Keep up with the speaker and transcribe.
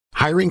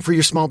Hiring for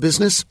your small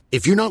business?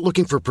 If you're not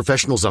looking for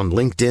professionals on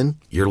LinkedIn,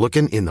 you're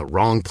looking in the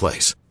wrong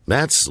place.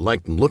 That's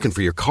like looking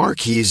for your car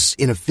keys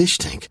in a fish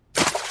tank.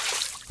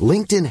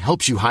 LinkedIn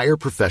helps you hire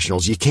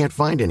professionals you can't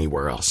find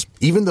anywhere else,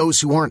 even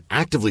those who aren't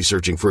actively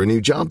searching for a new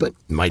job but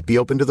might be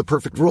open to the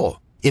perfect role.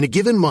 In a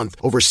given month,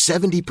 over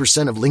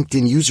 70% of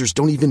LinkedIn users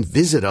don't even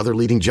visit other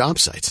leading job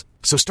sites.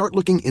 So start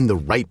looking in the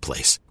right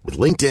place. With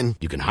LinkedIn,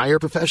 you can hire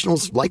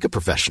professionals like a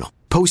professional.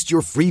 Post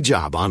your free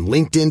job on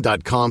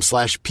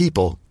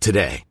linkedin.com/people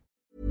today.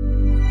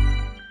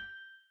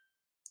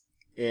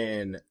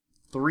 In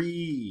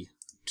 3,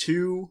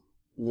 2,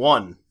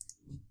 1.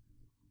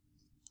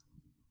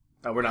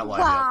 Oh, we're not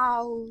live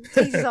Wow,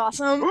 this is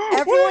awesome.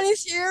 Everyone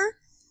is here.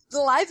 The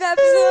live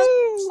episode,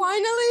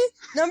 finally,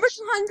 number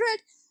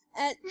 200.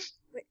 And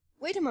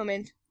wait a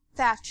moment.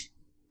 Thatch,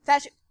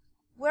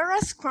 where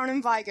is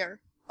Cronenweiger?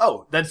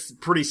 Oh, that's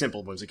pretty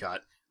simple, Whimsicott.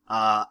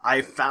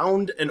 I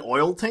found an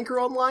oil tanker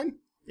online.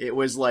 It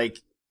was like,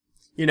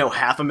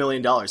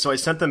 $500,000. So I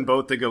sent them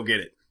both to go get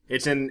it.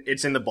 It's in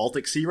the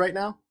Baltic Sea right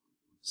now.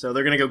 So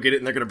they're gonna go get it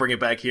and they're gonna bring it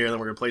back here and then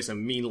we're gonna play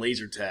some mean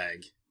laser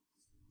tag.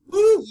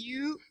 Woo!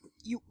 You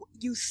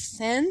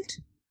sent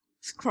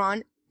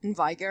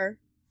Cronenweiger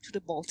to the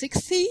Baltic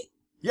Sea?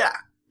 Yeah,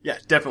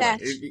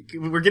 definitely.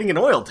 We're getting an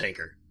oil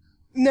tanker.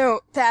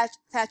 No, Thatch,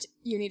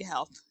 you need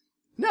help.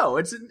 No,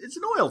 it's an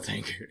oil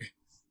tanker.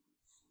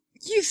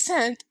 You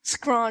sent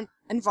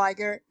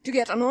Cronenweiger to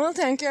get an oil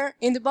tanker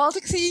in the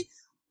Baltic Sea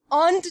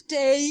on the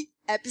day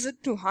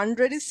episode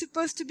 200 is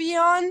supposed to be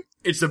on?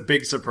 It's a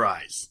big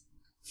surprise.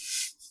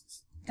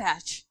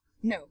 Thatch,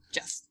 no,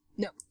 just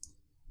no.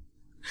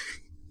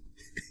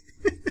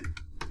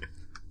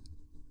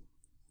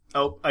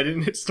 Oh, I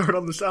didn't hit start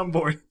on the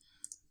soundboard.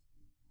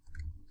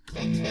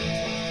 It's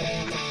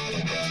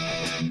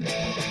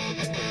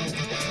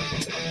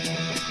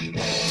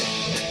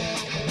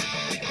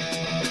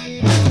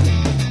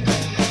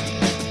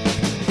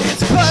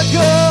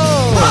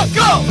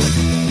Puckle!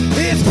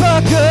 It's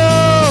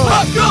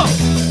Puckle!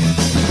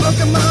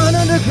 Pokemon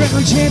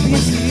Underground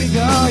Champions League,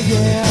 oh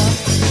yeah!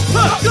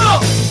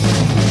 Puckle!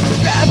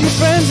 Grab your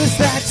friends, it's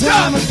that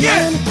time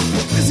again!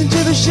 Listen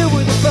to the show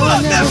with the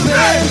fun never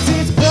ends.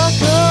 It's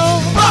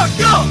Puckle! Oh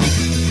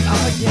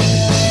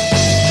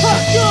yeah!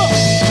 Puckle!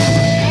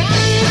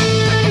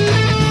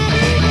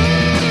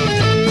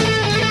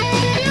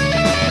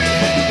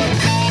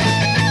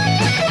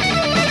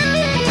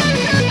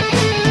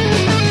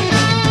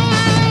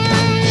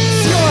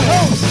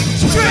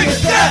 Drink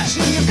that!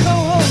 Your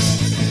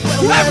co-host,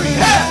 whoever he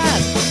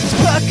has, it's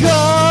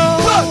Puckle!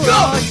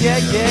 Oh,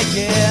 yeah.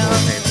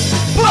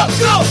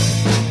 Puckle!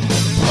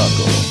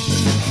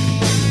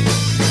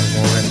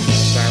 Moment of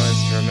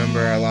silence to remember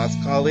our lost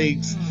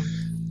colleagues.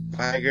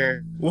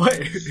 Tiger. What?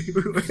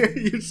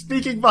 You're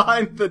speaking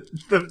behind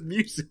the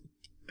music.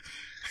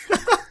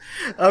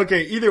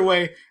 Okay, either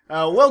way,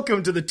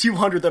 welcome to the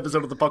 200th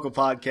episode of the Puckle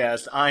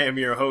Podcast. I am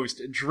your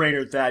host,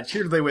 Trainer Thatch,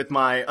 here today with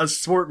my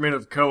assortment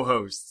of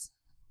co-hosts.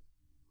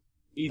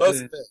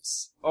 Ethan.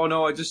 Oh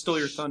no, I just stole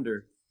your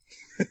thunder.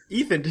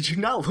 Ethan, did you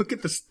not look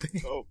at this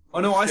thing? Oh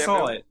no, I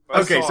saw it.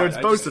 Okay, so it's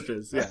both of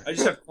his, yeah. I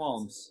just have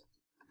qualms.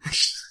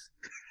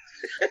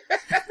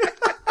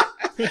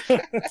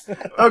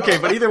 Okay,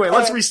 but either way,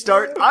 let's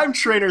restart. I'm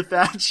Trainer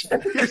Thatch,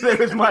 here today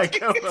with my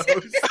co-host.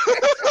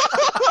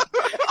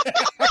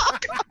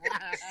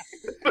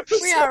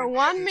 We are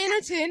 1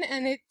 minute in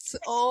and it's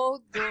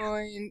all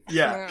going...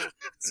 Yeah.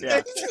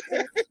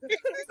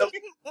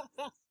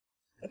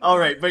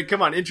 Alright, but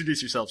come on,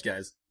 introduce yourselves,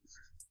 guys.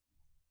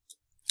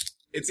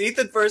 It's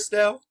Ethan first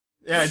now?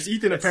 Yeah, it's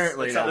Ethan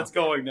apparently That's now. how it's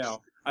going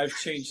now. I've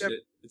changed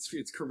it.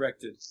 It's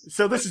corrected.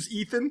 So this is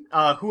Ethan.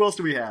 Who else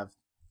do we have?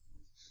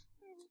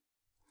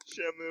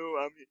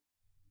 Shamu,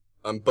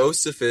 I'm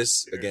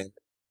Bocephus again.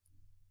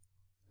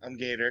 I'm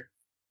Gator.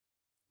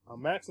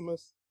 I'm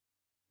Maximus.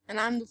 And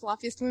I'm the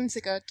floppiest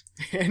whimsicott.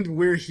 And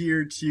we're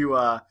here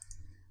to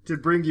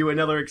bring you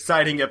another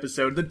exciting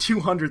episode, the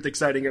 200th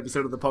exciting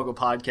episode of the Puckle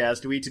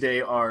Podcast. We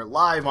today are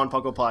live on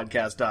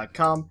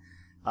PucklePodcast.com.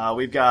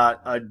 We've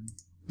got a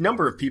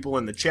number of people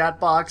in the chat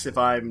box, if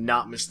I'm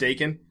not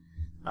mistaken.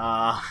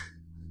 I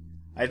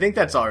think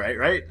that's alright,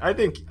 right? I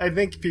think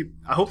people,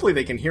 hopefully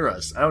they can hear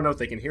us. I don't know if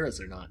they can hear us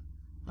or not.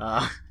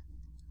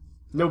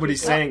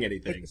 Nobody's saying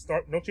anything.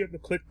 Don't you have to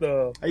click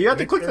the... You have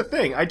to click the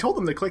thing. I told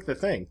them to click the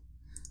thing.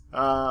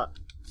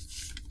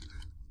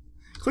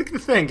 Click the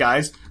thing,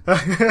 guys.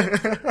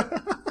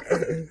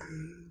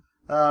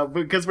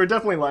 Because we're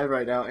definitely live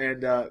right now,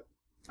 and I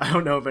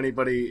don't know if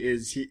anybody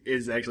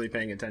is actually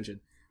paying attention.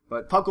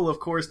 But Puckle, of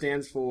course,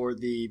 stands for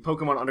the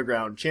Pokemon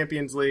Underground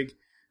Champions League,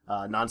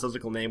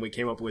 nonsensical name we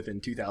came up with in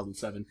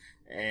 2007,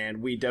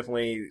 and we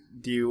definitely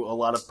do a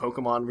lot of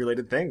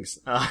Pokemon-related things.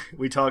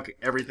 We talk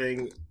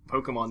everything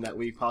Pokemon that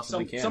we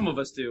possibly can. Some of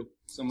us do.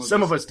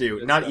 Some of us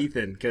do, not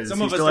Ethan, because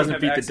he still hasn't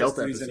beat the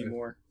Delta episode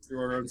anymore through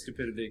our own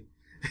stupidity.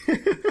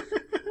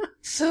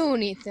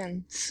 Soon,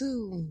 Ethan.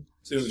 Soon.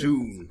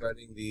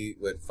 Fighting the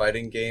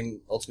fighting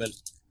game Ultimate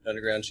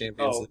Underground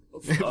Champions.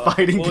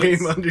 Fighting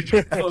game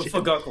Underground.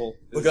 Fuguckle.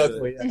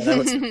 Fuguckle, yeah. That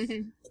was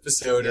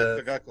episode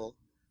Fugackle.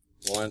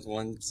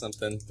 one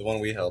something, the one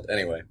we held.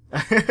 Anyway,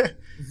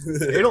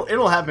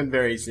 it'll happen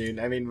very soon.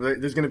 I mean,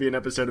 there's going to be an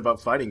episode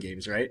about fighting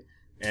games, right?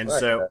 And Right.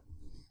 so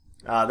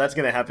that's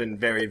going to happen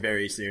very,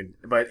 very soon.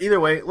 But either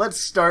way, let's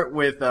start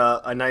with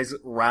a nice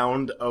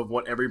round of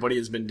what everybody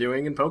has been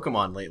doing in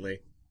Pokemon lately.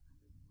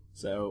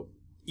 So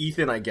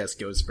Ethan, I guess,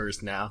 goes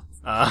first now.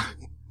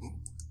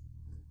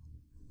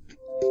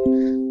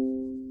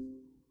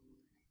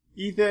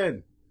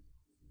 Ethan.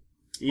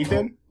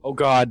 Oh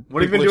God!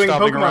 What have you been doing in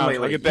Pokemon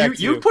lately? I'll get back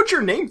to you you. put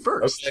your name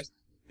first.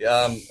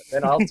 okay.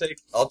 Then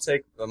I'll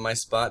take my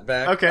spot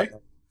back. Okay.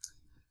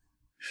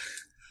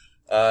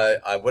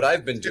 What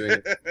I've been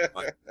doing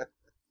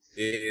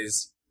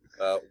is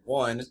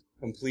one,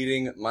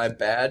 completing my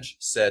badge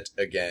set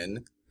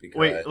again. Because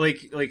Wait,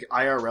 like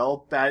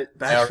IRL badge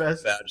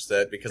fest? badge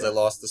set because I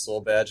lost the soul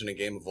badge in a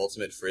game of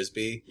Ultimate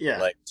Frisbee. Yeah.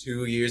 Like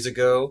 2 years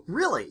ago.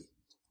 Really?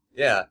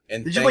 Yeah.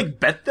 And Did you like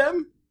bet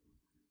them?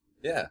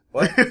 Yeah.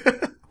 What?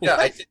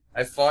 Yeah.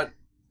 I fought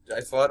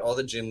all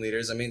the gym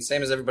leaders. I mean,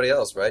 same as everybody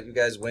else, right? You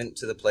guys went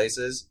to the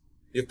places.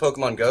 You have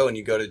Pokemon Go and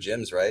you go to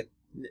gyms, right?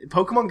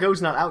 Pokemon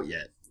Go's not out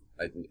yet.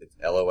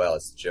 LOL,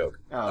 it's a joke.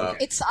 Oh,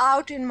 okay. It's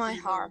out in my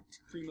heart.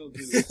 Primo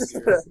Goo.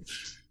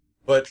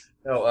 But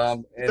no,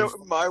 and So,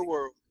 my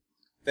world.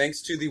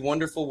 thanks to the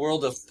wonderful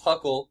world of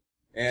Puckle,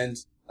 and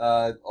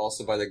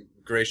also by the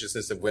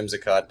graciousness of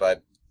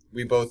Whimsicott,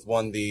 we both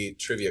won the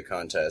trivia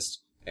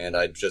contest, and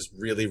I just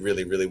really,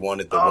 really, really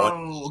wanted the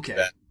one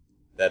okay.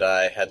 that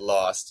I had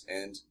lost,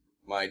 and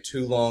my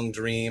 2-year-long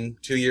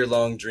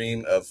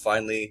dream of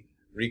finally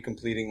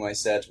recompleting my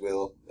set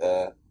will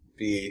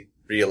be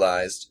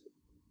realized.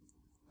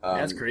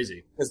 That's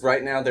crazy. Because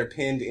right now they're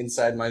pinned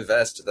inside my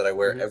vest that I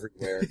wear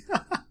everywhere.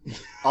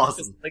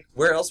 Awesome. Like,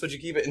 where else would you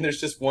keep it? And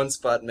there's just one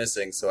spot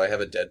missing, so I have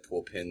a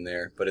Deadpool pin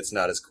there, but it's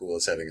not as cool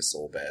as having a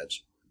soul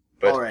badge.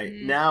 But, All right.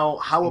 Now,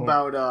 how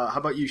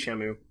about you,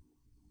 Shamu?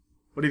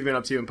 What have you been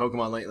up to in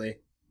Pokemon lately?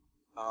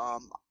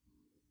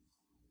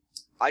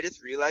 I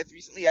just realized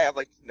recently I have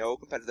like no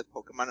competitive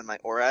Pokemon in my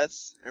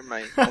ORS or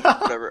my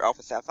whatever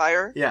Alpha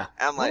Sapphire. Yeah.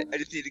 And I'm like, I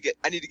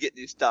need to get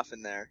new stuff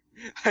in there.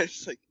 I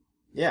just like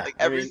Yeah. like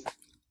I mean,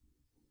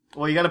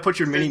 well, you got to put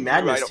your mini I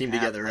Madness don't team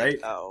have, together, like, right?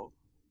 Oh.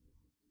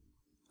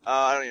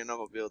 I don't even know if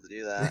I'll be able to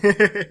do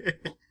that.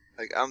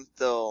 Like, I'm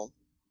still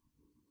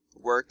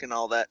working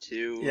all that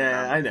too.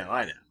 Yeah, I know.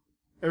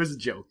 It was a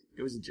joke.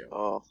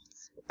 Oh,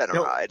 better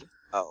No. ride.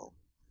 Oh.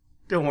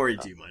 Don't worry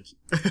too much.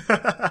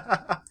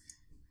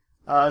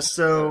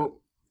 So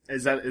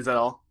is that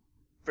all?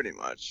 Pretty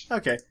much.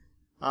 Okay.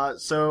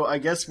 So I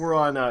guess we're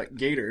on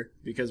Gator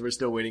because we're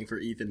still waiting for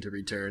Ethan to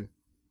return.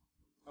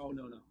 Oh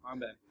no, I'm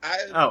back.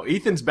 Oh,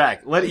 Ethan's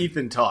back. Let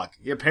Ethan talk.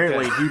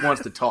 Apparently, he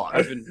wants to talk.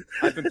 I've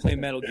been playing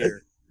Metal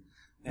Gear.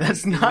 And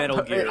That's in not.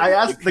 Metal Gear. I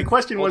asked. you The can-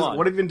 question was, hold on,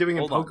 what have you been doing in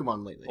hold on,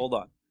 Pokemon lately? Hold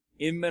on.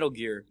 In Metal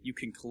Gear, you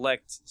can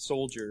collect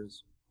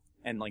soldiers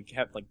and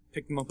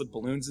pick them up with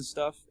balloons and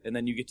stuff, and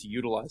then you get to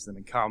utilize them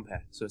in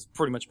combat. So it's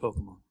pretty much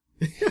Pokemon.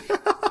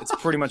 It's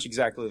pretty much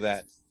exactly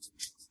that.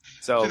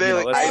 So Do they that's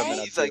like what I've been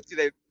up IVs? to. Like, do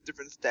they have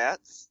different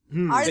stats?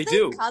 Are They they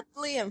do.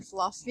 cuddly and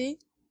fluffy?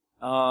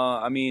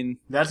 I mean,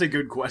 That's a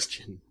good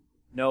question.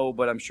 no,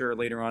 but I'm sure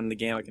later on in the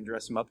game I can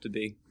dress them up to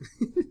be.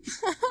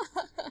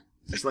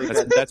 Just like That's,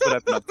 that. that's what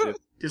I've been up to.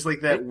 Just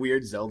like that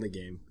weird Zelda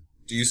game.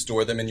 do you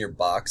store them in your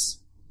box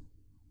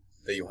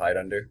that you hide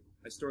under?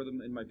 I store them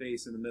in my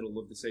base in the middle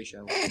of the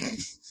Seychelles.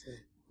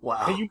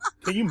 Wow.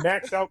 Can you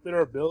max out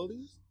their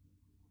abilities?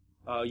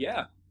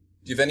 Yeah.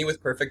 Do you have any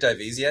with perfect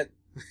IVs yet?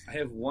 I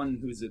have one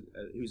who's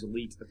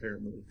elite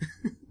apparently.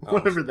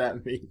 Whatever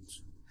that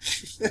means.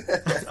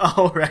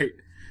 All right.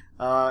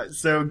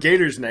 So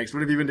Gator's next. What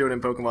have you been doing in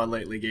Pokemon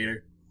lately,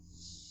 Gator?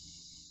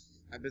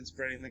 I've been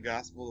spreading the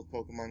gospel of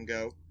Pokemon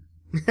Go.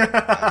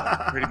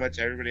 Pretty much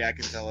everybody I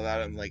can tell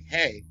about it, I'm like,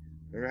 hey,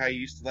 remember how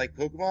you used to like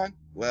Pokemon?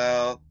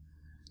 Well,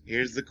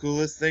 here's the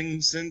coolest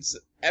thing since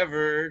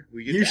ever.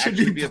 We get You to should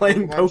actually be a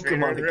playing Pokemon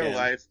trainer Pokemon in real again.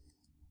 life.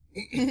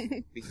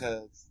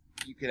 Because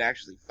you can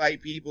actually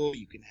fight people,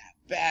 you can have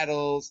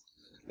battles.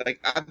 Like,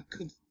 I'm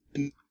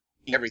confusing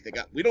everything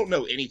up. We don't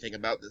know anything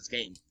about this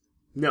game.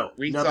 No,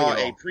 We nothing saw at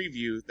a all.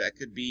 preview that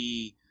could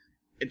be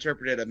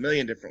interpreted a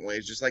million different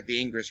ways, just like the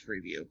English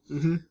preview.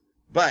 Mm-hmm.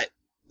 But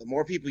the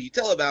more people you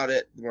tell about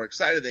it, the more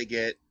excited they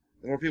get.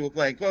 The more people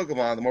playing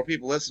Pokemon, the more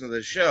people listen to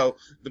this show,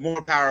 the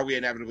more power we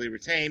inevitably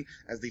retain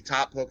as the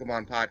top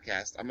Pokemon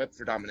podcast. I'm up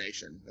for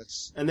domination.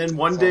 And then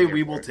one That's all day I'm here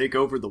we will for. take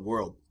over the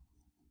world.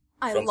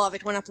 I love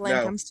it when a plan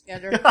No. comes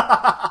together.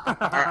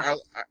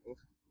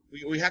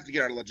 We have to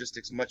get our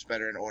logistics much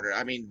better in order.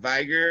 I mean,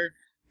 Viger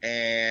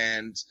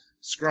and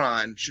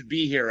Scrawn should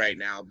be here right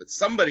now, but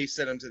somebody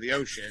sent them to the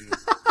ocean.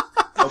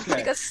 Okay.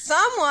 Because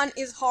someone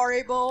is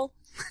horrible.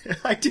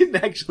 I didn't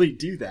actually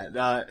do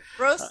that.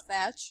 Roast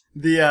thatch.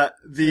 The No,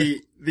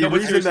 but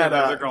reason seriously, that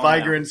they're gone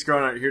Viger now. and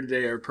Scrawn aren't here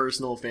today are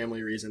personal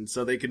family reasons,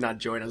 so they could not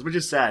join us, which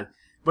is sad.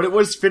 But it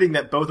was fitting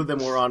that both of them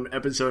were on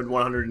episode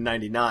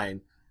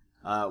 199,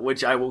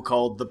 which I will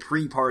call the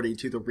pre-party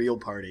to the real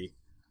party.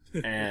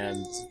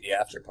 And The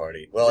after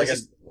party. Well, I This guess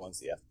is- one's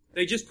the after.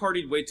 They just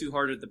partied way too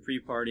hard at the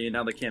pre-party, and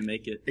now they can't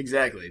make it.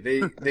 Exactly.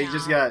 They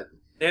just got.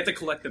 They have to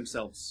collect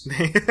themselves.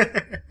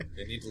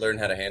 They need to learn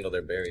how to handle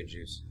their berry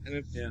juice. And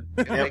if Yeah.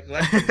 they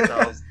collect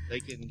themselves,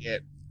 they can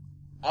get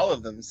all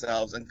of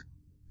themselves and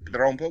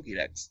their own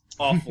Pokédex.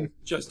 Awful.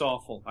 Just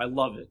awful. I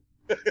love it.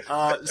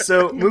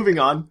 So moving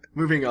on.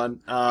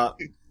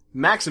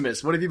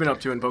 Maximus, what have you been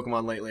up to in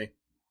Pokemon lately?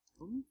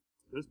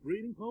 Just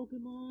breeding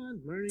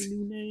Pokemon, learning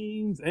new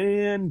names,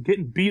 and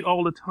getting beat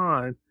all the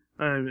time.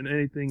 In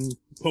anything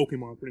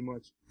Pokemon, pretty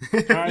much.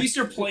 At least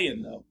you're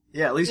playing, though.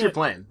 Yeah, at least you're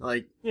playing.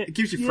 Like, Yeah, it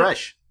keeps you yeah.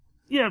 fresh.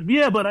 Yeah,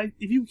 but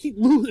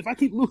if I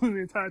keep losing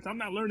the entire time, I'm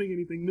not learning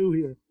anything new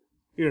here.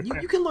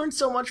 You can learn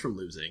so much from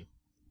losing.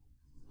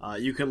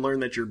 You can learn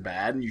that you're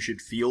bad and you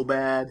should feel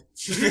bad.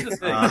 Here's the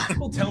thing.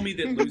 People tell me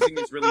that losing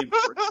is really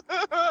important,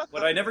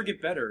 but I never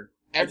get better.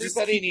 I just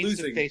Everybody keep needs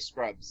losing. to face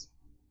scrubs.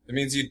 It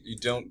means you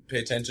don't pay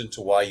attention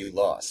to why you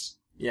lost.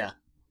 Yeah.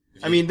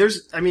 I mean,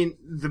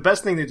 the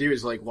best thing to do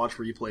is, like, watch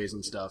replays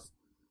and stuff.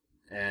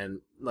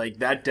 And, like,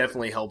 that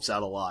definitely helps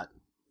out a lot.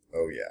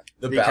 Oh yeah,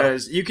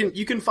 Because you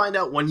can find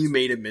out when you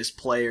made a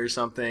misplay or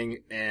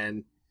something,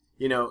 and,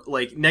 you know,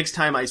 like, next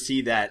time I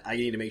see that, I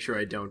need to make sure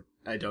I don't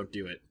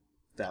do it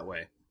that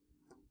way.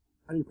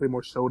 I need to play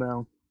more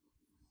Showdown.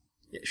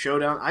 Yeah,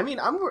 Showdown. I mean,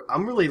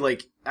 I'm really,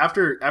 like,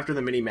 after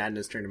the Mini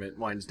Madness tournament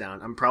winds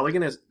down, I'm probably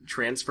gonna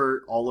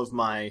transfer all of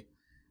my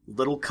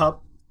Little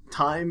Cup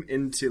time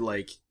into,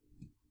 like,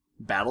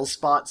 Battle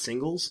Spot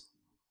singles.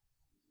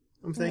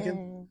 I'm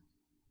thinking.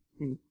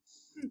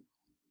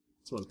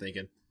 That's what I'm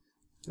thinking.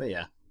 But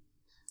yeah.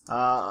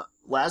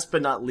 Last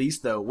but not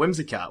least, though,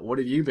 Whimsicott, what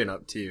have you been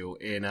up to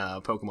in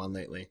Pokemon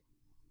lately?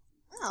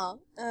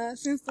 Well,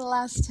 since the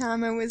last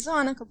time I was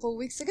on a couple of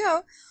weeks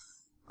ago,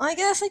 I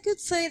guess I could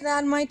say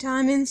that my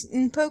time in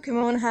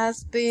Pokemon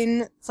has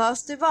been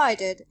thus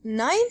divided.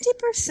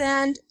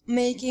 90%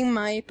 making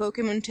my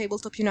Pokemon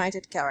Tabletop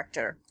United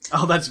character.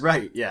 Oh, that's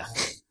right, yeah.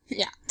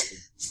 Yeah.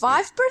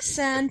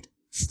 5%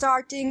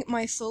 starting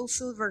my Soul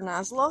Silver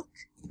Nuzlocke.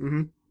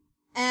 Mm-hmm.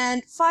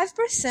 And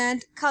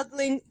 5%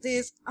 cuddling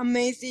this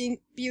amazing,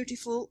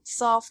 beautiful,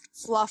 soft,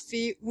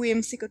 fluffy,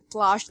 whimsical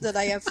plush that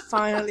I have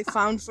finally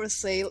found for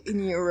sale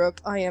in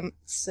Europe. I am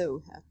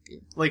so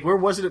happy. Like, where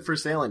was it for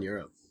sale in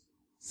Europe?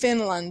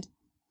 Finland.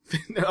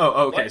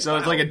 Oh, okay, What? so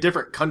it's Wow. like a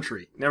different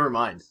country. Never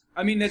mind.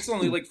 I mean, that's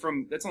only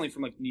from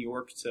like New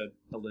York to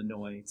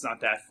Illinois. It's not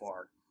that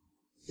far.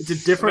 It's a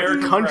different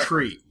American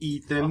country,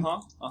 Ethan. I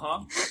don't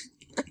know.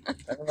 If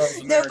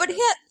it's No, but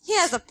America. he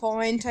has a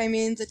point. I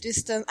mean, the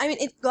distance. I mean,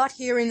 it got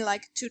here in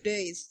like 2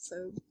 days,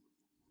 so.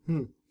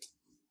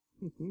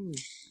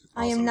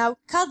 I am now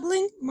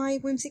cuddling my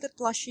whimsical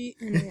plushie,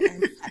 and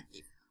I'm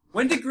happy.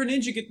 When did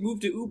Greninja get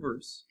moved to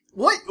Ubers?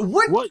 What?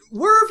 What?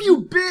 Where have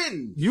you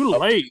been? You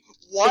late.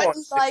 What?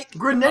 Like,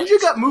 Greninja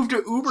got moved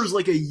to Ubers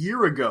like a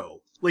year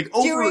ago. Like,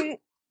 over... during.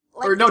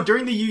 Like, or no,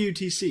 during the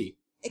UUTC.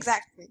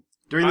 Exactly.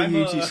 During the I'm,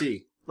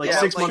 UUTC. Like yeah,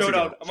 6 like months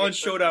Showdown. ago. I'm on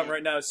Showdown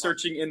right now,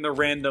 searching in the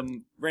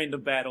random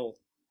battle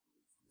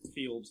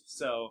field.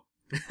 So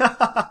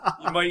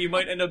you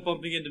might end up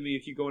bumping into me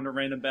if you go into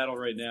random battle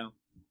right now.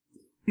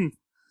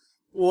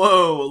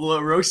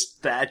 Whoa,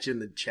 roast Thatch in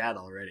the chat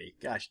already.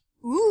 Gosh.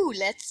 Ooh,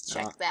 let's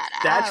check that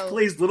Thatch out.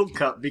 plays Little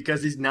Cup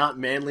because he's not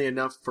manly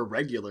enough for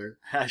regular.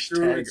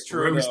 Hashtag It's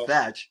true, roast though.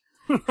 Thatch.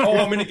 Oh,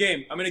 I'm in a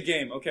game.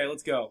 Okay,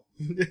 let's go.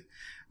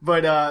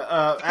 But,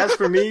 as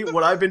for me,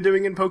 what I've been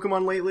doing in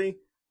Pokemon lately,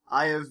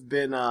 I have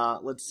been,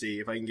 let's see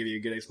if I can give you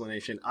a good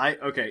explanation.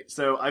 Okay,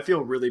 so I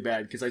feel really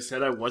bad because I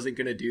said I wasn't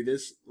gonna do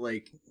this,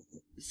 like,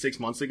 6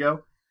 months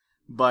ago,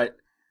 but,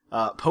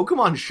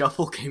 Pokemon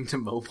Shuffle came to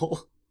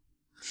mobile.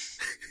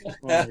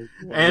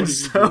 And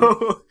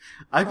so,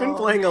 I've been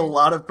playing a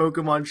lot of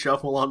Pokemon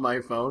Shuffle on my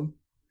phone.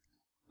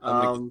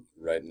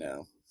 Right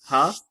now.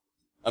 Huh?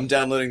 I'm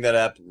downloading that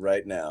app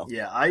right now.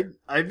 Yeah,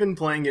 I've been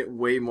playing it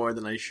way more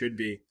than I should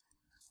be.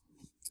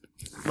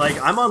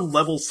 Like, I'm on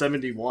level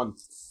 71.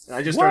 And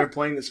I just started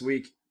playing this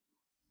week.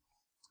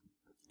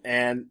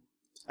 And,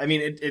 I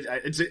mean,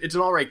 it's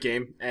an alright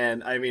game.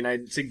 And, I mean,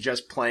 I'd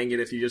suggest playing it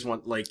if you just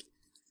want, like,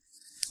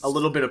 a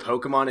little bit of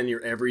Pokemon in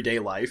your everyday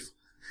life.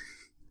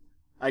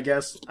 I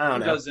guess. I don't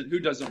know. Who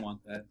doesn't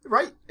want that?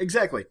 Right,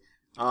 exactly.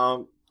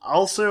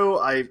 Also,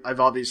 I've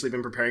obviously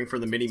been preparing for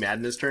the Mini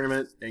Madness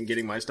tournament and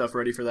getting my stuff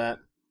ready for that.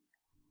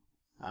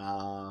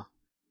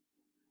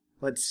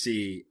 Let's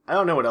see. I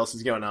don't know what else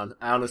is going on.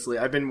 Honestly,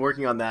 I've been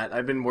working on that.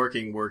 I've been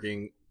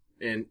working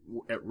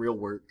at real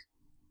work.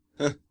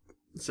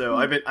 So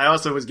I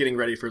also was getting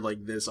ready for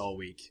like this all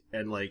week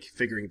and like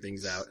figuring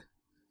things out.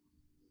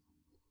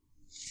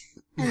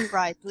 And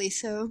rightly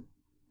so.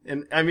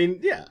 And I mean,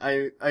 yeah,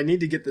 I need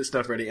to get this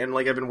stuff ready. And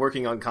like I've been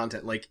working on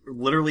content. Like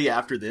literally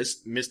after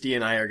this, Misty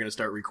and I are going to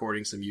start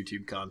recording some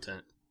YouTube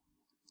content.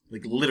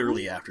 Like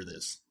literally after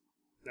this.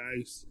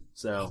 Nice.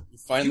 So Do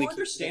Finally, you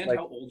understand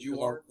how old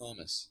you are?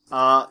 Promise.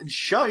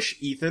 shush,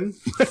 Ethan.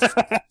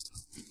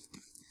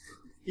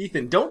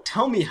 Ethan, don't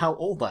tell me how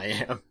old I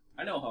am.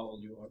 I know how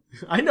old you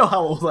are. I know how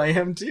old I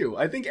am too.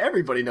 I think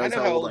everybody I knows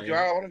know how old I you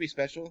are. I want to be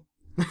special.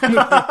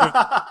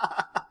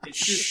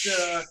 It's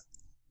just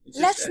It's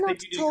just- Let's I not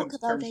think you need to talk come to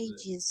about terms with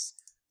it. ages.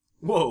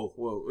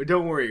 Whoa,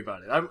 don't worry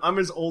about it. I'm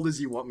as old as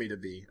you want me to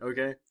be,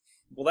 okay?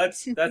 Well,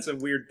 that's a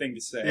weird thing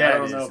to say. I Yeah,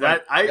 don't it know. is. if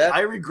I- I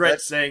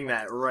regret saying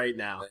that right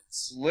now.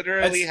 That's-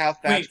 Literally That's- how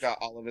Thatch wait. got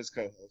all of his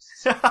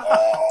co-hosts.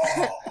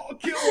 Oh,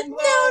 kill him!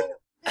 No,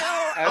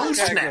 Oh, Hashtag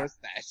snap. roast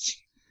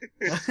Thatch.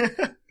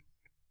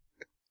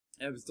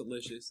 That was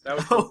delicious. That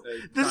was Oh,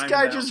 this time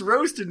guy down. just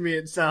roasted me,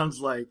 it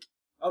sounds like.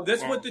 Oh,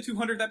 that's what the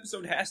 200th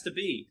episode has to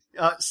be.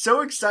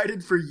 So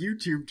excited for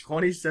YouTube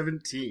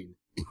 2017.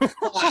 well,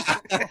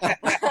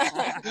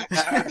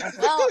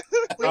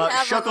 we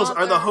have Shuckles, are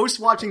the another- hosts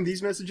watching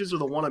these messages or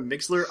the one on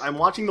Mixler? I'm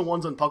watching the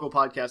ones on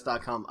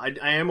PucklePodcast.com. I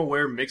am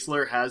aware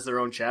Mixler has their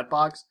own chat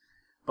box,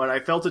 but I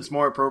felt it's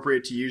more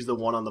appropriate to use the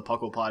one on the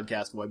Puckle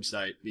Podcast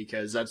website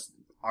because that's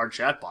our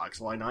chat box.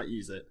 Why not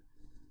use it?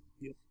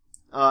 Yep.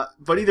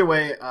 But either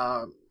way,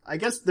 I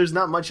guess there's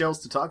not much else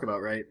to talk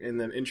about, right, in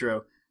the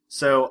intro.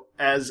 So,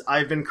 as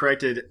I've been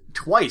corrected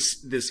twice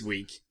this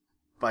week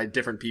by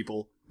different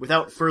people,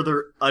 without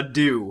further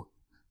ado,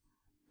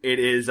 it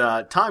is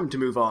time to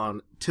move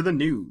on to the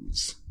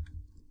news.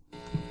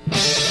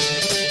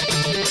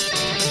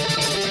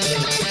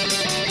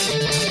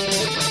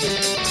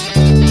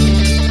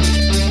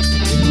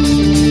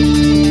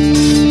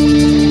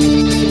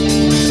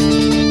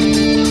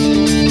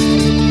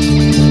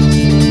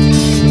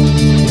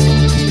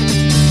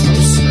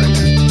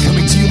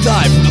 Coming to you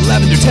live from the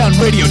Lavender Town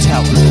Radio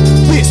Tower.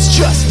 This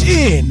just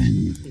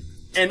in.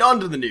 And on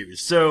to the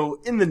news. So,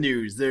 in the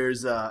news,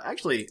 there's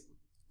actually,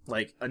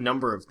 like, a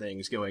number of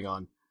things going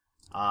on.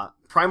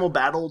 Primal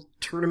Battle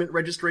tournament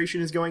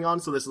registration is going on,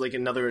 so this is like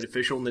another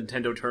official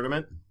Nintendo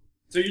tournament.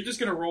 So you're just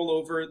gonna roll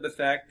over the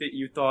fact that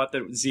you thought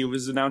that Z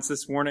was announced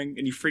this morning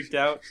and you freaked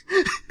out?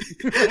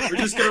 We're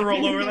just gonna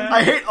roll over that?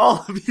 I hate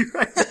all of you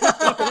right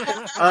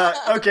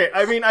now. Okay,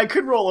 I mean, I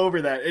could roll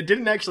over that. It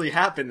didn't actually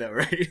happen, though,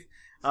 right?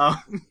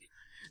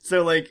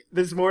 So, like,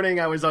 this morning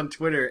I was on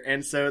Twitter,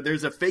 and so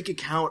there's a fake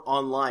account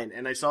online,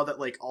 and I saw that,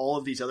 like, all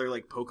of these other,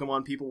 like,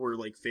 Pokemon people were,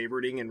 like,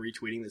 favoriting and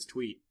retweeting this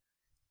tweet.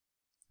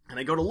 And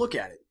I go to look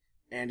at it,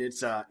 and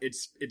it's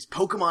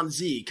Pokemon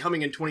Z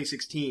coming in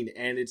 2016,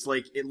 and it's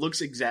like, it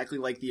looks exactly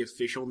like the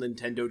official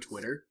Nintendo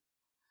Twitter.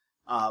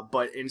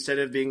 But instead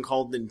of being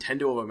called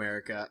Nintendo of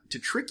America, to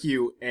trick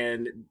you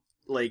and,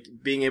 like,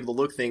 being able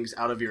to look things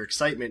out of your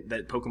excitement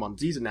that Pokemon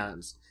Z's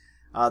announced,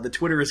 the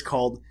Twitter is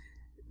called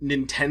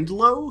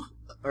Nintendo?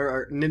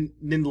 Or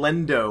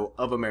Ninlendo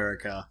of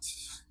America.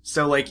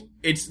 So, like,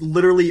 it's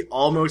literally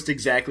almost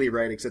exactly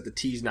right, except the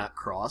T's not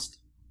crossed.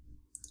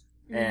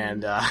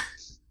 And,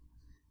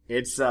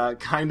 it's,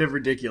 kind of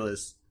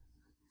ridiculous.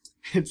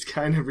 It's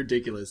kind of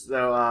ridiculous.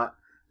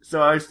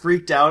 So I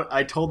freaked out.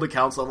 I told the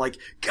council, I'm like,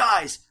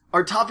 guys,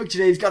 our topic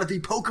today's gotta be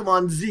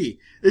Pokemon Z.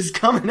 It's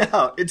coming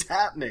out. It's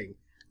happening.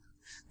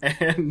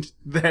 And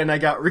then I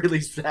got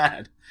really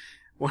sad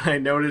when I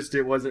noticed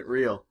it wasn't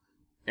real.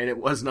 And it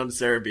wasn't on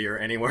Cerebi or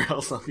anywhere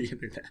else on the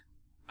internet.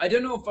 I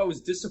don't know if I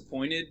was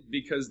disappointed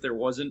because there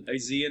wasn't a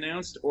Z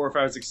announced, or if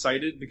I was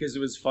excited because it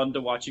was fun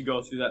to watch you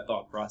go through that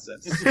thought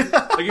process.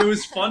 Like, it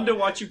was fun to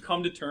watch you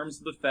come to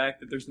terms with the fact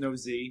that there's no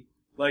Z.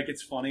 Like,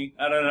 it's funny.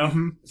 I don't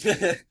know. Does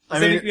that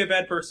make me a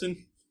bad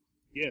person?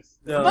 Yes.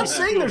 I'm not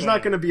saying there's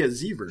not going to be a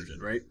Z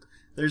version, right?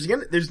 There's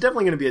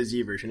definitely going to be a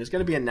Z version. It's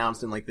going to be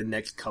announced in, like, the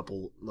next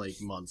couple,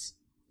 like, months.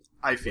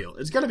 I feel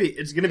it's gonna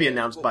be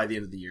announced by the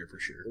end of the year for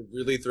sure.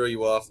 Really throw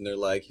you off, and they're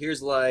like,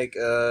 "Here's like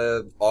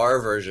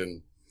our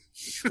version."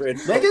 They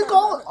can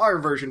call it our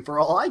version for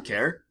all I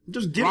care.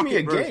 Just give me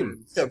a Rocket game.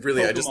 version. Yeah,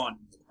 really, I Pokemon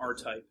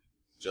R-type.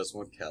 just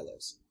want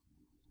Kalos.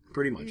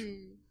 Pretty much.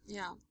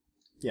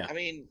 Yeah. I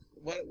mean,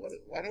 why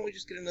don't we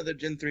just get another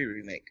Gen 3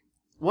 remake?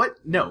 What?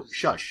 No,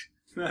 shush.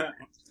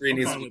 Three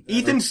needs fine with that.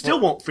 Ethan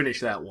still won't finish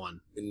that one.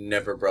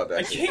 never brought back.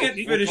 I can't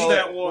Well, finish well,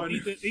 that Well, one.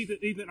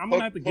 Ethan, I'm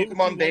gonna have to get with you Pokemon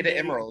one Beta day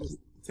Emerald. to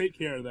take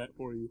care of that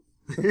for you.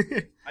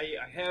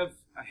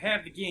 I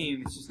have the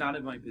game. It's just not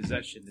in my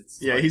possession.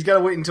 It's Yeah, like, he's got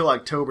to wait until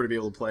October to be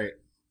able to play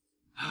it.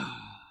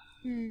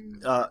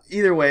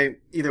 Either way,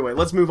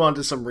 let's move on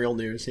to some real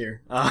news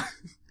here. As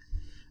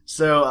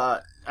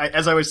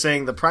I was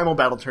saying, the Primal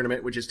Battle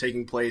Tournament, which is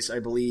taking place, I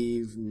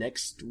believe,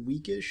 next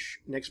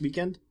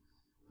weekend.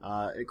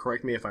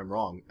 Correct me if I'm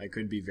wrong. I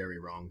could be very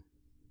wrong.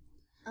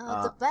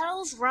 The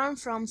battles run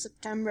from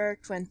September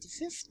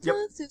 25th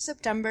to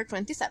September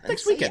 27th.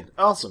 Next so weekend.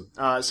 Awesome.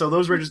 So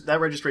that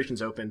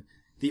registration's open.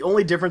 The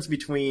only difference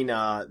between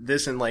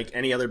this and like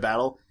any other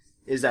battle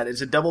is that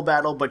it's a double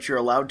battle, but you're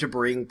allowed to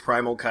bring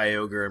Primal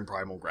Kyogre and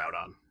Primal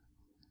Groudon,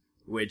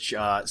 which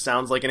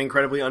sounds like an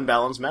incredibly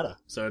unbalanced meta.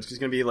 So it's just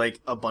gonna be like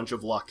a bunch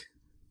of luck.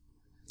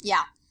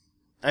 Yeah.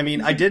 I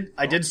mean, I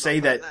did say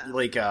that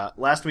like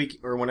last week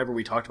or whenever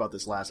we talked about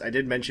this last, I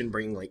did mention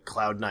bringing like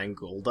Cloud9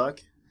 Golduck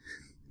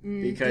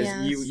because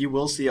yes. you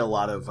will see a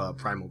lot of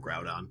Primal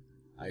Groudon.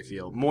 I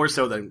feel more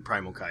so than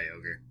Primal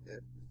Kyogre.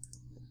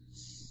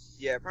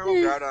 Yeah, Primal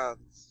Groudon's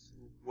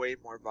way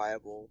more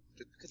viable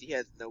just because he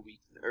has no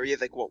weakness, or he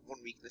has like one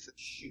weakness and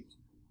shoot.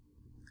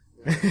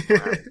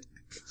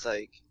 It's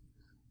like,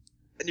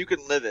 and you can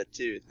live it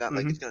too. It's not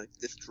like it's gonna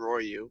destroy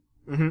you.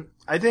 Mm-hmm.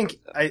 I think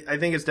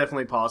it's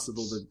definitely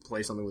possible to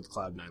play something with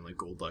Cloud9 like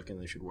Golduck,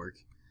 and they should work.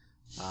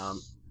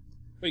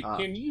 Wait,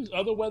 can you use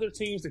other weather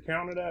teams to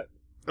counter that?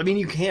 I mean,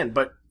 you can,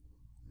 but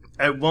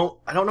I won't.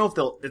 I don't know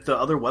if the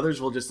other weathers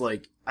will just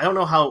like. I don't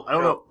know how. I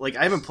don't know. Like,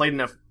 I haven't played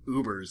enough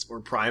Ubers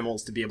or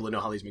Primals to be able to know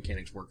how these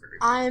mechanics work very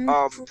well. I'm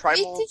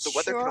Primal, pretty the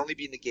weather sure. can only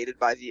be negated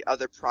by the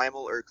other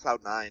Primal or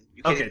Cloud9.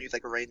 You can't even use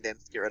like a Rain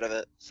Dance to get rid of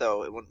it,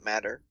 so it wouldn't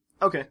matter.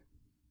 Okay.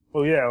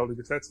 Oh yeah,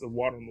 because that's the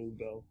water move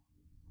though.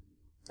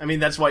 I mean,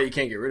 that's why you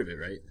can't get rid of it,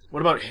 right?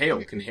 What about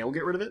Hail? Can Hail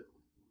get rid of it?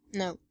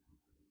 No.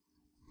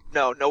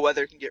 No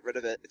weather can get rid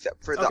of it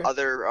except for the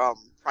other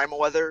Primal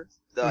weather.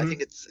 I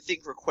think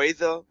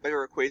Rayquaza, Mega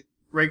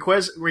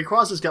Rayquaza.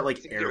 Rayquaza's got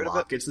like Get rid of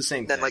airlock. It's the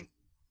same then thing. like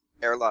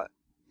airlock,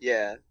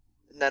 yeah.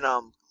 And then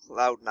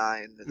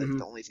Cloud9 is like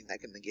the only thing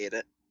that can negate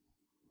it.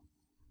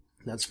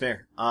 That's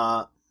fair.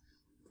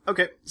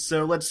 Okay,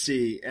 so let's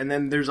see. And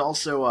then there's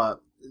also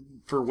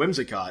for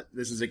Whimsicott,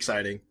 this is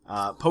exciting.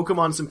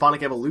 Pokemon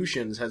Symphonic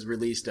Evolutions has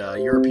released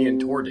European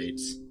tour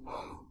dates.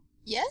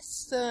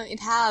 Yes, it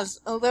has.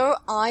 Although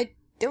I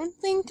don't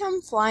think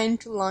I'm flying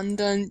to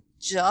London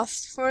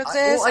just for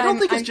this. I don't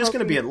think it's just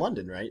going to be in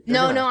London, right?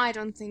 No, I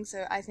don't think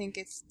so. I think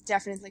it's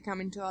definitely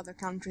coming to other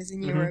countries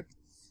in Europe.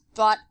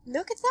 But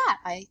look at that!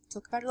 I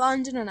talk about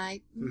London,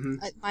 and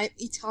my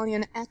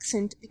Italian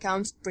accent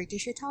becomes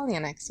British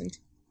Italian accent.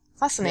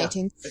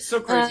 Fascinating. Yeah. It's so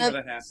crazy how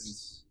that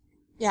happens.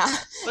 Yeah.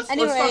 Let's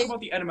talk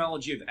about the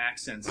etymology of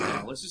accents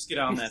now. Let's just get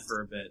on that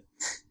for a bit.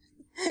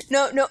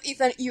 No,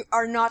 Ethan, you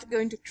are not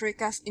going to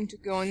trick us into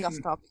going off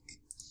topic.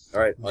 All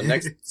right, on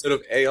next episode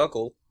of Hey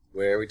Uncle,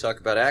 where we talk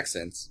about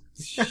accents.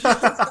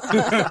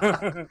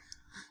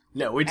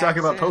 No, we talk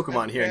about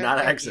Pokemon here, not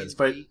accents.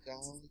 But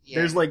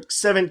there's like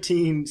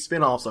 17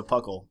 spin-offs of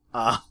Puckle.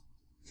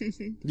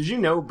 Did you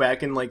know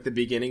back in like the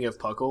beginning of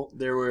Puckle,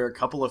 there were a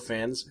couple of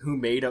fans who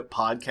made a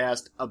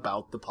podcast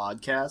about the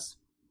podcast?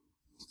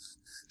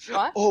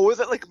 What? Oh,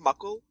 was it like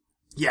Muckle?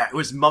 Yeah, it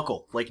was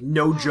Muckle. Like,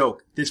 no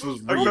joke. This was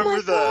real. remember Oh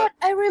my that. God,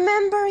 I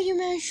remember you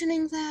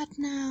mentioning that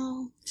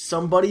now.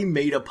 Somebody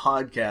made a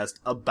podcast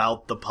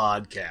about the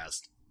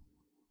podcast.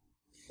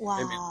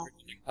 Wow.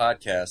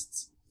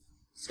 Podcasts.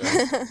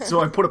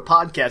 So I put a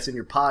podcast in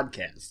your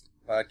podcast.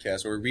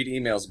 Podcast where we read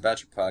emails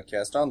about your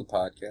podcast on the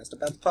podcast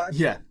about the podcast.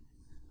 Yeah.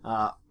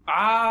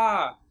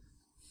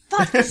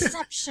 Thought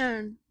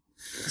deception.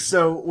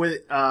 So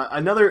with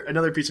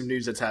another piece of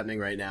news that's happening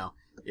right now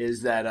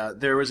is that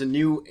there was a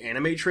new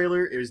anime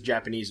trailer. It was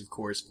Japanese, of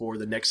course, for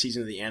the next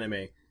season of the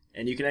anime,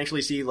 and you can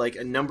actually see like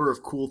a number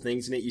of cool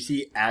things in it. You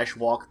see Ash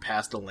walk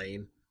past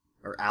Elaine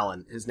or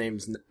Alan. His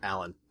name's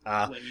Alan.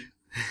 Yeah,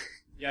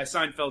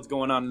 Seinfeld's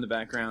going on in the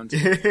background.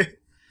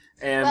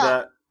 And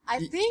I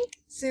think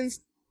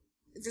since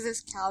this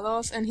is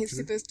Kalos and he's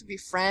supposed to be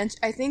French,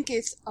 I think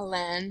it's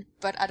Alain,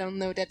 but I don't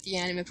know that the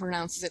anime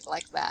pronounces it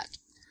like that.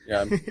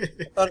 Yeah, I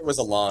thought it was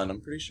Alon.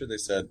 I'm pretty sure they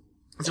said.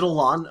 Is it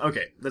Alon?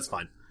 Okay, that's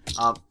fine.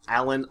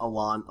 Alan,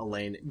 Alon,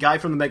 Elaine, guy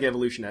from the Mega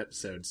Evolution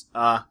episodes.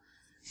 But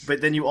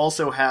then you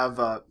also have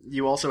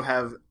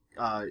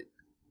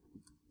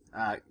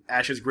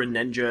Ash's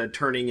Greninja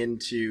turning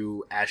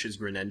into Ash's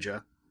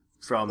Greninja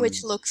from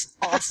Which looks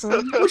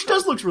awesome. which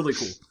does look really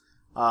cool.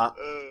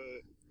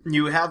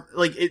 You have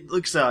like it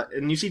looks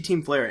and you see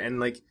Team Flare, and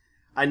like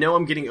I know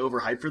I'm getting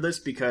overhyped for this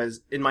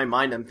because in my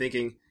mind I'm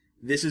thinking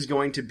this is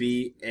going to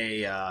be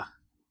a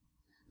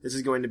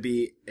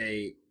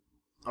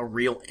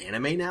real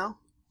anime now.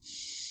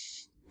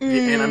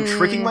 And I'm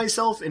tricking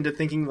myself into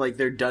thinking like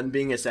they're done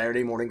being a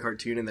Saturday morning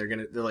cartoon and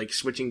they're like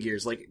switching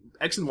gears. Like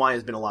X and Y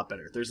has been a lot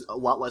better. There's a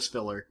lot less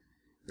filler.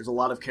 There's a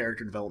lot of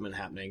character development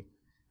happening.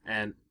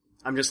 And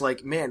I'm just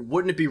like, man,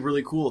 wouldn't it be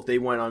really cool if they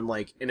went on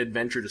like an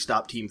adventure to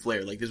stop Team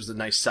Flare? Like this was a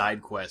nice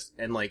side quest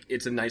and like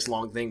it's a nice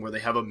long thing where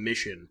they have a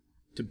mission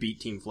to beat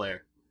Team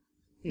Flare.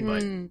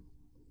 But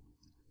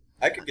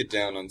I could get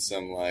down on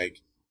some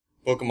like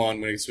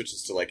Pokemon when it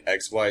switches to like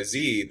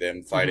XYZ,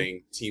 them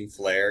fighting Team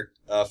Flare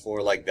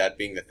for like that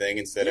being the thing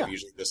instead of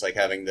usually just like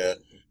having the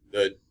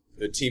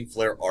Team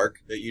Flare arc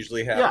that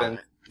usually happens.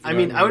 Yeah. I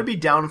mean, I would be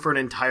down for an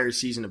entire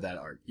season of that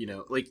arc, you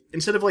know? Like,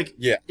 instead of, like,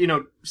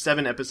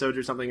 7 episodes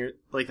or something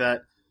like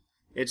that,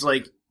 it's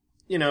like,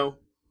 you know,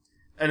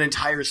 an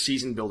entire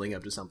season building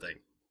up to something.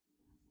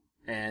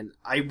 And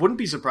I wouldn't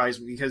be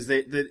surprised because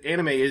the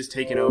anime is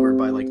taken over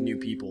by, like, new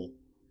people.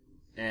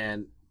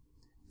 And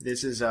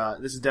this is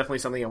definitely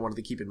something I wanted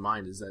to keep in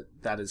mind, is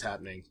that is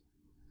happening.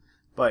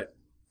 But,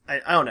 I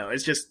don't know,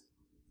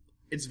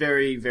 it's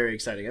very, very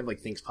exciting. I have,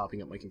 like, things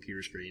popping up my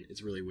computer screen.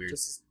 It's really weird.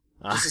 Just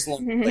as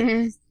long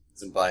as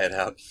and buy it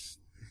out.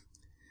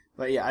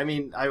 But yeah, I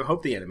mean, I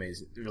hope the anime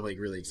is really,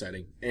 really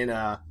exciting. And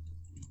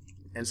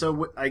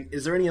so,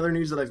 is there any other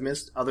news that I've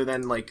missed other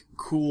than like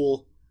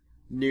cool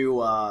new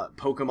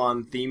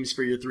Pokemon themes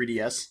for your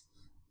 3DS?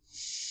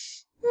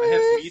 I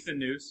have some Ethan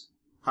news.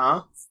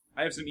 Huh?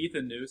 I have some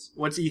Ethan news.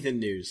 What's Ethan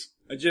news?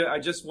 I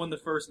just won the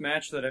first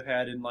match that I've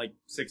had in like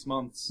 6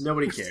 months.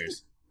 Nobody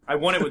cares. I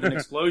won it with an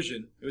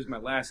explosion. It was my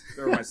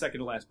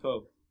second to last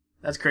poke.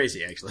 That's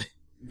crazy, actually.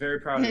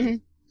 Very proud of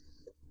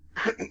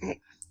it.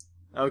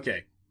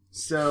 Okay.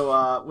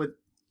 So,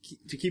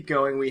 to keep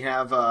going, we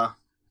have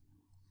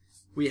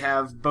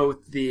both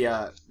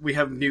we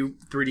have new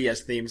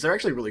 3DS themes. They're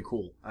actually really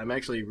cool. I'm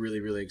actually really,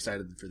 really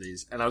excited for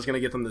these. And I was going to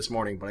get them this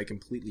morning, but I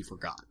completely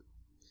forgot.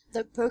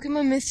 The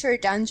Pokemon Mystery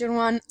Dungeon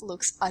one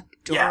looks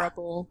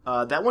adorable.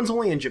 Yeah. That one's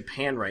only in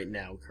Japan right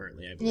now,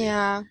 currently, I believe.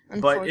 Yeah,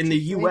 but in the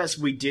US,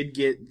 we did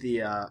get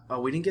the,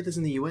 we didn't get this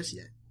in the US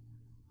yet.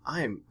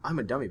 I'm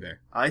a dummy bear.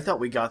 I thought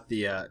we got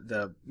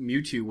the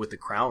Mewtwo with the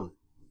crown.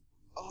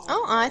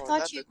 Oh, I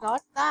thought you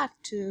got that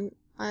too.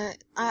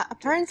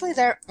 Apparently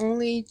they're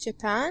only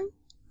Japan?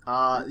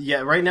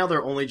 Yeah, right now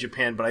they're only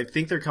Japan, but I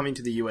think they're coming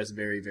to the US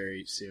very,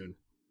 very soon.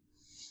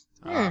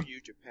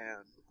 You Japan.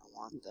 I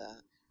want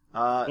that.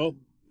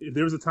 If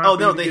there was a time. Oh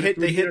no, they hit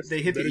the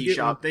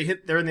eShop.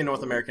 They're in the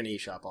North American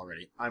eShop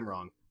already. I'm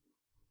wrong.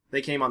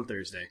 They came on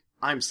Thursday.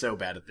 I'm so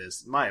bad at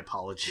this. My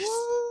apologies.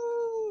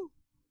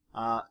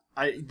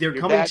 They're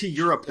coming to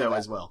Europe though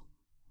as well.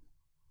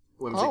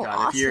 Whimsicott,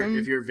 awesome.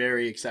 if you're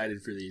very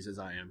excited for these as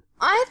I am.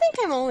 I think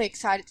I'm only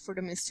excited for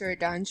the Mystery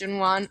Dungeon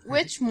one,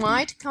 which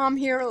might come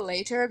here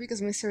later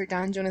because Mystery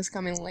Dungeon is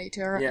coming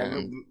later.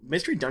 Yeah,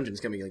 Mystery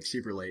Dungeon's coming like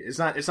super late. It's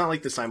not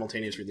like the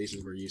simultaneous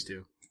releases we're used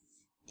to.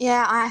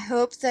 Yeah, I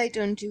hope they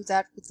don't do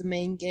that with the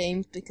main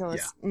games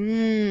because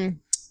it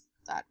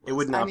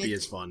would not be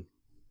as fun.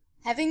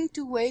 Having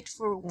to wait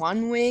for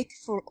 1 week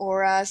for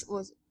auras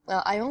was,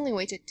 well, I only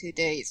waited 2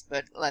 days,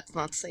 but let's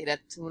not say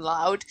that too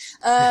loud.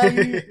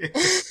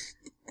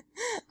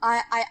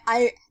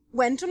 I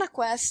went on a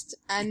quest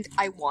and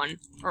I won,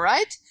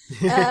 alright?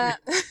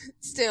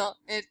 Still,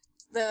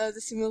 the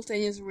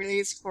simultaneous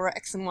release for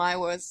X and Y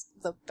was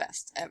the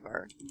best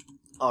ever.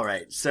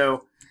 Alright,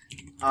 so,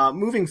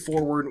 moving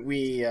forward,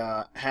 we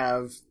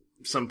have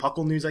some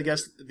Puckle news, I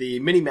guess. The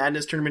Mini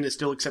Madness tournament is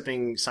still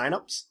accepting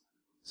signups.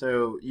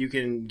 So you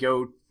can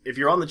go, if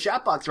you're on the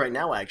chat box right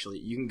now, actually,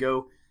 you can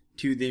go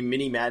to the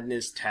Mini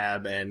Madness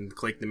tab and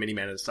click the Mini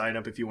Madness sign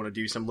up if you want to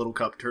do some Little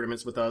Cup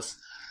tournaments with us.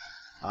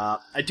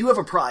 I do have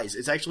a prize.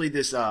 It's actually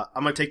this, I'm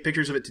going to take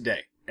pictures of it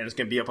today, and it's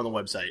going to be up on the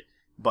website,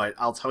 but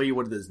I'll tell you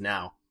what it is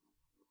now.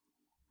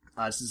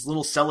 It's this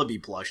little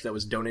Celebi plush that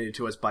was donated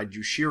to us by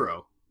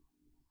Jushiro,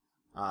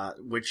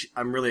 which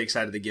I'm really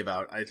excited to give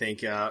out. I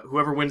think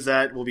whoever wins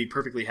that will be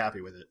perfectly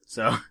happy with it.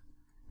 So,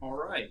 all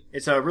right,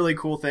 it's a really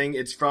cool thing.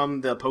 It's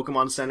from the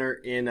Pokemon Center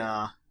in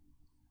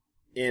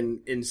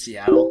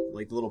Seattle,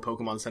 like the little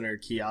Pokemon Center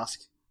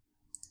kiosk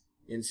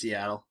in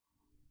Seattle.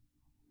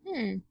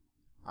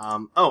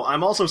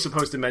 I'm also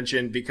supposed to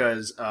mention,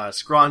 because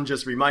Scron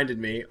just reminded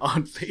me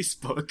on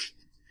Facebook,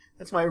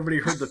 that's why everybody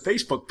heard the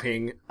Facebook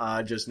ping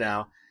just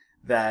now,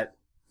 that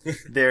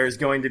there's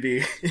going to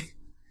be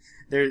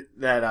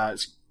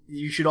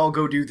you should all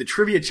go do the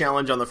trivia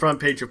challenge on the front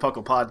page of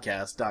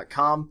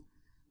PucklePodcast.com.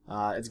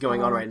 It's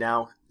going on right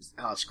now.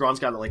 Scron's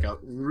got like a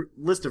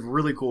list of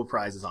really cool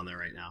prizes on there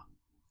right now.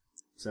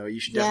 So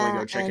you should definitely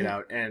go check it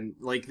out. And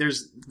like,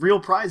 there's real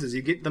prizes.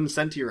 You get them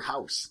sent to your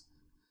house.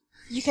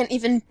 You can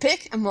even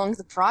pick among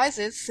the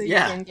prizes, so you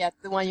can get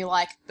the one you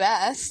like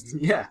best.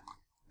 Yeah.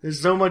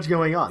 There's so much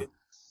going on.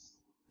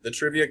 The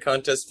trivia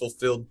contest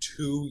fulfilled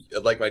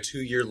my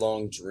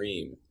 2-year-long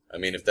dream. I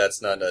mean, if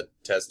that's not a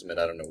testament,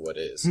 I don't know what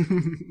is.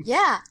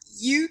 Yeah,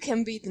 you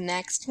can be the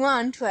next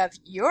one to have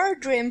your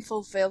dream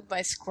fulfilled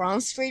by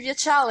Scron's Trivia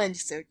Challenge,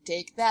 so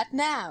take that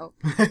now.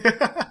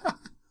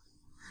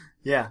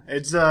 Yeah,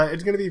 it's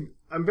gonna be,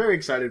 I'm very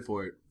excited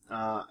for it.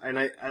 And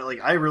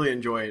I really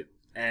enjoy it.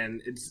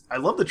 And I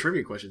love the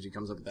trivia questions he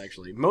comes up with,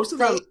 actually. Most of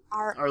them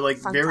are like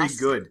fantastic. Very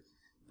good.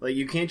 Like,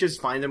 you can't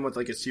just find them with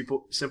like a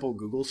simple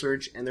Google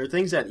search, and they're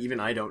things that even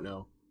I don't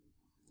know.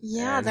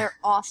 Yeah, they're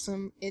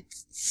awesome.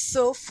 It's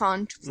so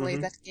fun to play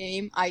that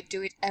game. I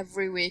do it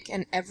every week,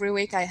 and every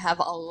week I have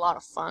a lot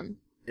of fun.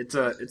 It's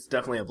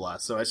definitely a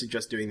blast, so I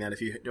suggest doing that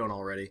if you don't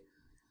already.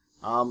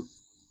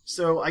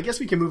 So I guess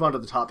we can move on to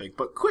the topic,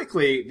 but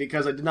quickly,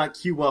 because I did not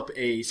queue up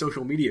a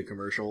social media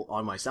commercial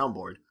on my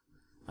soundboard.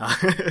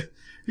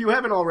 If you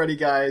haven't already,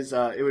 guys,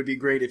 it would be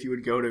great if you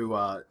would go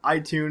to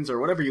iTunes or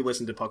whatever you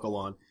listen to Puckle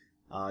on.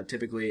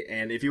 Typically,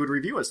 and if you would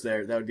review us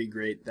there, that would be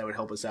great. That would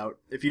help us out.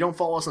 If you don't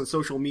follow us on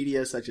social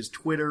media, such as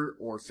Twitter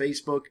or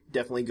Facebook,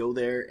 definitely go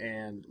there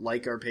and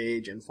like our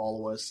page and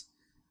follow us.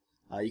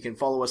 You can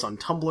follow us on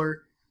Tumblr.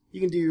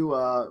 You can do,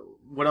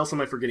 what else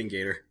am I forgetting,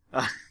 Gator?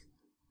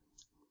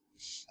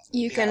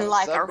 You can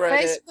like our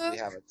Facebook. We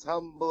have a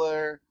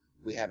Tumblr.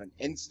 We have an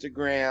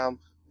Instagram.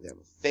 We have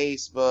a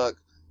Facebook.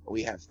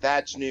 We have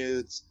Thatch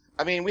Nudes.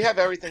 I mean, we have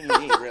everything you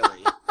need,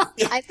 really.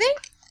 I think,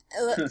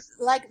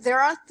 like, there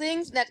are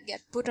things that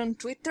get put on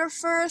Twitter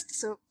first,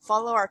 so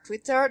follow our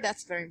Twitter.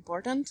 That's very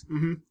important.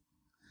 Mm-hmm.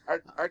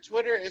 Our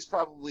Twitter is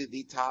probably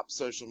the top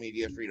social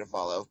media for you to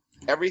follow.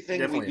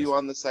 Everything we do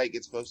on the site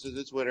gets posted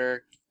to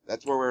Twitter.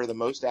 That's where we're the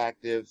most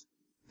active.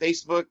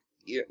 Facebook,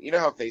 you know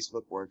how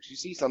Facebook works. You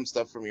see some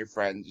stuff from your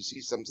friends. You see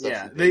some stuff.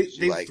 Yeah, they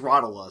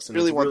throttle us. And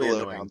really it's want really to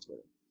load annoying. on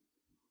Twitter.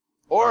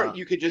 Or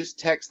you could just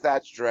text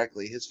Thatch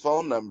directly. His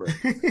phone number.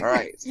 All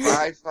right, it's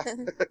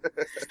 55.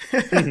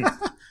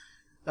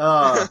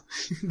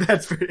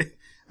 That's pretty.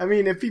 I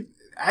mean,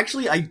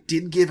 Actually, I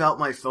did give out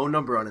my phone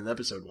number on an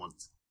episode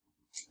once.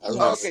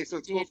 Oh, okay, so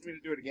it's cool for me to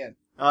do it again.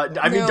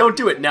 I mean, don't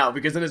do it now,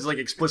 because then it's like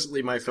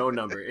explicitly my phone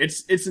number.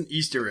 It's an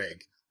Easter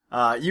egg.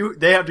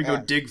 They have to go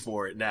dig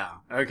for it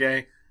now,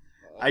 okay?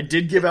 I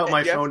did give out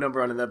my phone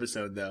number on an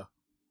episode, though.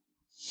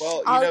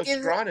 Well,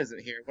 Scrawn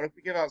isn't here. What if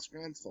we give out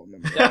Scrawn's phone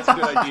number? That's a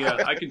good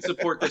idea. I can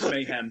support this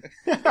mayhem.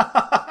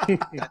 I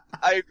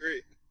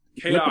agree.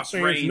 Chaos Let the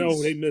fans reigns.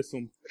 know they miss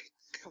him.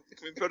 Can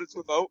we put it to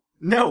a vote?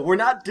 No, we're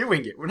not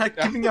doing it. We're not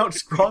giving out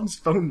Scrawn's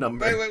phone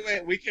number.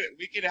 Wait. We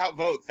can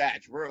outvote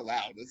Thatch. We're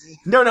allowed.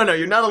 No.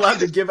 You're not allowed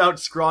to give out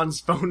Scrawn's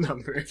phone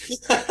number.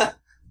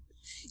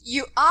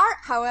 You are,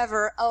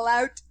 however,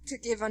 allowed to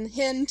give a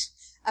hint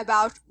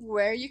about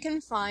where you can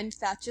find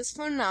Thatch's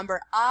phone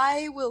number.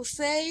 I will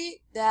say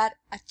that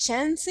a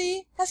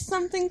Chansey has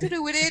something to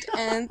do with it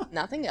and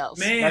nothing else.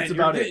 Man, That's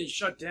about you're it. getting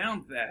shut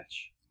down,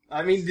 Thatch.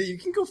 I mean, you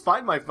can go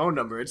find my phone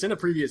number. It's in a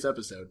previous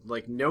episode.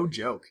 Like, no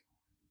joke.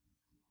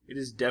 It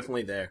is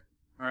definitely there.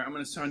 Alright, I'm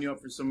gonna sign you up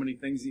for so many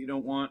things that you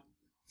don't want.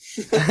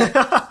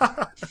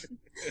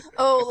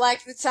 Oh,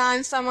 like the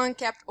time someone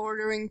kept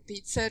ordering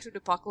pizza to the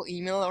Puckle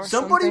email or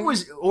Somebody something?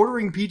 was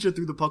ordering pizza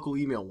through the Puckle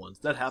email once.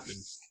 That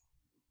happened.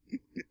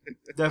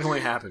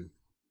 Definitely happened.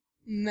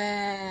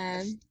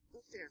 Man.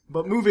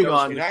 But moving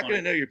on. You're not going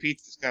to know your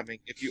pizza's coming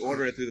if you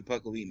order it through the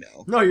Puckle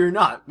email. No, you're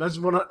not. That's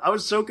when I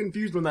was so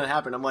confused when that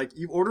happened. I'm like,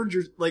 you ordered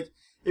your, like,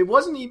 it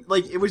wasn't even,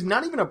 like, it was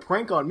not even a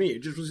prank on me.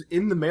 It just was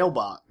in the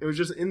mailbox. It was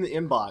just in the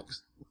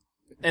inbox.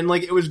 And,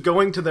 like, it was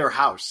going to their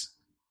house.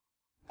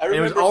 And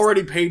it was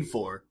already paid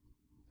for.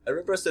 I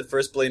remember us at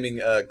first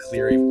blaming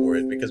Cleary for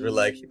it because we're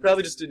like, he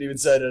probably just didn't even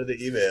sign out of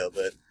the email,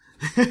 but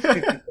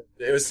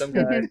it was some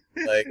guy,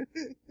 like,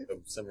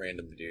 some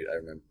random dude. I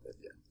remember. But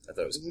yeah, I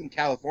thought it This was was in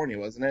California,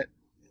 wasn't it?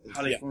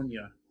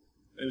 California.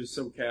 It was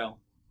SoCal.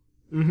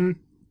 Mm-hmm.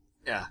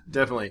 Yeah,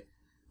 definitely.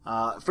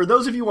 For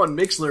those of you on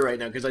Mixlr right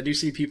now, because I do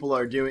see people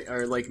are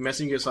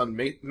messaging us on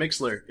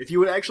Mixlr, if you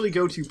would actually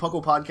go to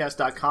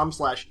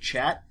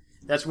pucklepodcast.com/chat,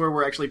 that's where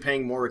we're actually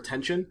paying more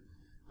attention.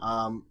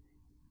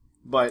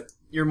 But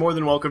you're more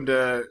than welcome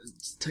to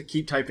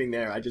keep typing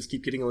there. I just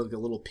keep getting a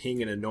little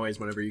ping and a noise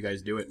whenever you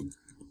guys do it.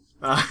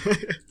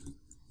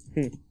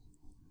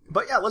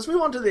 But yeah, let's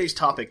move on to today's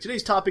topic.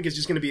 Today's topic is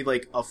just going to be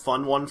like a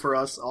fun one for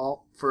us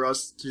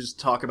to just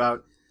talk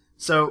about.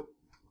 So,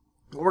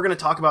 what we're going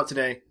to talk about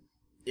today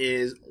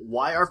is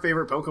why our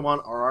favorite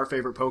Pokemon are our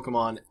favorite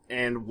Pokemon,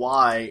 and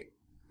why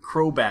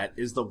Crobat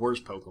is the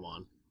worst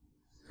Pokemon.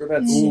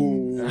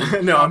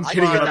 No, I'm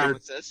kidding about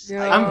the.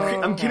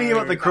 I'm kidding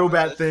about the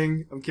Crobat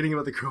thing. I'm kidding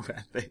about the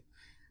Crobat thing.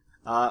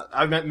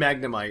 I meant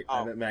Magnemite.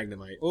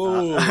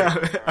 Oh.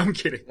 I'm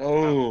kidding.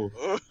 Oh.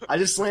 I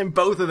just slammed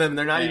both of them.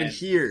 They're not even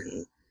here.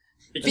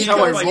 That's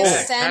how I Because roll. we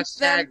sent them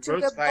Hashtag to the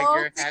Roastbiker,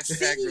 Baltic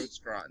hashtag Sea.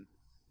 Roastcron.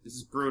 This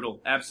is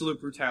brutal. Absolute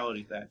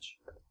brutality, Thatch.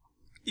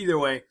 Either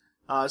way,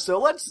 so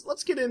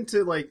let's get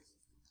into like,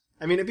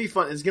 I mean, it'd be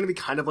fun. It's gonna be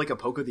kind of like a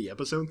poke of the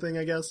episode thing,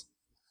 I guess.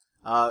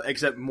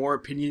 Except more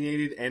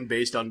opinionated and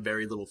based on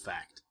very little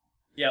fact.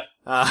 Yep.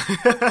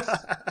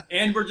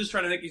 And we're just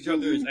trying to make each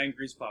other as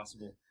angry as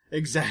possible.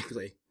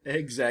 Exactly.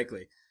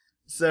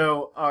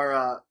 So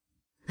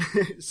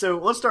so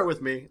let's start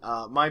with me.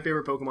 My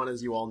favorite Pokemon,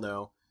 as you all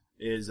know,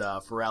 is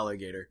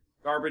Feraligatr.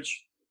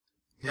 Garbage.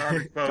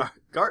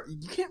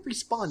 You can't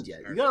respond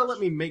yet. You gotta let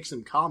me make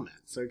some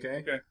comments,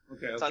 okay?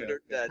 Okay.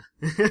 Thunder dead.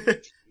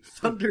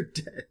 Thunder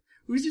dead.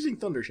 Who's using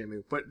Thunder,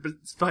 Shamu? But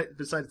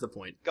besides the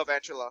point.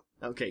 Galvantula.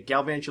 Okay,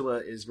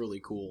 Galvantula is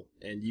really cool,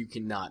 and you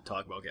cannot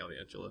talk about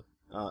Galvantula.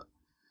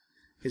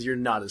 Because you're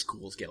not as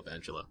cool as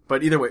Galvantula.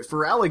 But either way,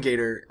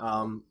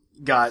 Feraligatr,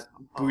 got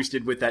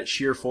boosted with that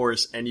sheer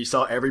force, and you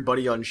saw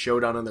everybody on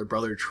Showdown and their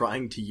brother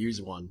trying to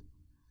use one.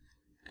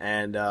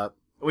 And,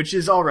 which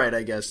is alright,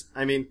 I guess.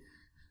 I mean,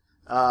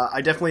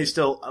 I definitely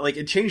still, like,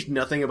 it changed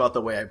nothing about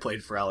the way I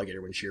played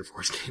Feraligatr when sheer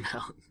force came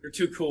out. You're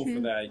too cool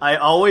for that. I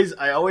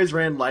always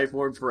ran Life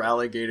Orb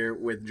Feraligatr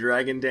with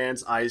Dragon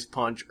Dance, Ice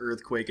Punch,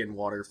 Earthquake, and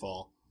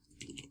Waterfall.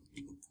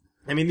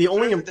 I mean, the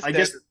only, I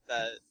guess...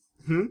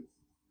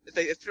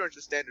 It's pretty much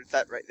the standard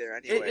set right there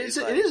anyway. It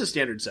is a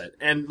standard set.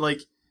 And,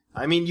 like,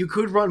 I mean, you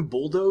could run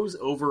Bulldoze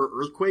over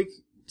Earthquake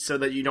so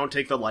that you don't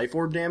take the Life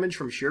Orb damage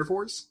from sheer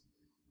force.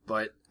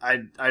 But I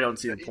don't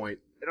see the point.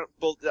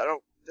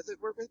 Does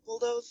it work with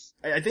Bulldoze?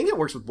 I think it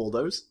works with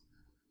Bulldoze.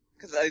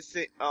 Because I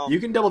think, You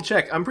can double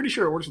check. I'm pretty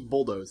sure it works with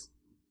Bulldoze.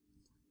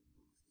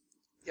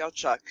 Yeah, I'll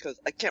check, because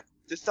I can't,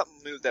 there's some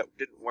move that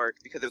didn't work,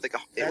 because it was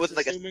it wasn't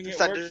like a assuming it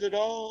percentage works at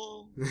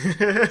all.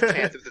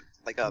 chance, it was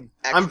like a...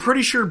 I'm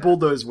pretty sure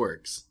Bulldoze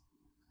works.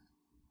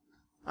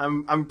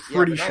 I'm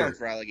pretty sure.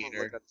 For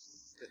alligator.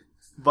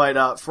 But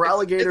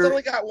Feraligatr... It's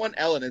only got one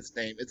L in its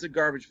name. It's a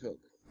garbage poke.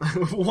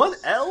 One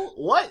L?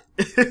 What?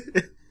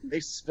 They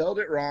spelled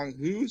it wrong.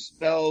 Who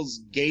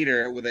spells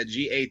gator with a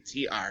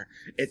G-A-T-R?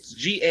 It's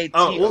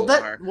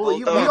G-A-T-O-R. Oh,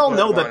 we all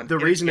know that the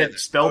reason together.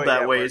 it's spelled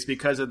that way is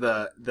because of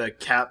the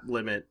cap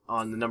limit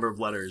on the number of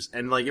letters.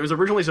 And, like, it was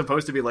originally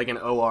supposed to be, like, an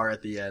O-R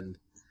at the end.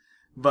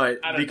 But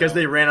because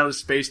they ran out of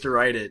space to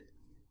write it,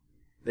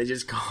 they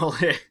just call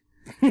it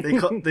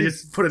They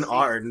just put an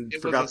R and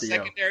It forgot was a the O.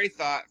 secondary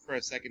thought for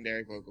a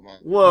secondary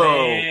Pokemon.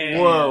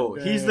 Whoa.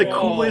 He's the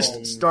coolest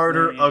Dang.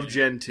 starter of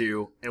Gen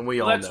 2, and we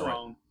all That's know it.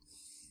 wrong.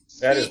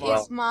 That He is wrong.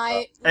 is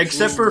my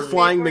Except for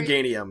Flying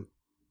favorite- Meganium.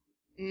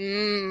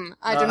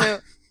 I don't know.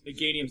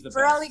 Meganium's the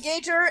For best.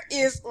 Alligator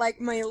is like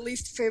my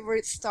least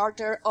favorite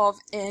starter of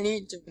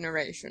any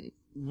generation.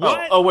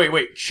 What? Oh,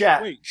 wait.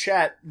 Chat. Wait.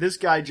 Chat. This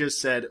guy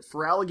just said,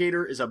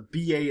 Feraligatr is a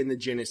BA in the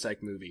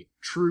Genesect movie.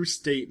 True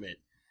statement.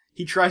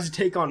 He tries to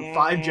take on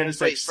 5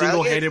 Genesect wait,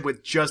 single-handed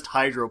with just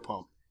Hydro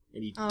Pump.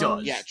 And he Oh.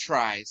 does. Yeah,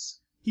 tries.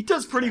 He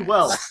does pretty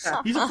well.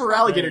 He's a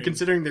Feraligatr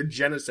considering they're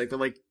Genesect. They're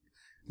like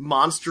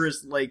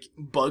monstrous, like,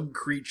 bug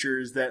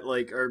creatures that,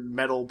 like, are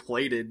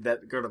metal-plated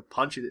that are gonna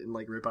punch it and,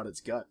 like, rip out its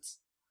guts.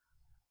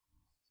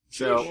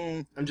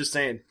 So, I'm just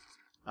saying.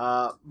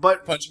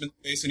 But, Punch him in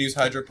the face and use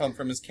Hydro Pump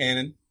from his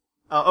cannon.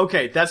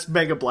 okay, that's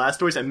Mega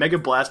Blastoise, and Mega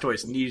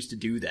Blastoise needs to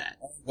do that.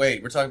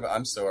 Wait, we're talking about...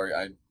 I'm sorry,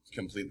 I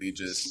completely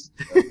just...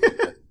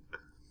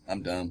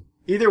 I'm dumb.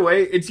 Either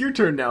way, it's your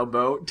turn now,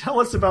 Bo. Tell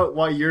us about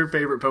why your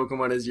favorite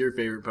Pokemon is your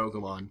favorite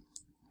Pokemon.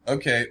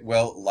 Okay,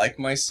 well, like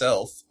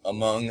myself,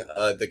 among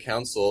the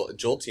council,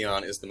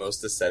 Jolteon is the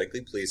most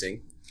aesthetically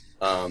pleasing.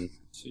 Jeez.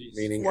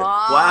 Meaning...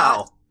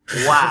 Wow.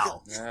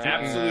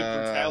 Absolute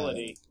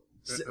brutality.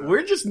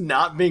 We're just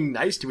not being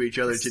nice to each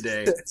other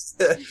today.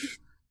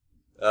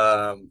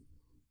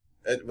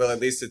 Well, at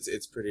least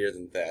it's prettier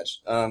than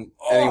Thatch.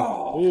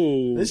 Anyway,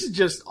 Ooh. This is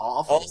just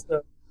awful.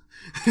 also,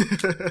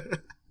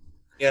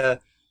 yeah,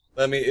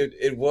 I mean,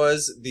 it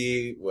was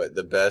the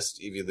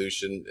best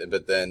evolution,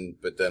 but then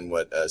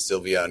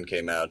Sylveon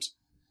came out.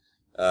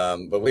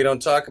 But we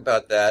don't talk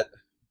about that.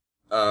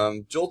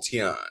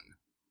 Jolteon.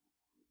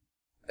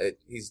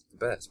 He's the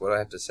best. What do I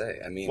have to say?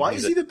 I mean, Why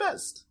is he the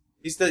best?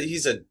 He's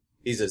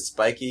a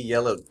spiky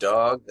yellow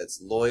dog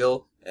that's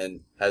loyal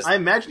and has. I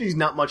imagine he's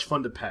not much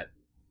fun to pet.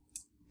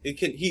 He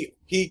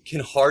can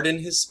harden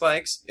his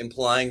spikes,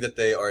 implying that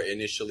they are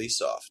initially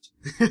soft.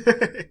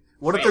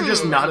 What if they're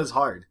just not as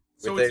hard?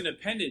 So With it's an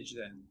appendage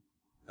then.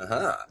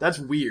 That's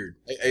weird.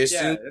 I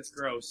assume. Yeah, that's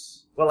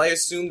gross. Well, I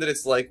assume that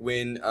it's like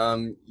when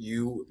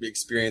you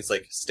experience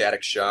like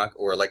static shock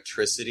or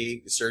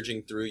electricity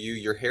surging through you,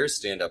 your hairs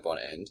stand up on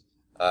end.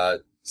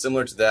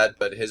 Similar to that,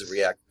 but his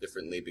react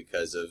differently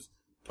because of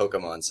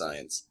Pokemon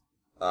science.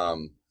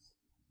 But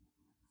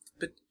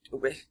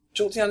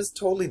Jolteon is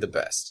totally the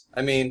best.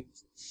 I mean,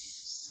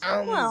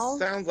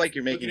 Sounds like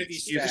you're making Looking at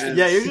these excuses. stats.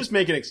 Yeah, you're just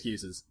making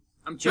excuses.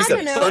 I'm he's I a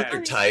don't know.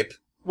 thunder type.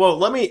 Well,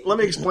 let me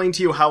explain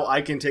to you how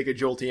I can take a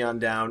Jolteon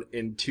down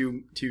in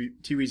two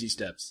easy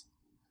steps.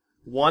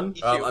 One,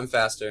 I'm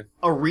faster.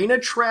 Arena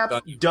Trap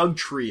Doug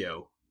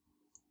Trio.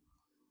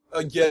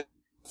 Yeah,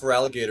 for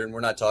Alligator, and we're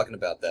not talking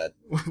about that.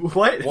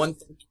 What? One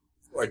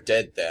or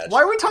dead Thatch.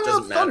 Why are we talking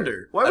Doesn't about matter.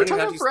 Thunder? Why are I we don't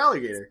talking even about have for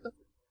Alligator?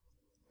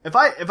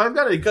 If I've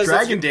got a Because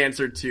Dragon it's- Dance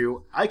or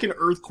two, I can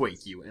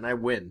Earthquake you and I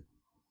win.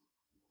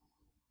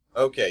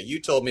 Okay, you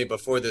told me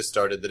before this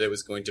started that it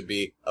was going to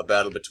be a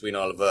battle between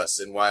all of us,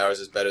 and why ours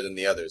is better than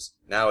the others.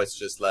 Now it's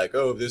just like,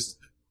 oh, this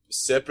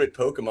separate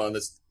Pokemon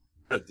that's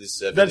this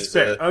seven. That's is,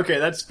 fair. Okay,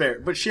 that's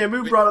fair. But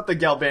Shamu brought up the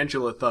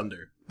Galvantula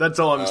Thunder. That's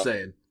all I'm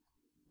saying.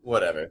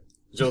 Whatever.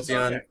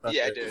 Jolteon. Okay.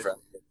 Yeah, I do.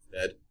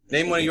 Dead.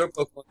 Name one of your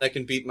Pokemon that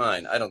can beat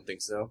mine. I don't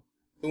think so.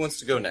 Who wants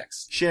to go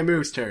next?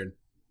 Shamu's turn.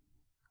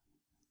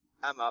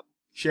 I'm up.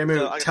 Shamu,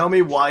 So, I- tell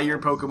me why your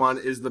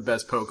Pokemon is the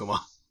best Pokemon.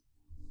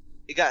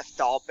 It got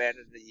stall banned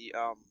in the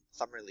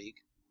summer league.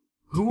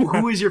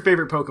 Who is your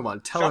favorite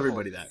Pokemon? Tell Shuffle.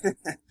 everybody that.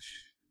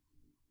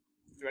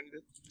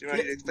 Do I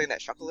need to explain that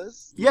Shuckle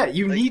is? Yeah,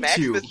 you Like, need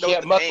Maximus to. knows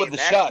can't the muck name. with the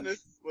Shuck.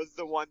 Maximus was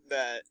the one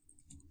that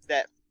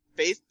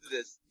faced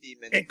this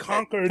demon. And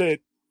conquered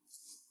it.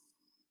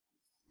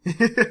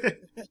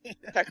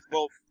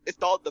 Well, it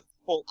stalled the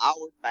full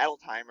hour battle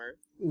timer.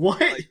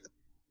 What? Like,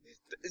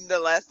 in the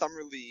last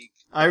summer league.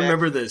 I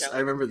remember Maximus this. I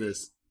challenged remember me.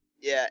 this.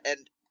 Yeah,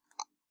 and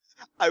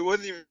I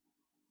wasn't even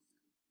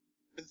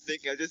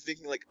thinking. I was just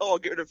thinking like, oh, I'll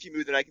get rid of a few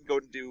moves and I can go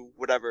and do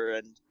whatever,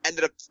 and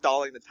ended up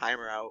stalling the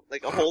timer out.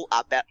 Like a whole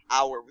that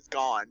hour was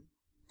gone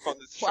from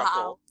this Wow.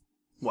 Shuckle.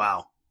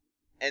 Wow.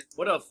 And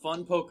What a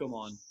fun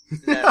Pokemon.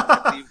 then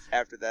I believe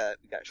after that,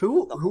 we got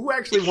Who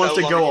actually It's wants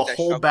so to go long a to get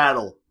whole that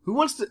battle? Who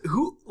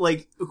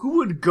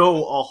would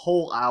go a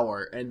whole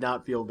hour and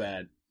not feel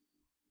bad?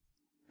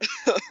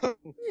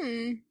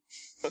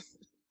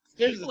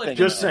 Here's the thing.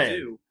 Just though.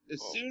 saying.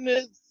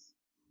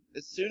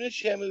 As soon as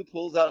Shamu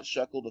pulls out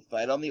Shuckle to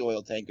fight on the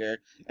oil tanker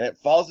and it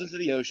falls into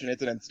the ocean,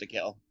 it's an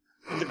insta-kill.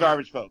 It's a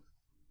garbage poke.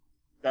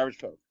 Garbage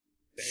poke.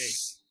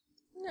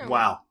 No.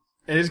 Wow.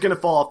 And it's gonna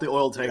fall off the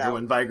oil tanker Yeah.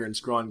 when Viger and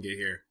Scrawn get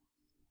here.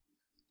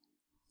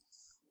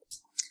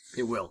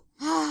 It will.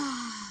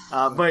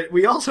 But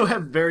we also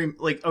have very,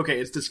 okay,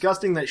 it's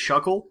disgusting that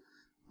Shuckle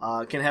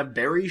can have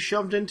berries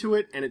shoved into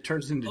it and it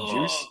turns into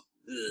juice.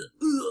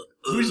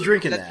 Who's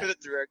drinking That's that? for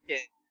the rare kid.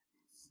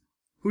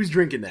 Who's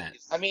drinking that?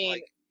 I mean-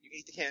 like, you can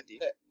eat the candy.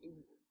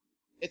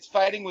 It's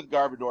fighting with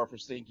Garbodor for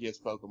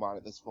stinkiest Pokemon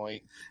at this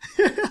point.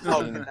 Oh, get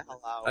the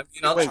hell I out!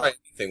 mean, I'll try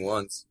anything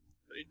once.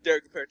 You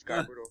dare compare it to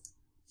Garbodor?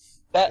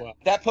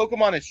 That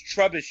Pokemon is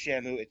Trubbish,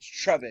 Shamu. It's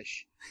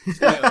Trubbish.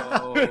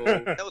 No.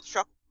 No, it's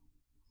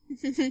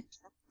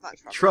Not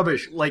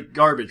Trubbish, like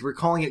garbage. We're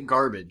calling it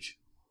garbage.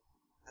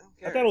 I don't I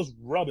care. thought it was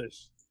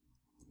rubbish.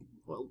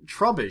 Well,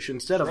 trubbish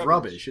instead of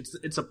rubbish.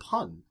 It's a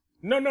pun.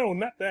 No,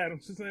 not that. I'm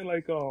just saying,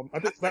 like, I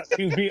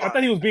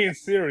thought he was being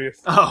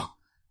serious. Oh.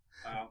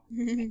 Wow.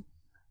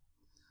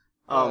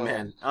 Oh,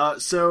 man.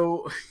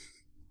 So,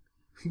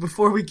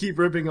 before we keep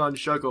ripping on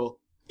Shuckle,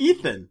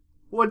 Ethan,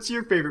 what's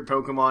your favorite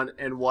Pokemon,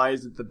 and why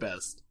is it the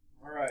best?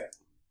 Alright.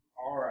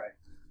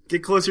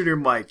 Get closer to your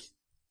mic.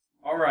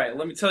 Alright,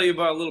 let me tell you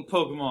about a little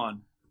Pokemon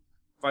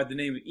by the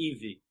name of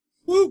Eevee.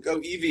 Woo, go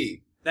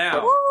Eevee.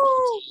 Now,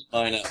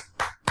 I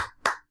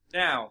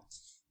know.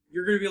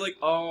 you're gonna be like,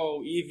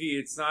 oh, Eevee,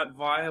 it's not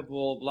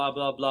viable, blah,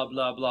 blah, blah,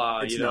 blah,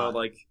 blah. It's you know, not.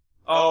 like,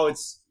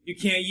 you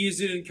can't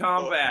use it in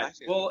combat.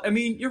 actually- Well, I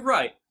mean, you're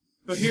right.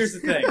 But here's the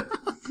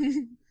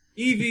thing.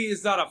 Eevee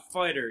is not a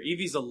fighter.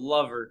 Eevee's a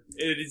lover.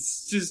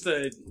 It's just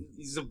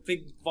he's a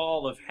big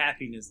ball of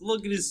happiness.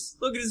 Look at his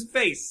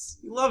face.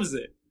 He loves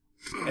it.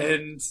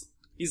 And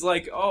he's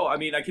like, oh, I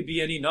mean, I could be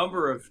any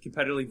number of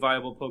competitively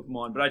viable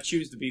Pokemon, but I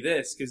choose to be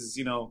this because,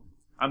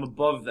 I'm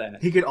above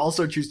that. He could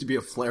also choose to be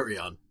a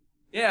Flareon.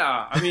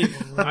 Yeah, I mean,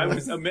 I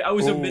was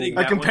omitting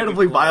A that one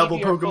competitively before. viable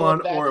Maybe you're full of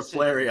Pokemon bad or a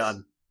decisions.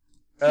 Flareon.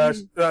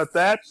 That's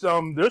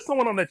there's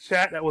someone on the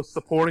chat that was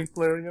supporting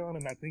Flareon,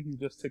 and I think he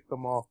just ticked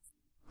them off.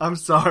 I'm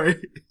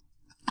sorry.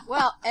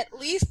 Well, at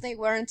least they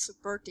weren't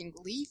subverting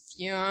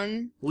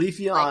Leafeon.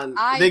 Leafeon. Like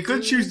I They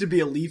could do. choose to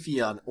be a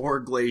Leafeon or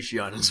a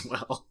Glaceon as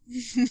well.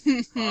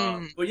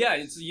 But yeah,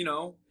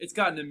 it's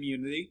got an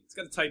immunity. It's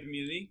got a type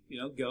immunity.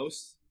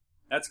 Ghost.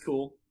 That's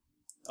cool.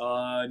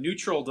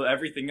 Neutral to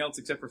everything else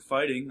except for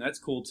fighting. That's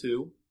cool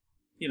too.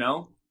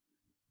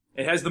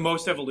 It has the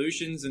most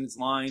evolutions in its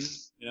line.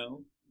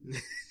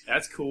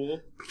 That's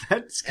cool.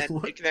 That's And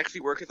cool. it can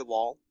actually work at the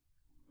wall.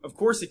 Of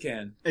course it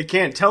can. It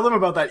can. Tell them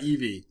about that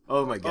Eevee.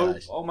 Oh my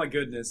gosh. Oh my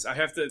goodness. I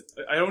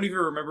don't even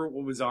remember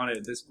what was on it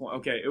at this point.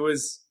 Okay, it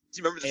was. Do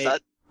you remember the Hey,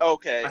 set?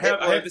 Okay. I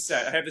have the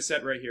set. I have the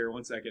set right here.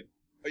 1 second.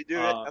 Oh, you do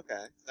it? Okay.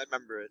 I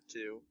remember it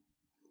too.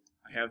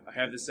 I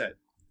have the set.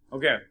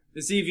 Okay,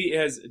 this Eevee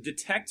has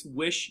Detect,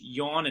 Wish,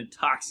 Yawn, and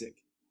Toxic.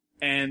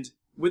 And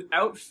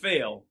without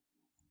fail,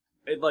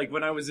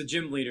 when I was a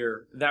gym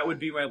leader, that would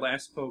be my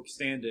last poke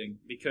standing,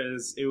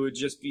 because it would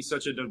just be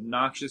such an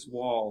obnoxious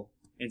wall,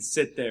 and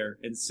sit there,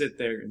 and sit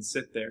there, and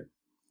sit there.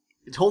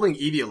 It's holding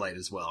Eviolite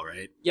as well,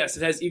 right? Yes,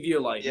 it has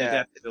Eviolite, Yeah.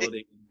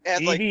 adaptability.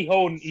 And Eevee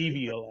holding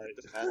Eviolite.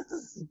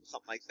 defense,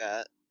 something like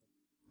that.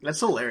 That's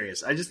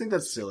hilarious. I just think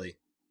that's silly.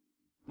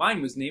 Mine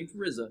was named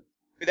Rizza.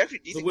 It's actually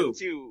decent woo.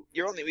 too.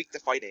 You're only weak to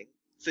fighting,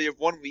 so you have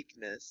one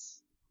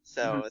weakness.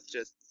 So Mm-hmm. it's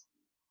just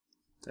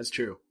That's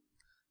true.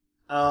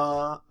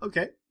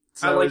 Okay.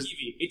 So I like is-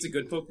 Eevee. It's a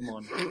good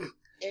Pokemon.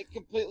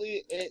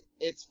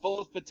 It's full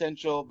of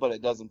potential, but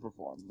it doesn't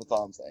perform. That's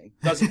all I'm saying.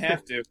 Doesn't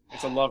have to.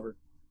 It's a lover.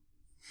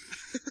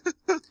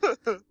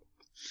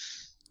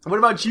 What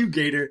about you,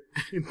 Gator?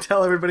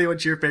 Tell everybody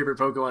what your favorite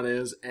Pokemon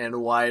is and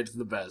why it's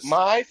the best.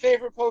 My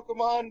favorite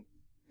Pokemon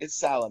is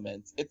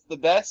Salamence. It's the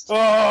best.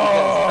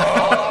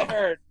 Oh!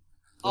 Because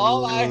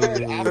all I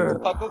heard after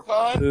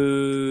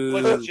PuckleCon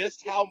was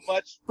just how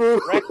much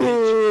wreckage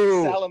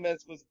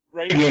Salamence was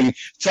bringing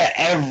to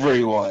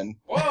everyone.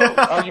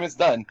 Argument's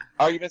done.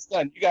 You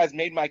guys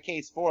made my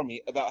case for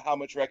me about how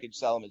much wreckage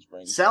Salamence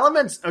brings.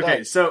 Salamence, okay,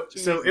 Done. so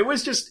Too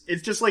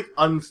it's just like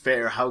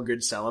unfair how good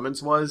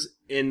Salamence was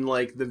in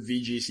like the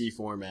VGC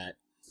format.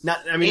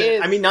 Not not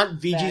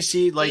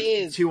VGC like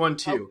Is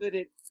 2-on-2. How good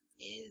it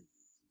is.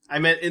 I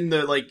meant in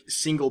the like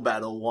single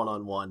battle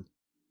 1-on-1.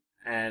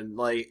 And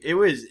like it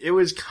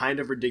was kind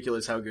of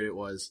ridiculous how good it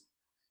was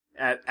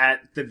at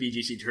the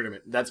VGC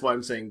tournament. That's why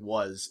I'm saying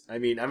was. I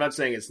mean, I'm not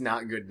saying it's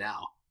not good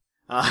now.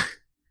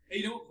 Hey,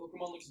 you know what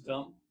Pokemon looks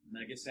dumb?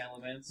 Mega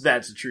Salamence.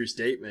 That's a true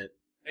statement.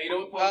 Hey, you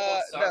know what Pokemon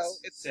sucks? No,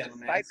 it's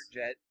Salamence. Fighter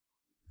Jet.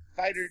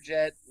 Fighter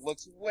Jet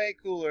looks way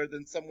cooler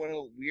than some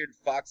weird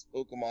fox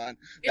Pokemon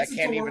that It's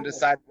can't even adorable.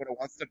 decide what it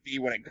wants to be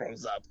when it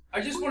grows up.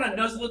 I just want to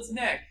nuzzle its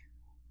neck.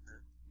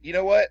 You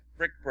know what?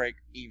 Brick Break,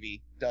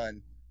 Eevee,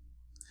 done.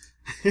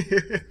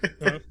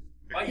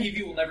 My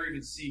Eevee will never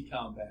even see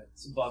combat.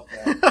 It's above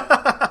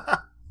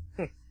that.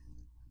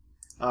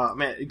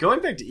 Man,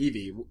 going back to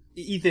Eevee,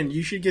 Ethan,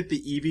 you should get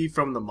the Eevee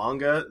from the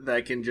manga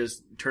that can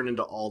just turn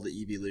into all the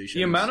evolutions.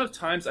 The amount of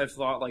times I've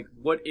thought, like,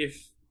 what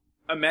if...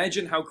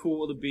 Imagine how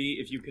cool it would be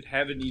if you could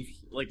have an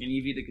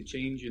Eevee that could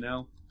change,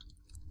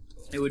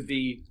 It would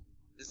be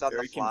just on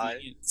very the fly.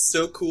 convenient.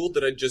 So cool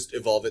that I'd just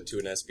evolve it to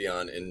an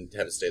Espeon and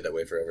have it stay that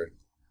way forever.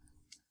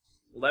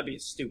 Well, that'd be a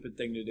stupid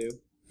thing to do.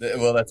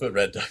 Well, that's what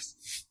Red does.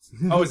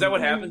 Oh, is that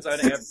what happens? I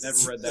have never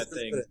read that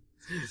thing.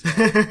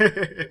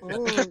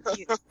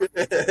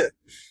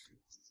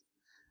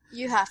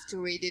 You have to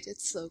read it.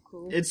 It's so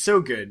cool. It's so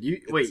good.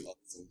 Wait,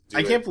 Awesome. Do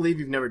I it. can't believe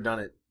you've never done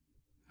it.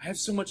 I have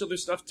so much other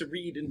stuff to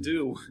read and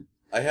do.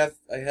 I have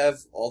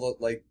all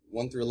the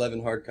 1 through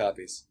 11 hard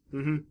copies.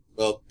 Mm-hmm.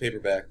 Well,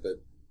 paperback,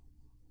 but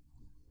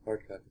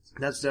hard copies.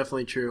 That's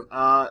definitely true.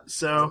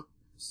 So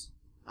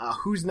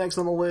Who's next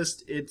on the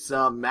list? It's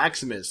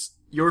Maximus.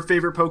 Your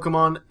favorite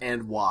Pokemon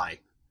and why?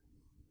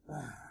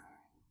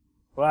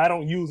 Well, I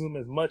don't use them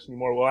as much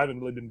anymore. Well, I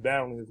haven't really been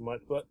battling as much,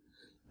 but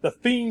the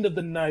Fiend of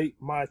the Night,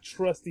 my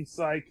trusty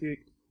sidekick,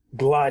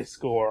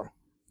 Gliscor.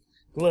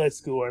 And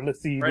let's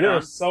see, Right there on.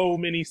 are so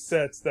many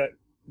sets that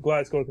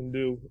Gliscor can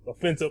do.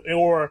 Offensive,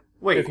 or...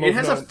 Wait, if it most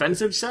has known-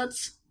 offensive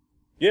sets?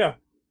 Yeah.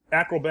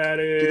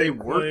 Acrobatic. Do they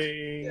work?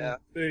 Playing, Yeah.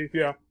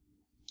 Yeah.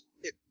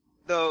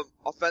 The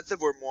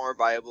offensive were more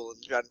viable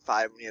in Gen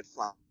 5 when you had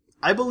Flam.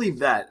 I believe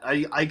that.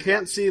 I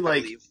can't see, I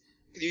like, believe.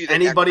 You use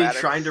anybody acrobatics.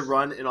 trying to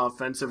run an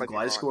offensive Might be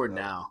wrong, Gliscor though.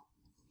 now.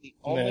 The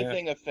only Nah.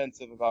 thing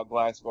offensive about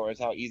Gliscor is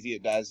how easy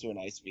it dies to an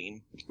Ice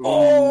Beam.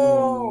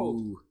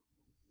 Oh!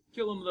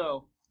 Kill him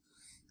though.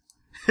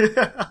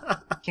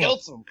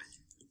 Kills him.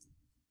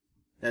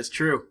 That's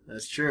true.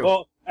 That's true.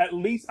 Well, at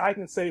least I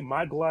can say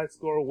my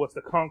Gliscor was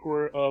the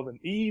conqueror of an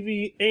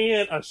Eevee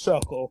and a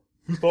Shuckle,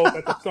 both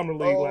at the Summer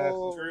League last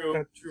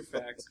True. True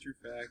facts. True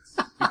facts.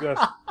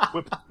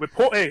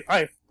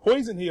 because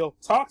Poison Heal,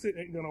 Toxic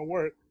ain't gonna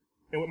work,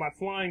 and with my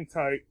Flying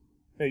type,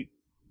 hey,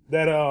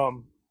 that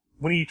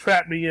when he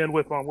trapped me in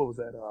with what was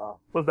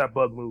that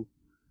bug move?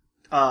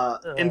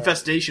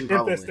 Infestation,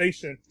 probably.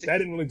 Infestation. That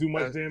didn't really do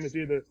much damage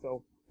either.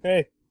 So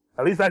hey,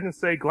 at least I can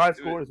say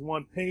Gliscor is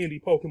one handy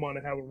Pokemon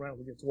to have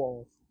around against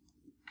walls.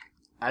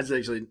 That's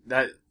actually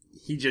that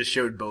he just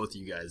showed both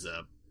you guys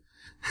up.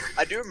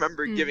 I do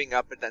remember giving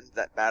up at the end of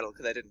that battle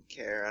because I didn't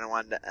care and I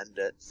wanted to end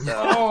it. So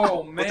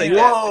Oh we'll man. take that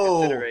into Whoa!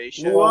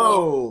 consideration.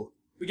 Whoa!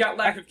 We got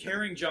lack of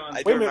caring, John. I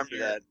Wait do a minute. remember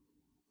that.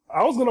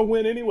 I was gonna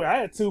win anyway. I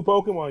had 2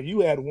 Pokemon.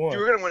 You had 1. You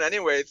were gonna win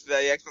anyways. So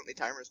I accidentally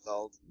timer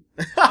stalled.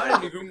 I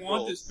don't even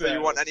want this So you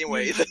battle. won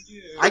anyways.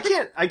 I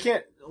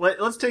can't.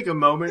 Let's take a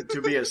moment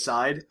to be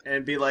aside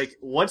and be like,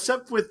 what's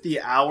up with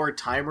the hour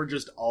timer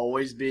just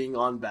always being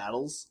on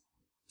battles?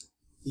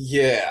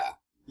 Yeah.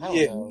 I don't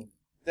Yeah. know.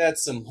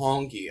 That's some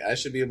honky. I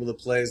should be able to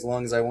play as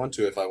long as I want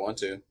to if I want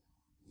to. Did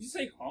you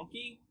say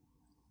honky?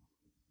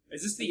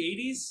 Is this the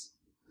 80s?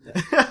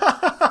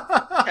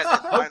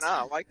 Why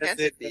not? Why can't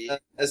it be?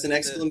 As an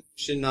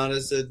exclamation, not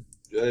as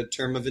a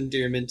term of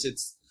endearment.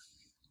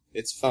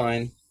 It's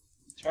fine.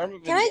 Term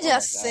of Can I endearment,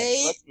 just guys.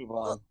 say- Let's move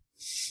on.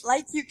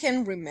 Like you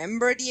can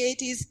remember the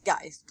 80s?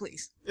 Guys,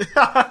 please.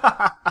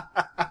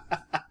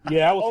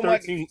 Yeah, I was Oh my-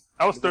 13.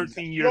 I was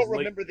 13 You years don't late.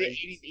 remember the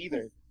 80s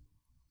either.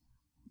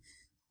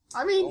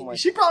 I mean, Oh my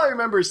she probably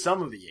remembers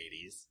some of the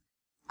 80s.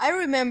 I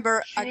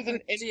remember She a was an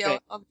good deal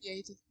infant. of the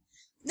 80s.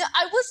 No,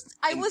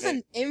 I was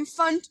an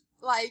infant,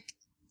 like,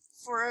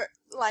 for,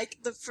 like,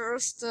 the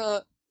first,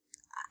 I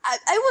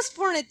was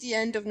born at the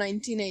end of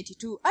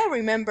 1982. I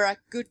remember a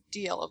good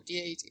deal of the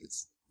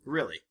 80s.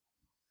 Really?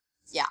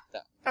 Yeah.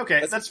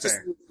 Okay, that's just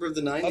fair. for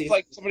the 90s. That's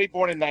like somebody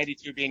born in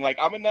 92 being like,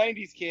 I'm a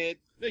 90s kid.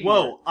 No, you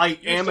Whoa, weren't. I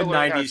You're am a still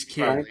in 90s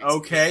kid, 90s.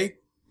 okay?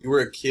 You were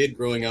a kid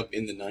growing up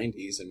in the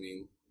 90s. I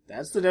mean,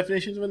 That's the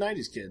definition of a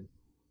 90s kid.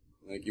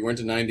 like, you weren't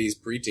a 90s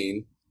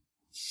preteen.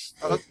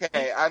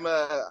 Okay, I'm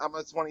a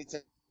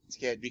 2010s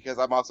kid because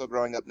I'm also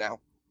growing up now.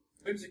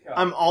 Whimsicott.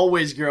 I'm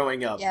always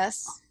growing up.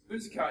 Yes.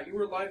 Whimsicott, you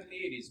were alive in the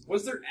 80s.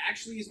 Was there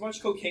actually as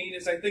much cocaine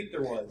as I think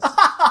there was?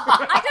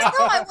 I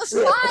don't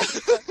know,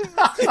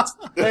 I was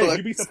 5. Hey,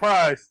 you'd be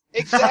surprised.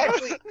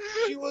 Exactly.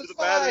 She was Doesn't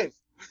matter.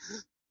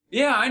 5.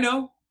 Yeah, I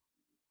know.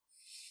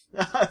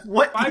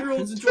 What?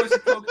 5-year-olds enjoy some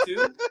coke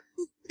too.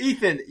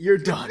 Ethan, you're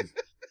done.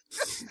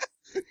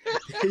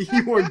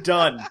 You are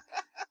done.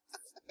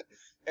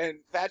 And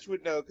Thatch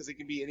would know because he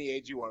can be any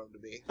age you want him to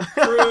be.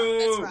 True.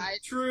 That's right.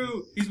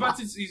 True. He's about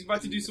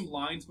to do some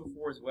lines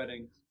before his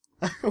wedding.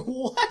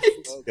 What?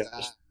 Oh,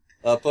 Gosh.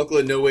 Puckle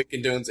in no way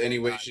condones any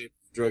way, shape,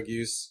 of drug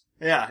use.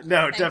 Yeah,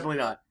 no, definitely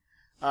not.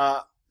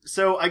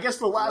 So I guess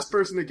the last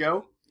person to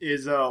go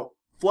is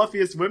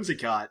Fluffiest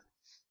Whimsicott.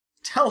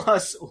 Tell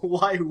us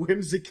why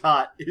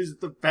Whimsicott is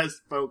the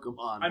best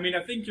Pokemon. I mean,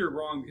 I think you're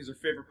wrong because her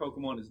favorite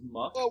Pokemon is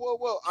Muck.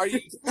 Whoa. Are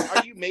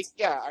you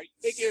making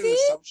an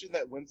assumption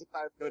that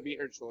Whimsicott is going to be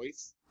her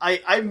choice?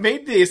 I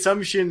made the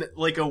assumption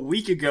like a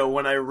week ago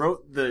when I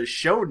wrote the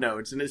show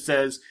notes, and it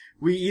says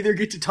we either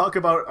get to talk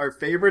about our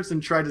favorites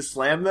and try to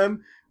slam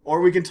them,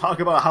 or we can talk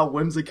about how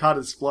Whimsicott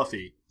is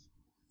fluffy.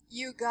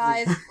 You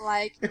guys,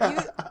 like,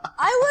 I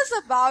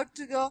was about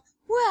to go,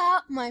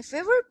 well, my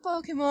favorite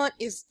Pokemon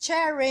is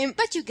Cherim,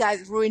 but you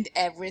guys ruined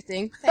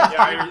everything. Thank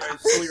Yeah, I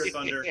stole your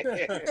thunder.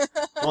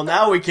 Well,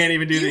 now we can't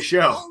even do the show.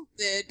 all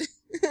did.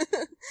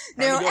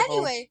 No, Time to go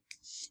anyway,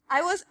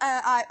 I was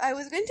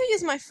going to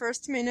use my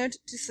first minute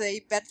to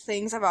say bad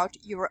things about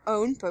your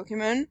own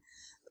Pokemon,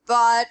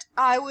 but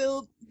I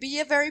will be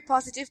a very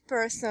positive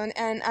person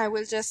and I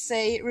will just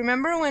say,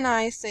 remember when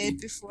I said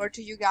before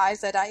to you guys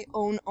that I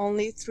own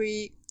only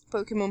 3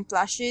 Pokemon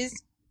plushies?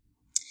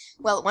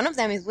 Well, one of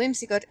them is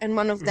Whimsicott and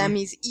one of them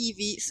is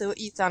Eevee, so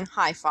Ethan,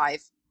 high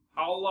five.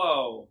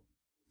 Hello.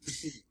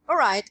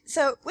 Alright,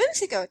 so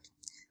Whimsicott.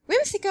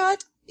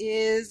 Whimsicott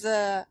is,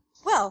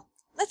 well,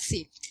 let's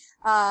see.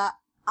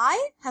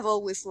 I have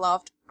always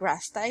loved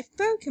grass-type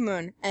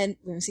Pokemon, and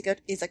Whimsicott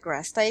is a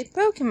grass-type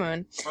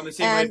Pokemon. On the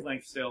same And-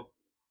 wavelength still.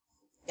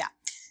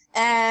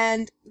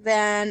 And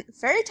then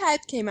Fairy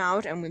type came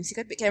out, and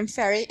Whimsicott became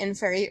Fairy, and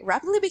Fairy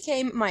rapidly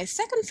became my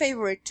second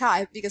favorite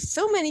type because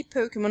so many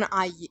Pokemon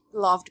I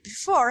loved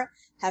before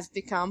have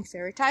become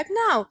Fairy type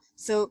now.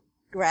 So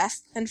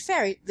Grass and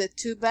Fairy, the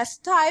two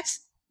best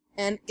types.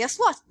 And guess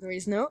what? There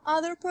is no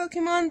other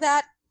Pokemon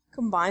that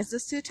combines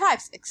those two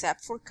types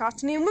except for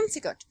Cottony and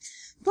Whimsicott.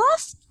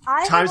 Plus,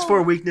 I Times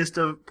 4 weakness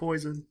to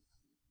poison.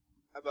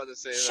 I'm about to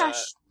say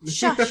Shush. that.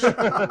 Shush.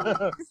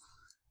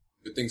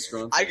 Good thing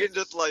strong. I can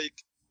just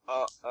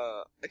I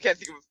can't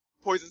think of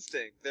Poison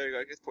Sting. There you go.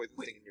 I guess Poison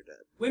Sting and you're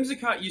dead.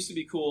 Whimsicott used to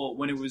be cool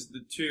when it was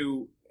the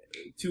two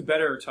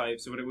better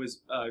types, when it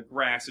was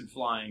grass and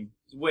flying.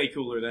 It was way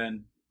cooler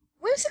then.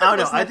 Whimsicott I don't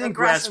know. was I never think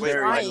grass Grass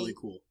Fairy is flying. really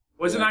cool.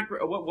 Was it not?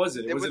 What was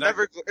it? It was it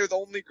never. It was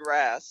only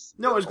grass.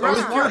 No, it was It grass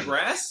was Wow. pure flying.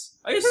 grass?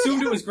 I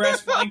assumed it was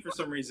grass flying for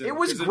some reason. It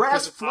was 'cause grass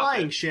 'cause of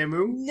flying, Poppet.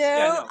 Shamu. No,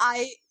 no.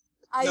 I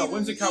No,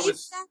 Whimsicott leave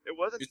was- that. It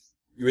wasn't.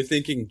 You were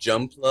thinking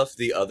Jumpluff,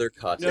 the other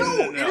cotton.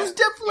 No. It is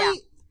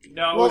definitely...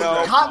 No, Well,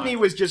 no, Cottony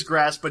was just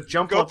grass, but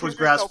Go Jumpluff prove was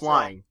grass yourself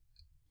flying.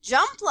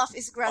 Jumpluff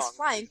is grass Oh,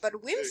 flying, but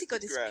Whimsicott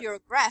it's is grass. pure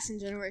grass in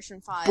Generation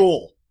 5.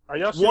 Bull. Are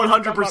y'all sure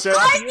 100%.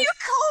 Why are you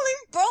calling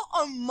Bull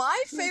on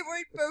my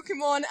favorite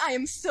Pokemon? I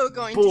am so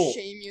going Bull. to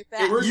shame you, It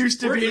Thatch. used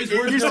to be. It is It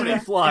worth used to be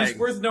noting. It flying. is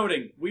worth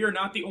noting. We are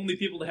not the only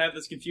people to have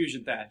this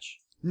confusion, Thatch.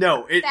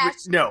 No, it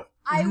Thatch, no,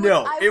 I would-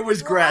 no. I It was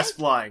would grass like-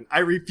 flying. I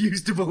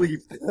refuse to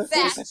believe this.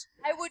 Thatch,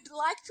 I would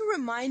like to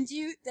remind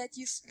you that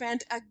you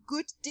spent a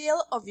good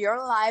deal of your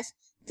life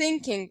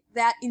thinking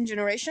that in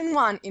Generation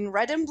 1, in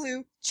Red and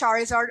Blue,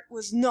 Charizard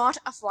was not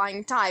a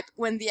flying type,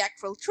 when the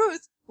actual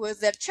truth was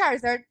that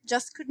Charizard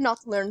just could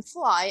not learn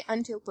fly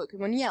until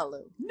Pokemon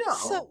Yellow. No.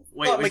 So-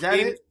 Wait, was that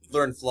it?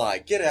 Learn fly.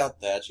 Get out,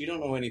 Thatch. You don't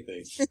know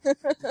anything.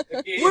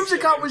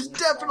 Whimsicott was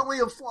definitely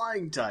a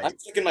flying type. I'm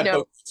checking my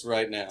No. Pokedex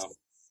right now.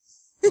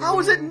 How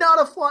is it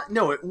not a fly?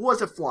 No, it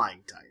was a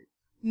flying type.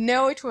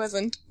 No, it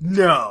wasn't.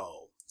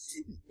 No.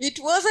 It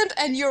wasn't,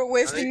 and you're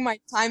wasting my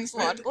time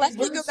slot. Let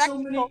me go back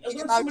to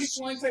talking about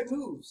flying type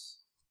moves.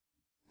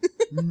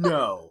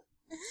 No.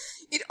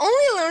 It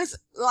only learns,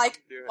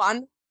 like, Do it.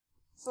 one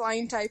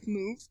flying type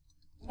move.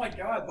 Oh my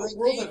god, what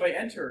world have I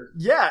entered?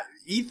 Yeah,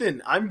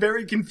 Ethan, I'm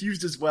very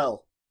confused as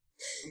well.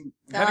 I'm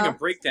having a Uh,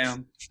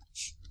 breakdown.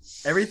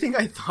 Everything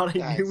I thought I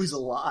Guys. knew was a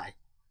lie.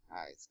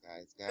 Guys.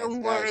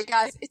 Don't worry,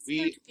 guys. It's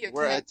going to be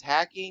We're okay.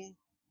 attacking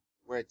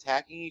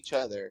each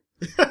other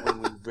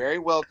when we very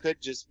well could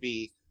just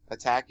be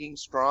attacking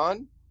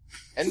Strawn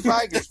and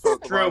Viger's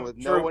Pokemon True, with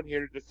no true. one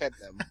here to defend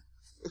them.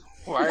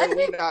 Why are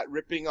we not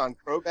ripping on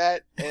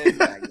Crobat and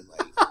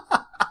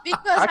Magnemite?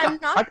 Because I'm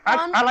not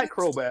I like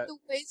convinced Crobat. the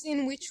ways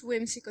in which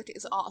Whimsicott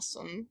is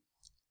awesome.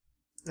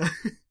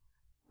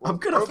 I'm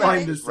gonna Crobat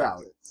find is this out.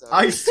 rugged, so-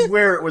 I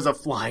swear it was a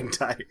flying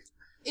type.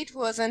 It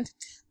wasn't.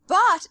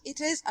 But it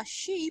is a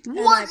sheep. and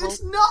I What? will-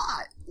 It's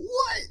not!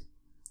 What?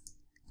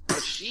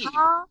 A sheep.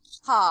 Ha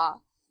ha.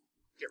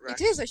 Get It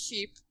wrecked. is a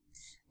sheep.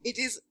 It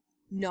is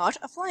not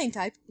a flying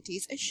type. It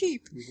is a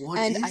sheep. What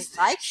And is I this?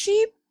 like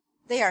sheep.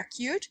 They are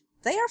cute.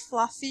 They are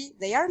fluffy.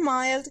 They are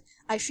mild.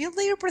 I feel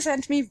they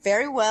represent me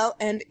very well.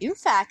 And in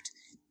fact,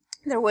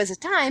 there was a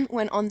time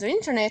when on the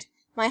internet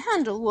my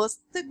handle was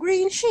the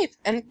green sheep.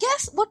 And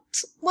guess what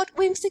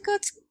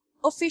Whimsicott's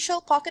official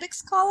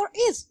Pokédex color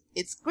is?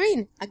 It's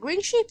green. A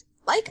green sheep.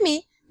 Like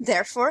me.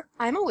 Therefore,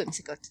 I'm a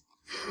Whimsicott.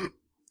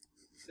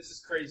 This is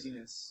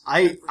craziness.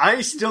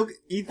 I still...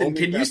 Ethan,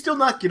 can you still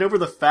not get over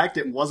the fact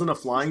it wasn't a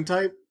flying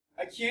type?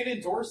 I can't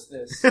endorse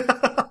this.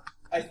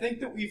 I think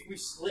that we've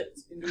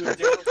slipped into a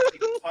different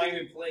time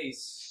and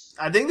place.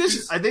 I think this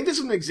is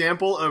an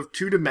example of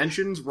two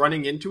dimensions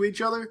running into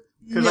each other.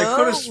 Because I No.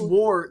 could have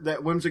swore that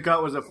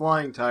Whimsicott was a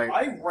flying type.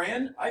 I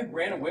ran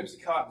a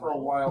Whimsicott for a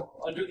while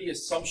under the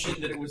assumption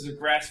that it was a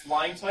grass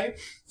flying type.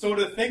 So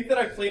to think that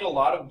I played a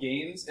lot of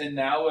games and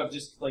now I've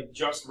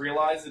just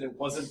realized that it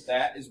wasn't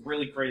that is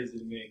really crazy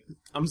to me.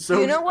 I'm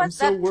so You know what I'm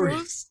so that worried.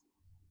 proves?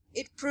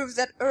 It proves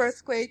that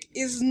Earthquake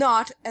is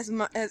not as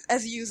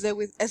used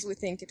as we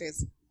think it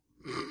is.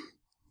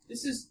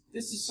 This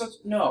is such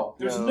no.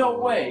 There's no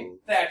way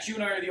that you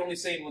and I are the only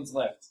sane ones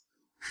left.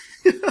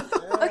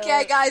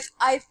 Okay, guys,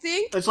 I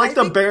think It's like I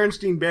the think-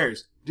 Berenstain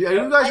Bears. Do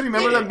you guys I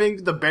remember think- them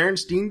being the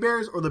Berenstain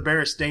Bears or the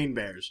Berenstain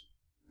Bears?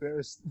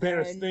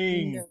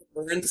 Berenstein. No.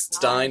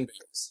 Bernstein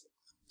Bears.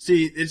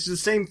 See, it's the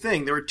same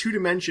thing. There were two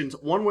dimensions.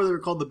 One where they were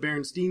called the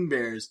Berenstain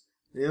Bears,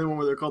 and the other one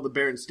where they're called the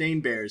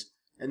Berenstain Bears.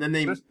 And then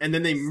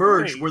they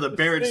merged where the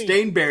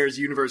Berenstain Bears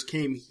universe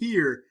came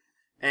here,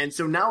 and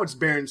so now it's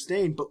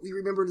Berenstain, but we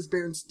remember it as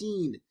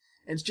Berenstein.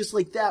 And it's just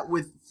like that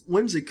with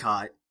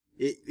Whimsicott.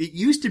 It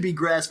used to be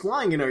grass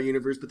flying in our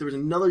universe, but there was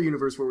another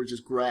universe where it was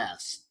just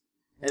grass.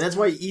 And that's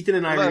why Ethan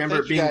and I Well, remember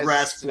thank it you being guys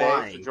grass today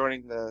flying. for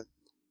joining the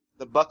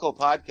Buckle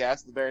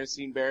podcast, the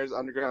Berenstein Bears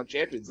Underground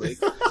Champions League.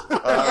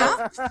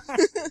 Yeah?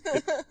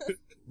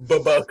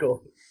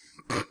 Babuckle.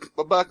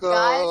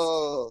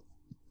 Buckle.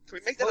 Can we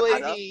make that a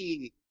meta?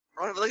 Lady.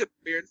 I want to have like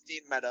a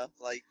Berenstein meta.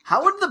 Like,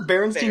 How would the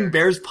Berenstain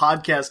Bears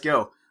podcast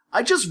go?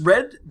 I just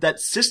read that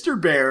Sister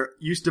Bear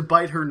used to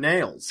bite her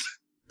nails.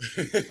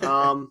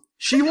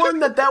 She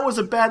learned that was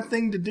a bad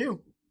thing to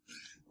do.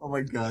 Oh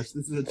my gosh,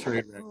 this is a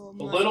train wreck.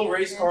 The little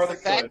race car The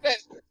that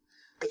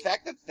could.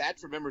 fact that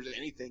Thatch remembers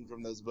anything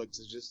from those books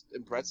is just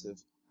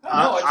impressive.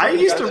 I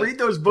used to read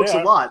those books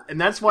a lot, and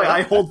that's why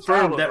I hold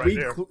firm that right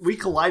there. we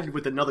collided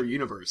with another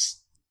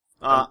universe.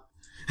 Well,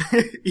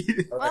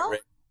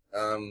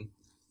 Um,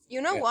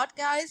 you know what,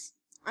 guys?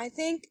 I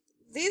think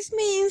this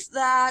means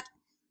that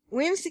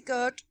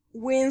Whimsicott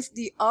wins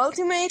the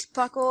ultimate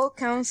Puckle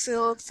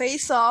Council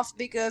face-off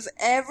because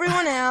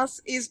everyone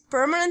else is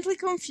permanently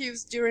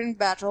confused during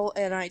battle,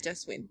 and I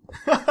just win.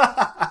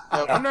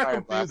 I'm not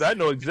confused. I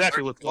know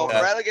exactly what's Well, going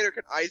on. Relegator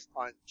can ice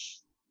punch.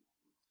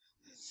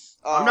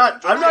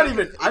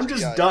 I'm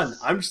just Guys. done.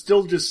 I'm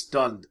still just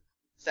stunned.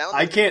 Sounds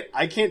I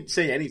can't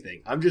say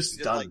anything. I'm just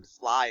just like stunned.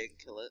 fly and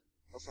kill it.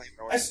 A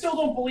flamethrower. I still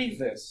don't believe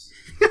this.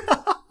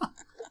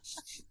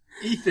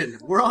 Ethan,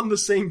 we're on the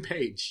same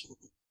page.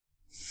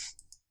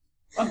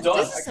 I'm done.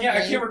 This is I can't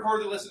amazing.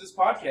 record the rest of this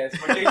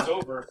podcast. My day's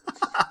over.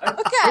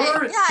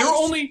 Okay,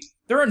 guys.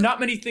 There are not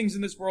many things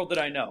in this world that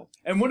I know.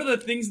 And one of the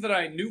things that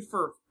I knew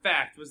for a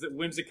fact was that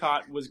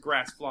Whimsicott was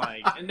grass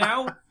flying. And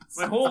now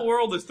my whole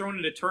world is thrown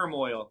into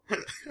turmoil.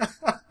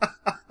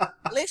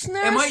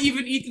 Listeners, Am I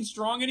even Ethan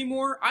Strong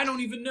anymore? I don't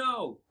even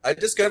know. I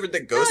discovered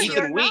that Ghost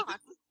you're not.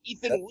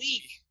 Ethan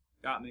Weak.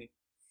 Got me.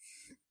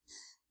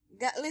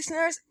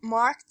 Listeners,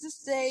 mark this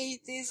day.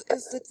 This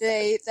is the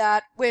day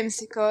that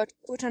Whimsicott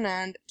put an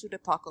end to the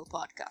Puckle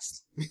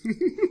podcast.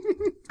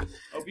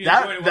 Hope you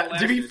enjoyed it while it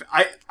to be,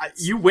 lasted.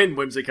 you win,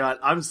 Whimsicott.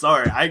 I'm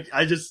sorry. I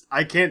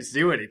can't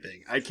do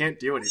anything. I can't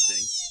do anything.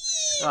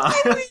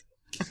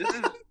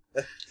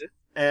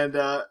 And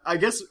I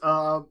guess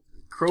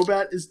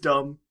Crobat is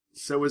dumb.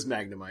 So is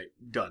Magnemite.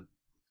 Done.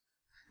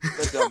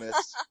 The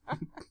dumbest.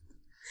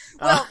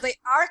 Well, they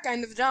are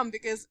kind of dumb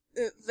because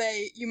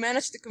you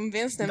managed to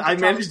convince them. I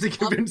managed to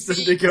convince them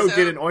to go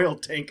get an oil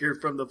tanker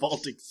from the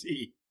Baltic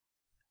Sea.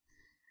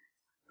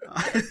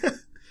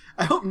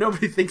 I hope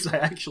nobody thinks I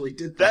actually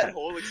did that. That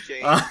whole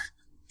exchange.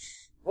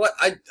 What?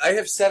 I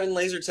have 7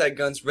 laser tag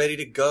guns ready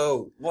to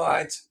go.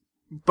 What?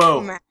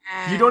 Bo, Man.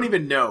 you don't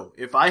even know.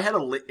 If I had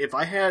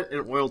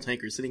an oil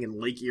tanker sitting in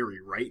Lake Erie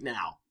right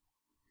now,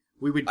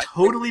 we would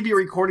totally be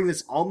recording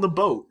this on the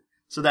boat,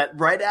 so that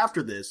right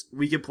after this,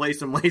 we could play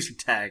some laser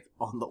tag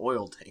on the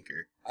oil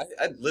tanker.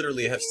 I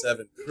literally have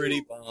 7 pretty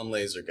bomb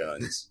laser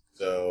guns,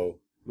 so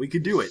We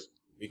could do it.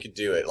 we could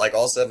do it. Like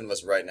all 7 of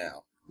us right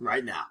now.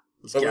 Right now.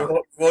 Let's But we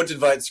go. won't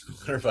invite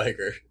Squatter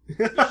Viker.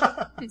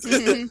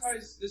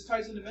 This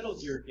ties into Metal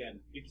Gear again,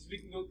 because we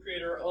can go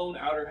create our own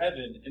Outer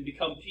Heaven and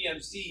become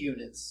PMC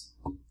units.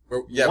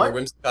 What? Where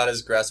Whimsicott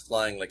is grass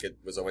flying like it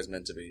was always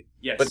meant to be.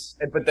 Yes.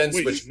 But then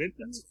Wait, switch.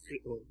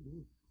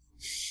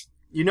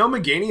 You know,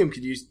 Meganium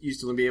could used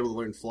to be able to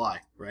learn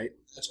fly, right?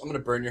 I'm gonna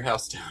burn your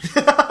house down.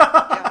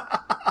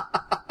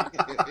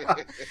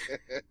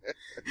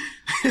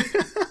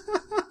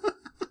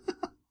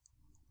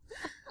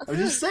 I'm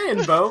just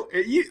saying, Bo.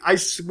 I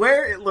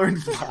swear it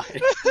learned fly.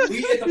 We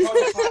at the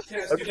Puckle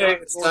Podcast do Okay,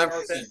 not it's record time our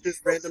for thing.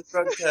 this random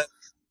drug test.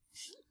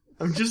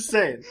 I'm just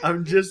saying.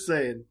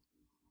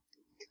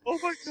 Oh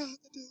my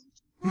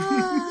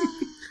god.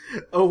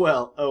 Oh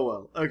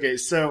well. Okay,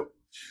 so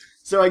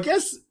I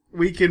guess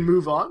we can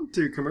move on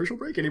to commercial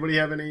break. Anybody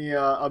have any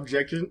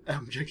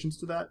objections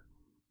to that?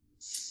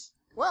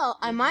 Well,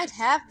 I might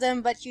have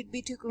them, but you'd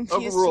be too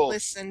confused Overruled. to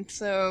listen,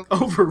 so...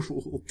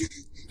 Overruled.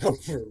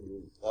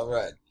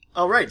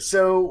 All right.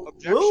 So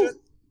Objection? we'll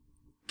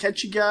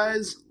catch you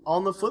guys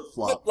on the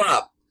flip-flop.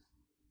 Flip-flop.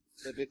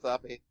 Flippy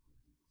floppy.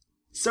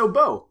 So,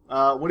 Bo,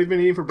 what have you been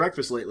eating for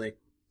breakfast lately?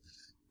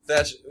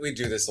 Thatch, we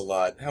do this a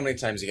lot. How many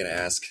times are you gonna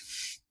ask?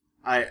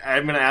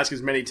 I'm going to ask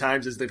as many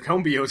times as the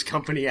Combios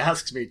company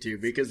asks me to,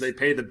 because they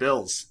pay the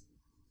bills.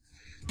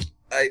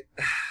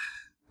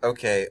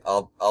 Okay,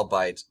 I'll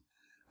bite.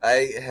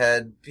 I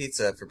had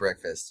pizza for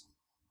breakfast.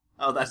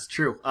 Oh, that's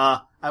true.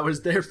 I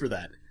was there for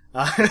that.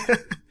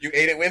 You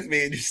ate it with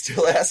me and you're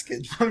still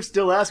asking. I'm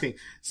still asking.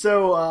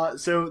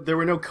 So there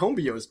were no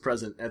Combios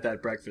present at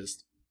that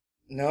breakfast.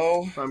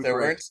 No, If I'm there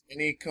correct. weren't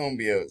any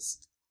combios.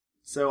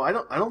 So I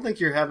don't think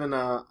you're having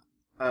a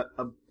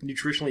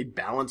nutritionally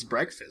balanced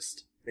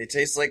breakfast. They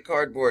taste like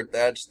cardboard,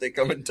 Thatch. They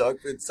come in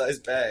dog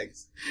food-sized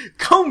bags.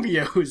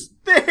 Combios,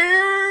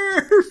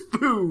 they're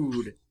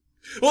food.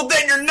 Well,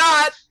 then you're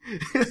not!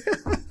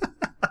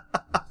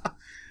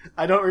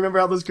 I don't remember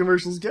how those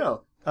commercials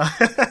go.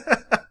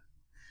 That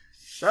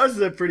was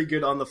a pretty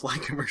good on-the-fly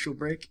commercial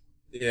break.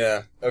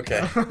 Yeah,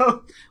 okay.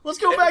 Let's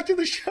go back to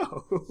the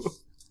show.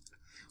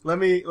 Let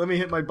me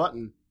hit my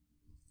button.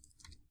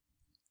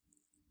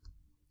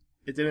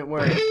 It didn't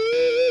work.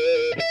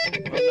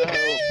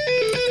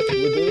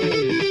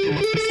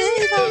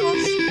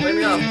 Play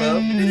me off, Bo.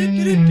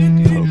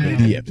 Pokemon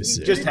the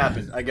episode. Just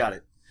happened. I got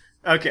it.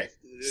 Okay.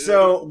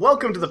 So,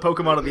 welcome to the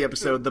Pokemon of the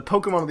episode. The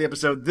Pokemon of the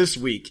episode this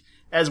week,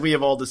 as we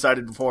have all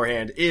decided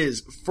beforehand,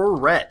 is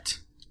Ferret.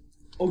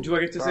 Oh, do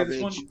I get to say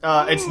this one?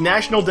 It's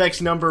National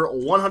Dex number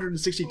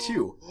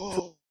 162.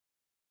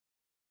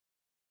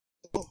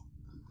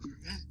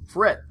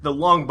 Ferret, the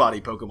long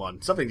body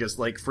Pokemon. Something just,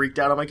 freaked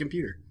out on my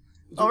computer.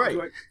 All right.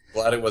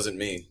 Glad it wasn't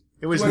me.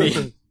 It was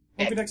me.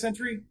 Pokedex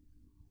entry?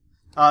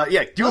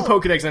 Yeah, do a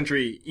Pokedex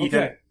entry,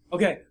 Ethan.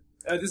 Okay.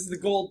 This is the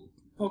gold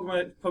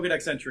Pokemon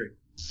Pokedex entry.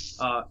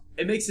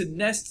 It makes a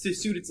nest to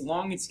suit its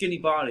long and skinny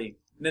body.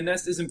 And the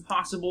nest is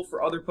impossible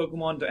for other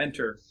Pokemon to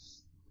enter.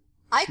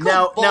 I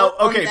call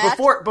okay,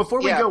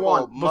 before we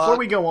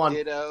go on,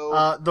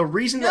 Ditto. the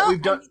reason that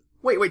we've done...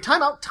 Wait,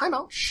 time out.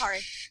 Sorry.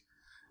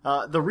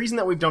 The reason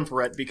that we've done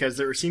Ferret, because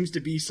there seems to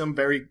be some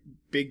very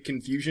big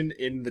confusion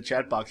in the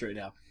chat box right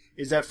now,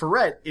 is that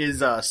Ferret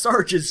is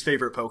Sarge's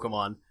favorite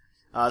Pokemon.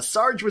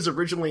 Sarge was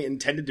originally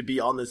intended to be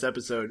on this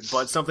episode,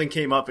 but something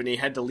came up and he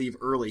had to leave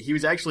early. He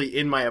was actually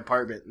in my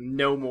apartment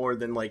no more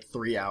than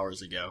 3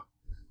 hours ago.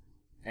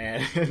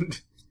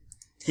 And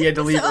he had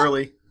to leave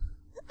early.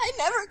 I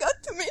never got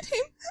to meet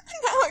him, and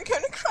now I'm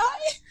gonna cry.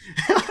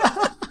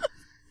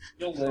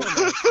 You'll live.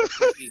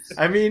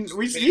 I mean,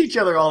 we see each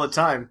other all the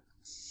time.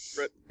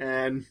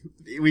 And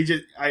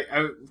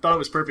I thought it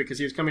was perfect because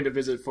he was coming to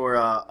visit for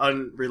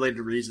unrelated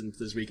reasons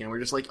this weekend.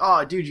 We're just like,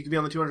 oh, dude, you could be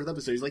on the 200th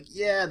episode. He's like,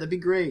 yeah, that'd be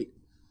great.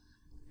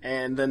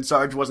 And then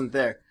Sarge wasn't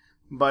there.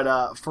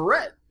 But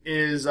Ferret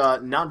is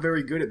not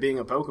very good at being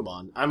a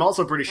Pokemon. I'm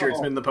also pretty sure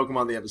it's been the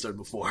Pokemon of the episode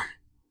before.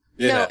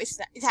 No,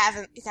 it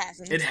hasn't.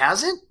 It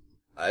hasn't?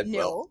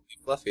 Well,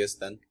 Fluffiest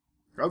then.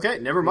 Okay,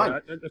 never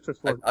mind.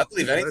 Yeah, I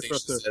believe anything she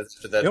says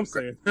for that. I'm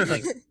saying.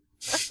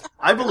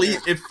 I believe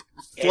if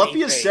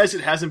Fluffiest says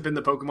it hasn't been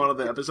the Pokemon of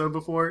the episode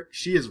before,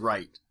 she is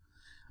right.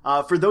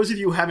 For those of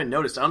you who haven't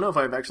noticed, I don't know if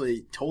I've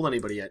actually told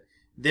anybody yet,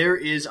 there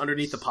is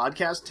underneath the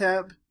podcast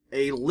tab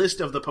a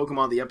list of the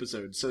Pokemon of the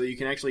episode, so you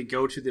can actually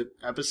go to the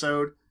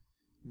episode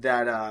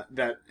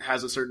that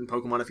has a certain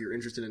Pokemon if you're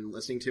interested in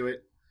listening to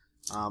it.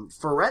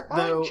 Ferret,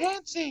 though...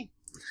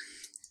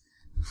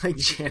 Like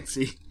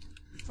Chansey.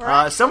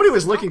 Somebody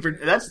was looking for...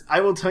 I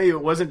will tell you,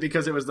 it wasn't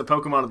because it was the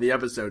Pokemon of the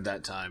episode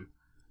that time.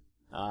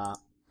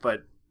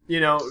 But,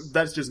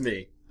 that's just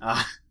me.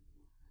 I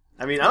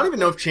don't even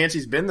know if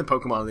Chansey's been the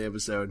Pokemon of the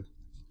episode.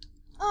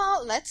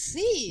 Oh, let's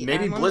see.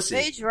 Maybe I'm Blissey. on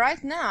the page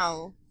right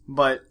now.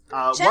 But,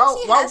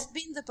 Chansey has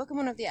been the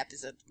Pokemon of the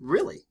episode.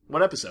 Really?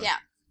 What episode? Yeah.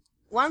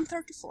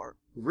 134.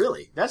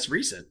 Really? That's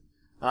recent.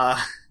 It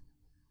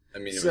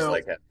was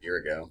like a year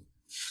ago.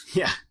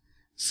 Yeah.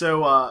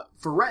 So,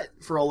 Ferret,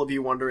 for all of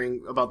you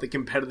wondering about the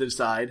competitive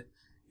side,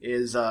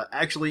 is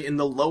actually in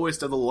the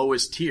lowest of the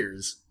lowest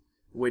tiers,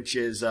 which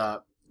is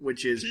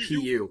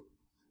PU.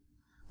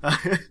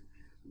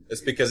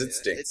 It's because it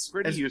stinks. It's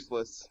pretty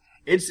useless.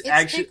 It's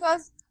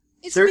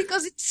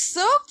because it's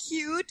so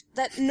cute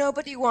that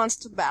nobody wants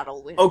to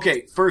battle with it.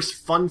 Okay,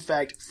 first, fun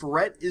fact,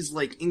 Ferret is,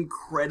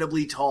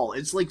 incredibly tall.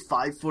 It's,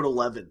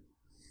 5'11".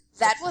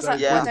 That was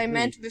what I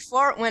meant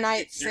before when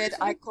I said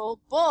I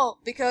called bull,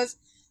 because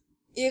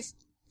if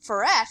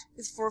Ferret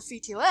is 4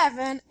 feet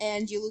 11,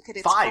 and you look at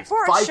its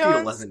proportions... 5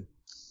 feet 11.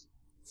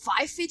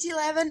 5 feet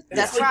 11?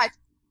 That's right.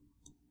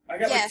 I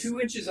got 2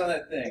 inches on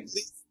that thing.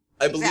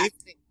 I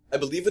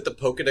believe what the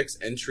Pokedex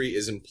entry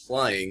is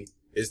implying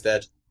is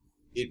that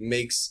it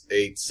makes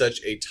such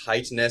a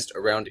tight nest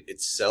around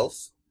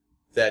itself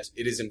that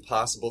it is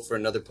impossible for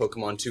another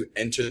Pokemon to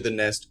enter the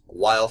nest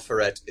while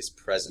Ferret is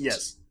present.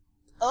 Yes.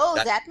 Oh,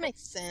 that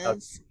makes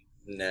sense.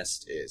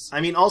 Nest is.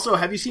 Also,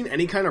 have you seen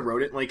any kind of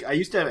rodent? I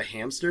used to have a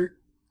hamster.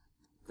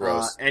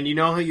 Gross. And you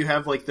know how you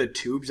have, the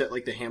tubes that,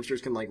 the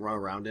hamsters can, run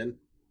around in?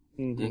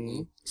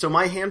 Mm-hmm. So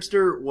my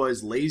hamster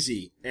was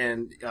lazy,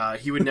 and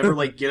he would never,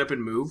 get up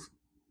and move.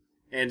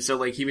 And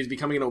so, he was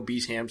becoming an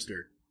obese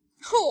hamster.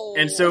 Oh.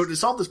 And so, to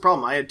solve this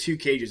problem, I had 2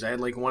 cages. I had,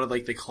 one of,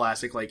 the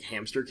classic,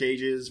 hamster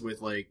cages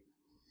with,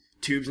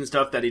 tubes and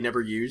stuff that he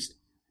never used.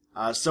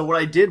 So what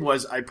I did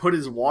was, I put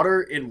his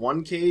water in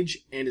one cage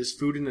and his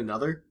food in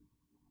another.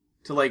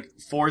 To,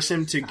 force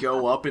him to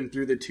go up and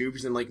through the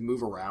tubes and,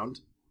 move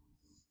around.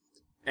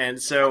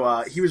 And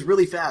so, he was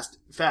really fat.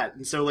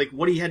 And so,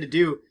 what he had to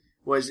do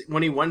was,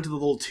 when he went to the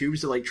little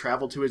tubes to,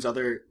 travel to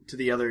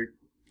the other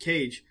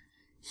cage,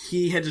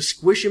 he had to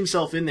squish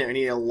himself in there, and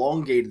he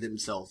elongated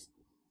himself.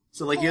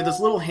 So, you have this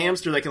little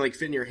hamster that can,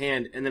 fit in your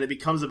hand, and then it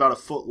becomes about a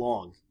foot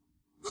long.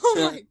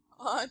 Oh my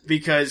god.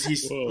 Because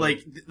he's,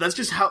 that's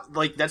just how,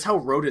 that's how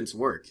rodents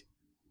work.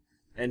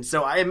 And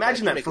so I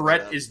imagine that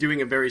Ferret is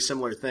doing a very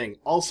similar thing.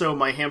 Also,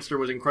 my hamster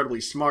was incredibly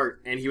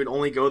smart, and he would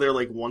only go there,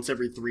 once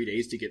every 3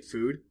 days to get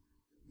food.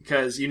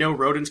 Because,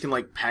 rodents can,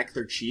 pack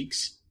their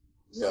cheeks.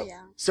 Yeah.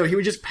 So he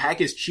would just pack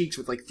his cheeks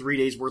with, 3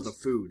 days worth of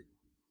food.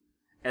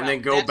 And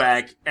then go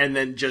back, and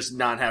then just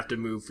not have to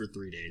move for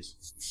 3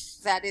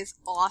 days. That is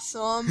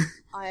awesome.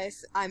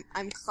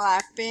 I'm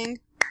clapping.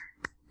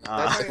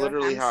 That's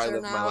literally how I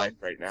live my life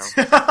right now.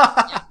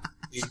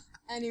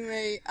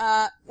 Anyway,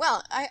 I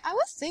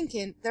was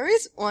thinking, there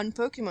is one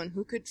Pokemon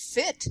who could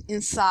fit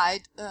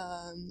inside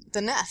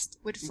the nest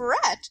with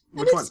Ferret.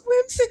 Which and it's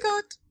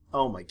Whimsicott.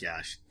 Oh my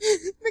gosh.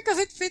 Because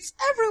it fits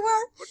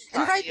everywhere.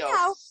 And right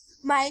now,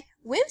 my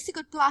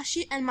Whimsicott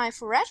plushie and my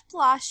Ferret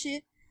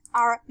plushie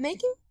are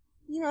making,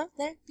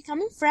 they're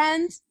becoming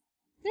friends.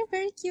 They're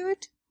very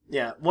cute.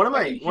 Yeah, one of I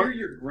my can hear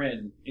your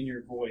grin in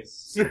your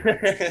voice.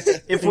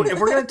 if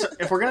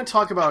we're gonna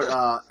talk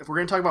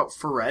about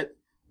Ferret,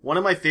 one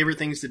of my favorite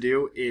things to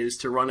do is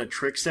to run a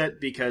trick set,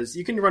 because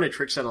you can run a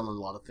trick set on a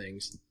lot of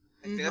things.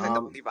 I think that's the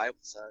only viable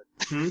set.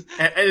 And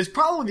it's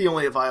probably the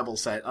only viable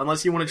set,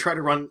 unless you want to try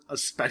to run a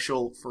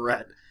special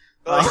Ferret.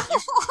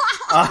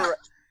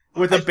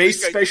 With a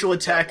base special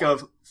attack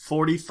of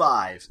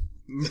 45.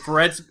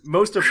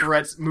 Most of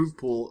Ferret's move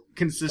pool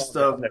consists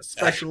of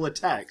special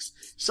attacks,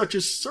 such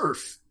as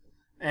Surf.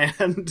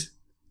 And,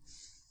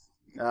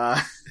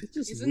 it's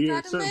just Isn't weird.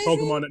 that Certain amazing?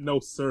 Pokemon that know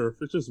Surf.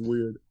 It's just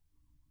weird.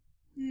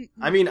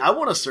 I mean, I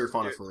want to Surf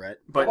on a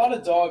Ferret, but a lot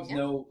of dogs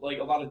know, like,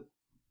 a lot of...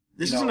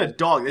 this isn't a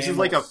dog. This is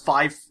like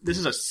this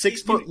is a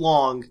 6 foot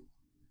long,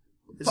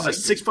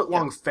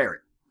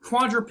 ferret.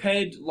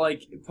 Quadruped,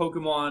 like,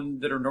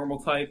 Pokemon that are normal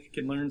type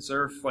can learn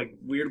Surf, like,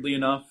 weirdly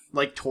enough.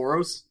 Like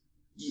Tauros?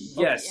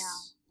 Yes.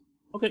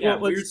 Yeah. Okay, Yeah,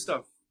 well, weird let's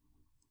stuff.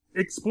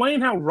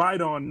 explain how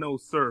Rhydon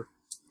knows Surf.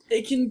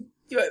 It can...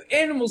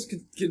 Animals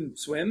can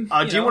swim.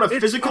 Do you want a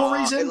physical it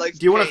reason? likes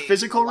Do you want a pain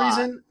physical a lot.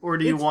 reason? Or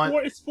do you want...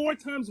 It's 4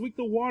 times weak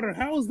to water.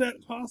 How is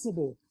that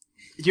possible?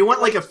 Do you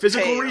want like a likes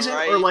physical pain, reason,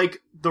 right? or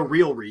like the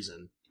real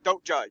reason?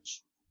 Don't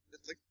judge.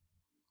 It's like,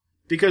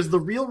 Because the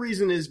real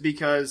reason is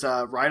because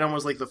Rhydon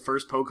was like the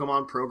first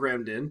Pokemon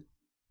programmed in,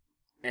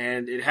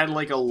 and it had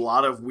like a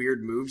lot of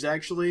weird moves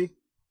actually,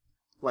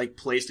 like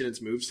placed in its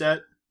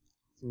moveset,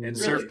 and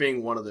Surf Really?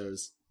 being one of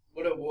those.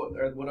 What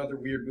other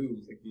weird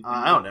moves? Like, do you think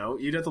I don't know.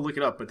 You'd have to look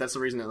it up, but that's the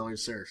reason it only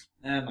serves.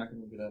 I'm not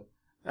gonna look it up.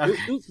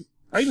 Okay.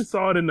 I even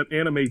saw it in the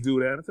anime do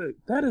that. I said,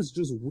 that is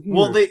just weird.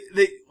 Well, they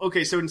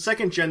okay. So in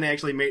second gen, they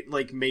actually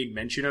made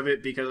mention of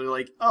it because they're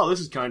like, oh, this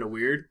is kind of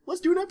weird.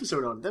 Let's do an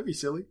episode on it. That'd be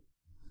silly.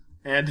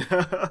 And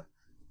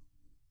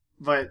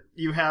but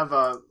you have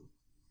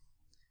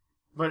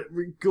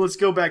let's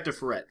go back to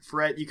Ferret.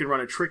 Ferret, you can run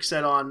a trick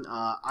set on.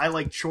 I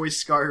like Choice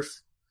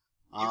Scarf.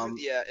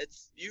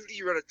 it's usually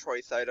you run a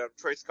choice item,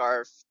 choice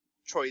scarf,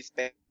 choice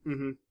band,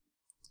 Mhm.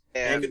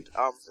 and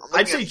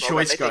I'd say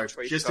Choice Scarf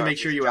just to make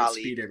sure you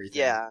outspeed everything.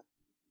 Yeah,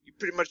 you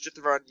pretty much just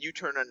run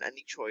U-turn on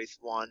any choice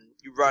one.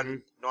 You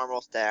run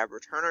normal stab,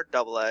 return or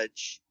double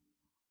edge,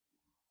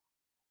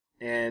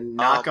 and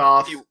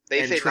knockoff they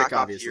and say trick, knockoff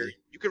obviously. here.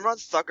 You can run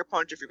sucker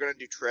punch if you're gonna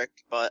do trick,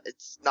 but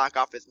its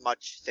knockoff is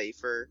much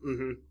safer.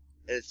 Mm-hmm.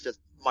 It's just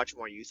much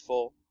more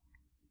useful.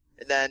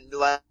 And then the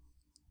last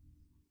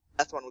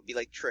one would be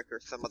like trick or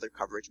some other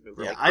coverage move.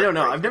 Or Yeah, like I don't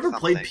know. break I've or never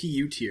played something.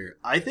 PU tier.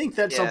 I think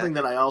that's Yeah. something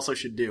that I also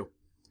should do.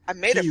 I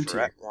made a PU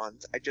Ferret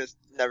once. I just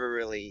never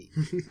really.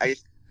 I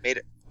just made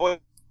it. Oh, wait,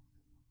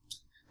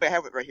 I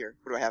have it right here.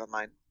 What do I have in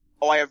mine?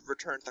 Oh, I have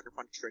return, sucker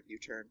punch, trick,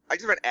 U-turn. I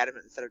just ran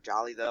adamant instead of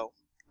jolly though.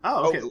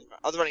 Oh, okay.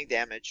 I was running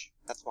damage.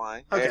 That's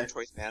why. I Okay. had a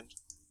choice band.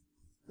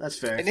 That's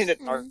fair. I needed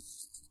dark.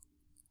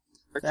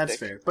 That's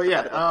stick. fair. But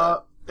yeah, Forgot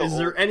about that. is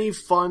there any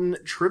fun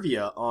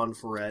trivia on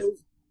Ferret?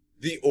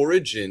 The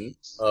origin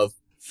of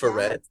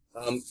Ferret,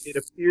 it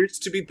appears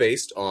to be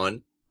based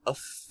on a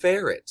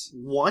ferret.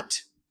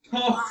 What?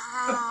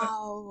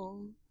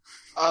 Wow.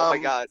 Oh my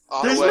god.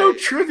 There's wait. no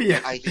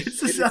trivia. I-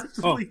 This is it-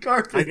 absolutely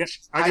garbage.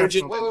 Wait. I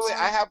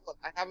have one.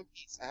 I have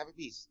a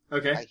piece.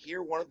 Okay. I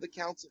hear one of the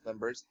council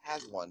members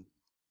has one.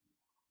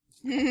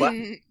 What?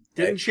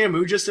 Didn't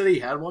Shamu just say he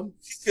had one?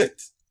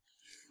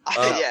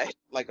 Yeah.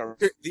 Like a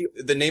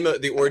The name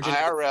of the origin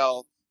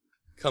IRL.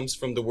 comes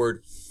from the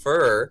word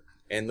fur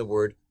and the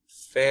word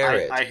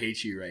ferret. I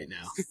hate you right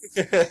now.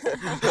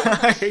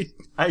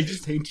 I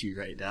just hate you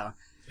right now.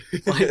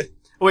 Like,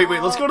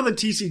 wait, let's go to the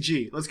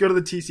TCG. Let's go to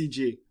the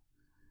TCG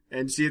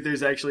and see if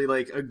there's actually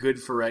like a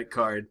good Ferret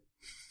card.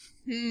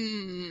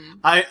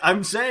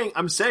 I'm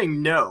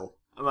saying no.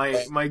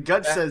 My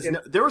gut says no.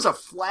 There was a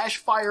Flash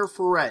Fire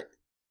Ferret.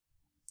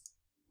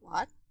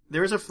 What?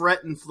 There's a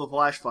Ferret in the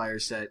Flash Fire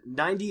set.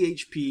 90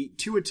 HP,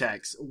 2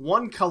 attacks,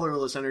 1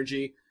 colorless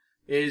energy,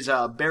 is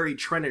Buried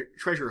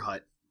Treasure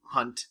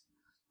Hunt.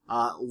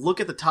 Look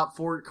at the top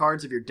 4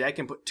 cards of your deck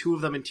and put 2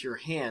 of them into your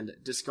hand.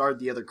 Discard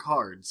the other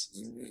cards.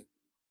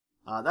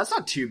 That's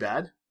not too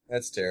bad.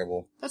 That's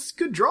terrible. That's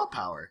good draw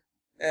power.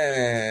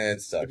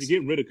 It sucks. If you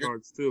get rid of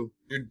cards too.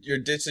 You're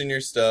ditching your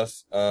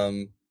stuff.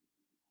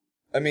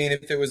 I mean,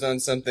 if it was on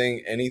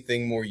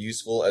anything more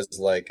useful as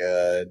like,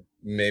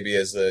 maybe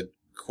as a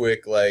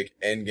quick, like,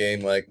 end game,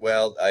 like,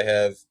 well, I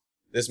have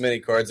this many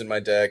cards in my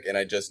deck and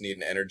I just need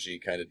an energy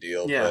kind of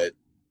deal. Yeah. But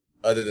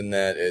other than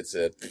that, it's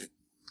a...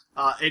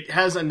 It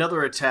has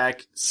another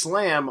attack,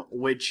 Slam,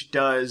 which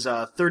does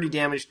 30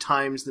 damage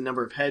times the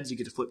number of heads. You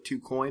get to flip 2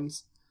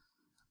 coins.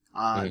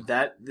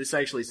 This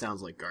actually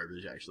sounds like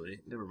garbage, actually.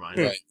 Never mind.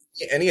 Right.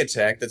 Any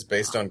attack that's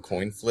based on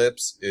coin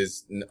flips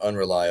is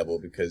unreliable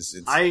because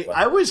it's...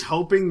 I was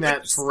hoping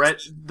that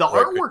Ferret... The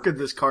artwork of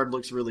this card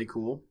looks really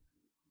cool.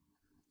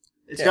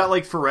 It's got,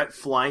 like, Ferret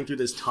flying through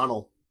this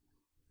tunnel.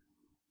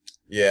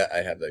 Yeah, I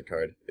have that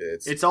card.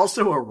 It's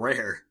also a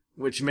rare,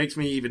 which makes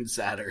me even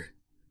sadder.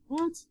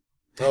 What?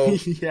 Oh,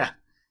 yeah.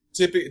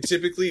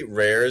 Typically,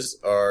 rares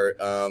are,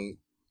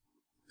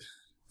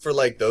 for,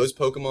 like, those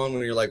Pokemon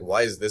when you're like,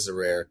 why is this a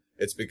rare?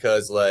 It's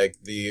because, like,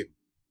 the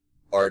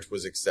art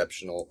was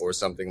exceptional or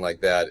something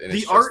like that. And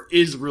The art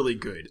is really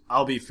good.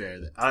 I'll be fair.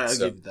 I'll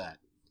give you that.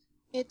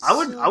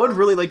 I would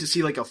really like to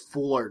see like a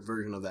full art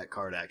version of that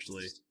card,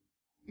 actually.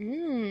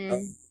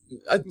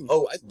 I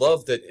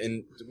love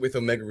that with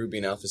Omega Ruby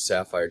and Alpha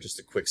Sapphire, just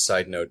a quick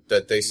side note,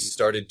 that they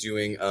started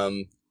doing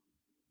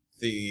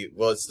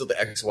it's still the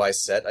XY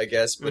set, I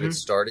guess, but it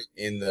started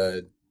in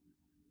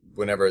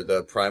whenever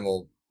the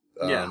Primal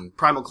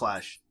Primal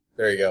Clash.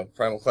 There you go.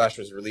 Primal Clash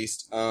was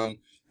released.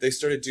 They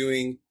started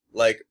doing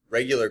like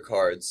regular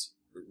cards,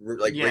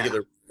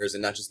 regular players,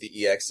 and not just the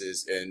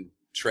EXs and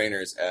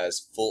trainers as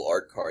full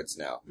art cards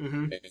now.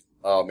 And,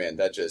 oh man,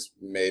 that just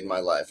made my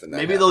life. And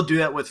maybe they'll do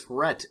that with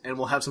Ferret, and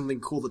we'll have something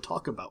cool to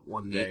talk about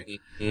one day.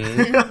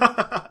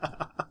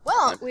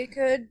 Well, we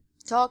could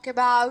talk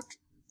about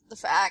the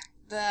fact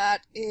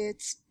that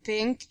its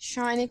pink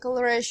shiny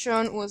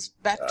coloration was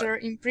better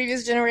in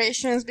previous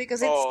generations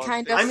because it's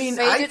kind of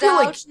faded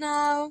out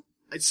now.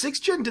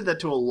 6th Gen did that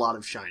to a lot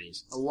of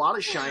shinies. A lot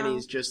of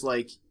shinies just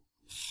like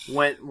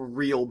went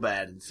real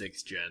bad in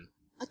 6th Gen.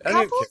 A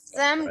couple of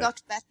them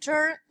got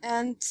better,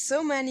 and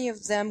so many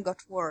of them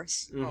got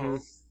worse.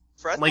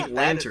 Like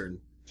Lantern.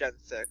 Gen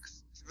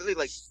 6. It's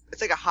really it's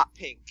like a hot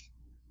pink.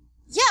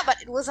 Yeah,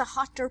 but it was a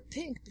hotter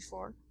pink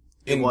before.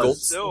 In Gold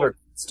Silver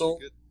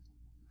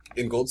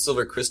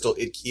Crystal,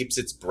 it keeps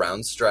its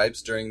brown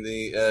stripes during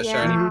the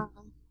shiny,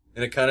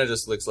 and it kind of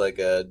just looks like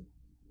a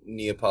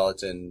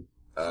Neapolitan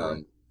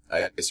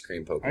ice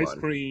cream Pokemon. Ice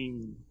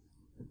cream.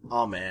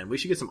 Oh man, we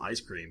should get some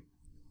ice cream.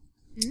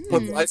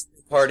 Put the ice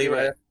cream party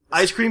right.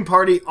 Ice cream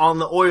party on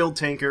the oil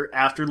tanker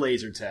after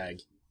laser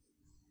tag.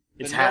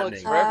 It's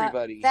happening for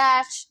everybody.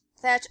 That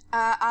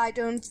I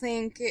don't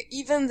think,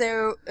 even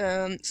though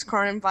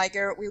Skarn and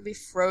Viger will be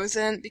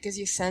frozen because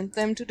you sent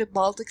them to the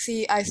Baltic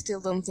Sea, I still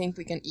don't think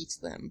we can eat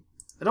them.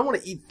 I don't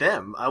want to eat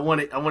them. I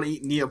want to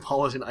eat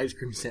Neapolitan ice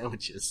cream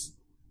sandwiches.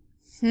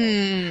 Oh,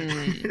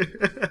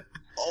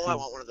 I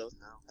want one of those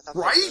now.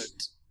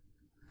 Right?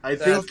 I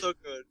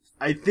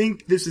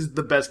think this is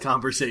the best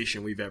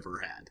conversation we've ever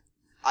had.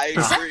 I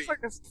agree.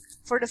 Except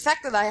for the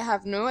fact that I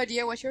have no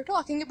idea what you're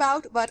talking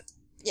about, but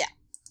yeah.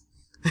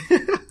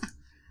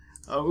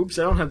 Oh, oops,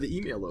 I don't have the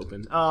email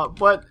open.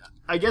 But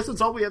I guess that's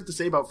all we have to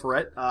say about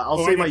Ferret.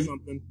 I'll say my...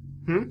 something.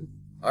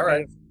 All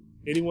right.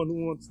 Anyone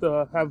who wants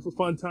to have a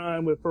fun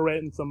time with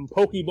Ferret and some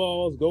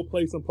Pokeballs, go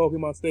play some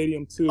Pokemon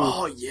Stadium 2.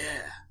 Oh,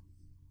 yeah.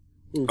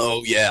 Ooh.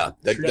 Oh, yeah.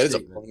 That's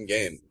a fun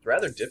game. It's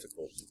rather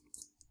difficult.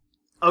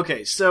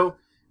 Okay, so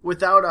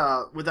without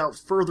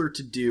further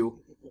to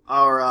do,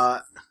 I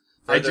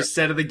just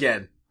said it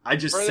again.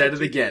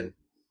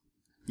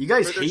 You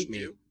guys hate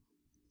me.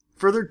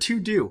 Further to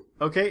do,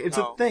 okay? It's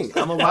a thing.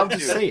 I'm allowed to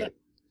say it.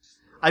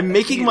 I'm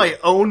making my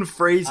own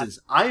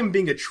phrases. I am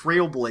being a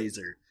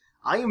trailblazer.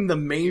 I am the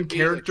main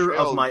character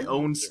of my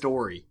own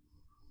story.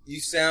 You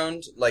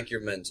sound like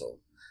you're mental.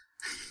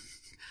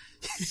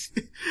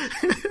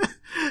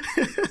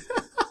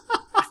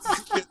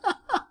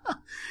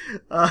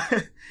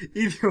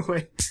 Either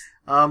way,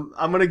 I'm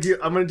gonna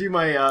do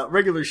my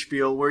regular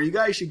spiel where you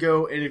guys should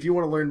go, and if you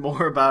want to learn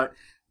more about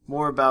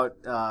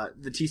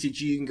the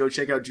TCG, you can go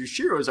check out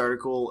Jushiro's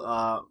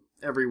article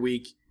every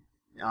week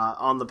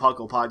on the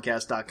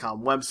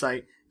PucklePodcast.com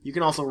website. You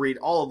can also read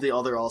all of the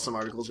other awesome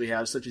articles we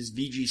have, such as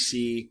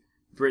VGC,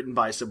 written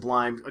by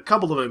Sublime, a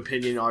couple of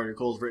opinion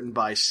articles written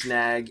by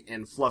Snag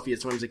and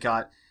Fluffiest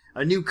Whimsicott,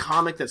 a new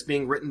comic that's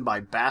being written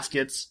by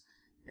Baskets,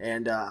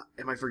 and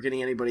am I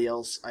forgetting anybody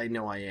else? I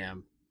know I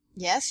am.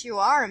 Yes, you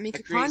are.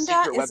 Mickey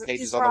Panda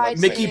is writing.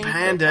 Mickey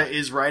Panda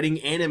is writing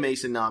anime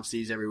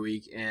synopses every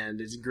week,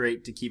 and it's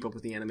great to keep up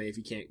with the anime if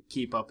you can't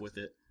keep up with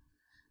it.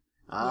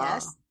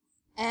 Yes,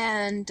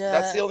 and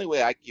that's the only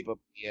way I keep up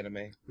with the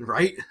anime.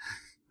 Right?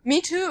 Me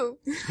too.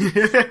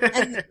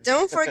 And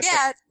don't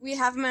forget, we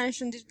have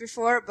mentioned it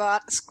before,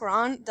 but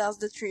Scron does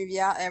the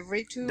trivia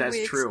every 2 weeks.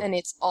 That's true. And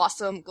it's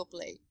awesome. Go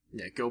play.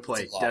 Yeah, go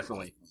play.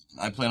 Definitely.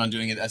 I plan on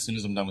doing it as soon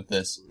as I'm done with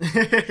this.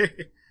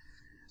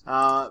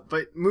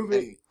 But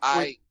moving...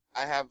 I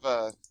have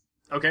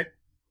Okay.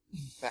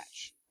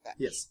 Thatch.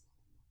 Yes.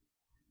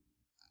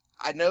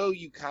 I know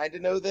you kind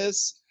of know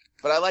this,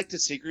 but I like to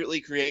secretly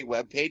create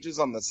web pages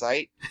on the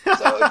site.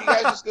 So if you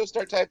guys just go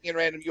start typing in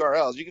random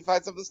URLs, you can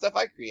find some of the stuff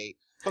I create.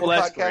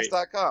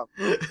 PucklePodcast.com.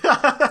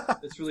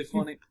 That's really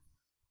funny.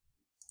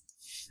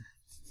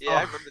 Yeah,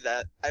 I remember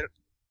that.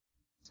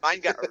 Mine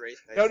got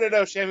erased. No,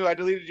 Shamu, I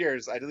deleted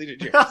yours. Yeah.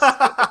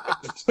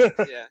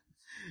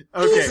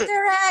 Okay. Easter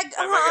egg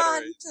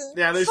hunt!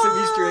 Yeah, there's some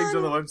Easter eggs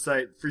on the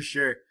website, for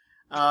sure.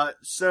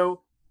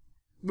 So,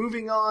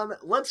 moving on,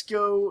 let's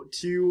go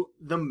to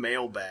the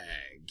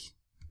mailbag.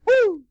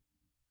 Woo!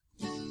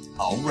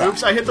 Alright.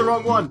 Oops, I hit the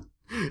wrong one.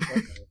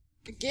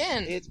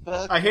 Again.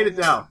 I hate it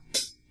now.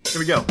 Here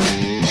we go.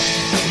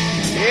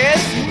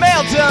 It's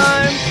mail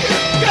time!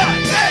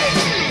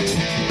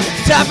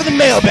 It's time for the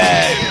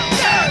mailbag!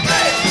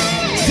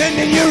 Send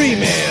in your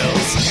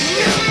emails!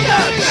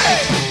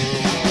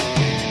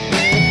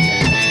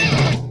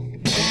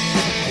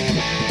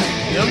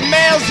 The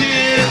mail's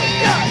here!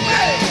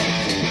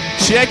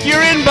 Check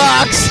your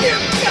inbox!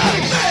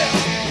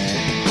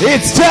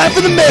 It's time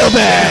for the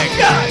mailbag!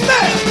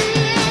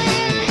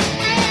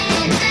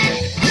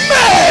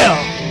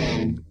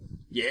 Mail!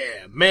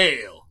 Yeah,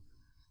 mail.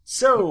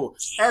 So,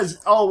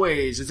 as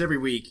always, as every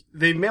week,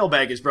 the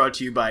mailbag is brought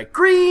to you by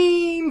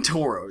Green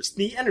Toros,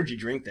 the energy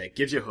drink that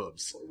gives you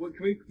hooves. What,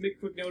 can we make a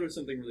quick note of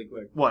something really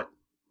quick? What?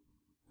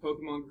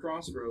 Pokemon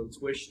Crossroads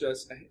wished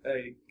us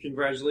a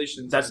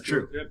congratulations. That's on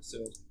true. the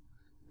episode.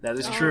 That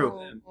is true.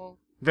 Oh,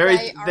 Very.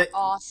 they are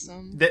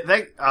awesome.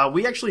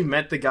 We actually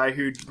met the guy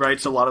who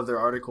writes a lot of their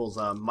articles,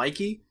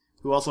 Mikey,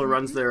 who also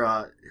runs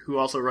their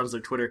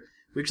Twitter.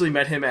 We actually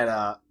met him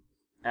at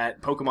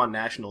Pokemon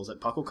Nationals at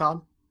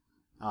PuckleCon.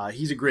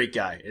 He's a great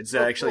guy. He was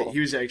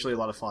actually a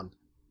lot of fun.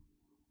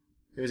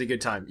 It was a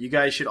good time. You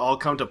guys should all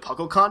come to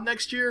PuckleCon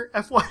next year,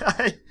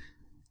 FYI.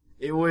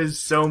 It was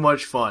so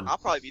much fun. I'll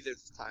probably be there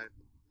this time.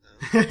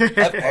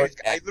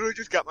 I literally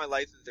just got my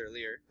license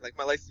earlier. Like,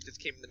 my license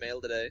just came in the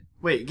mail today.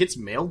 Wait, it gets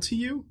mailed to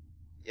you?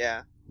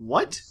 Yeah.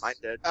 What? Mine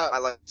did.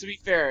 To be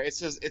fair, it's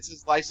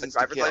his license to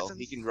driver's kill. license?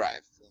 He can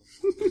drive.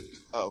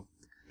 Oh.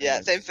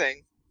 Yeah, same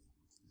thing.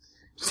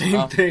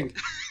 Same thing.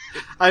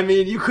 I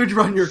mean, you could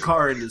run your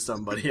car into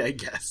somebody, I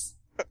guess.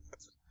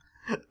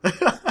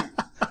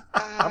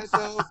 I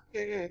don't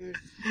care.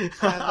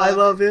 I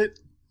love it.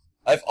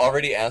 I've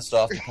already asked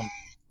off to come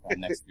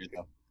next year,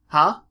 though.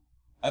 Huh?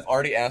 I've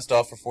already asked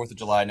off for 4th of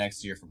July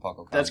next year for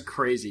PuckleCon. That's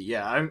crazy.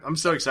 Yeah, I'm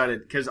so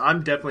excited because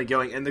I'm definitely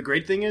going. And the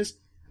great thing is,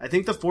 I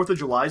think the 4th of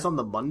July is on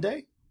the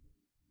Monday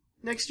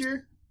next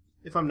year,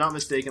 if I'm not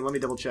mistaken. Let me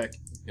double check.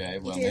 Okay,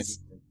 well, it's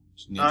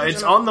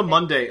on the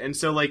Monday, and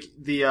so like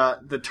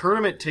the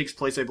tournament takes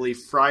place, I believe,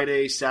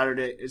 Friday,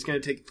 Saturday. It's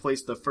going to take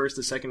place the 1st,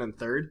 the 2nd, and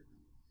 3rd.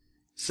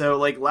 So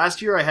like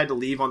last year, I had to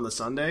leave on the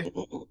Sunday,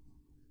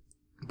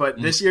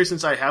 but this year,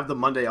 since I have the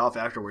Monday off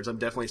afterwards, I'm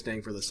definitely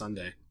staying for the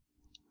Sunday.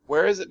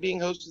 Where is it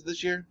being hosted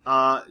this year?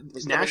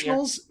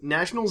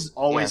 Nationals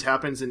always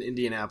happens in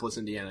Indianapolis,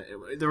 Indiana.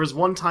 There was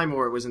one time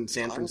where it was in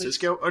San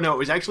Francisco. Oh no, it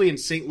was actually in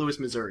St. Louis,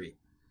 Missouri.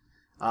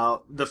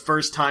 The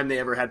first time they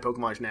ever had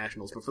Pokemon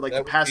Nationals, but for like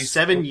the past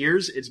 7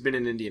 years, it's been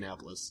in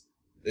Indianapolis.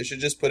 They should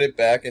just put it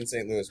back in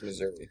St. Louis,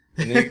 Missouri.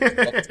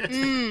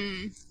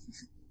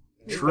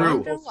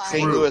 True.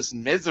 St. Louis,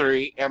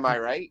 Missouri. Am I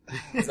right?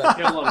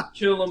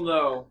 Kill him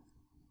though.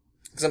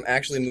 Because I'm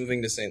actually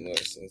moving to St.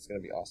 Louis, and it's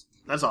going to be awesome.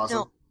 That's awesome.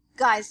 No,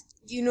 guys,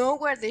 you know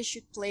where they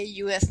should play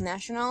U.S.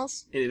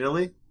 Nationals? In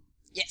Italy?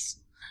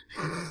 Yes.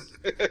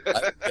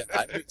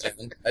 I'd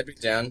be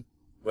down.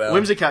 Well,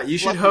 Whimsicott, you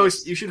should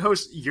host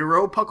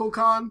Euro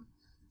PuckleCon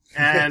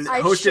and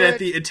host it at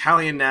the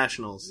Italian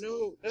Nationals.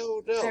 No.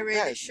 I really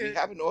Guys, should. we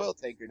have an oil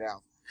tanker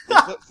now.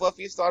 We'll put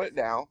Fluffiest on it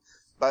now.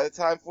 By the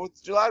time 4th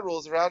of July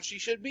rolls around, she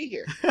should be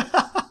here.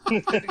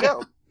 Good to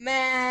go.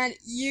 Man,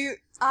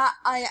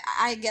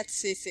 I get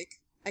seasick.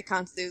 I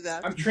can't do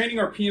that. I'm training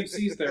our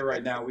PMCs there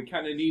right now. We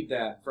kind of need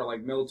that for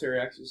like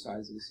military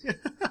exercises.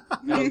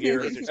 Metal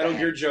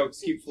Gear jokes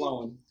keep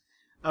flowing.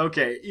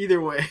 Okay, either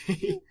way.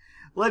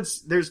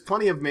 There's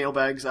plenty of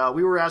mailbags.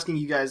 We were asking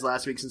you guys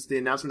last week since the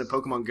announcement of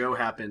Pokemon Go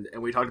happened,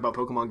 and we talked about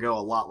Pokemon Go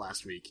a lot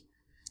last week.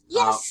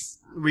 Yes!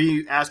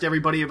 We asked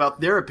everybody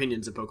about their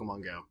opinions of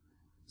Pokemon Go.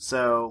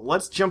 So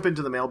let's jump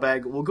into the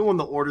mailbag. We'll go in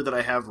the order that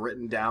I have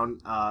written down,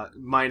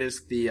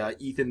 minus the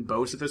Ethan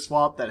Bosifa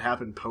swap that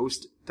happened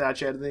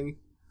post-Thatch editing.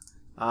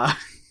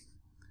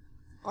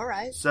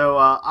 Alright. So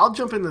I'll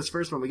jump in this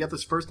first one. We got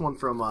this first one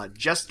from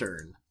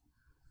Jestern.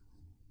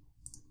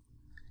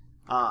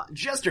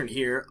 Jestern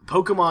here.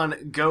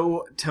 Pokemon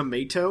Go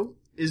Tomato.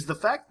 Is the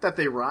fact that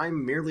they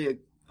rhyme merely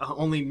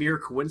only mere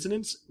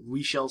coincidence?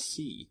 We shall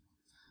see.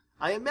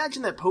 I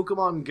imagine that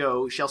Pokemon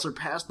Go shall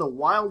surpass the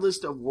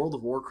wildest of World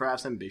of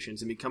Warcraft's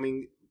ambitions in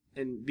becoming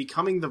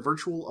the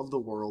virtual of the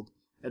world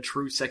a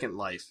true second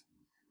life.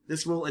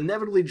 This will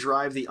inevitably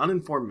drive the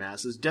uninformed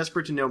masses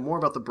desperate to know more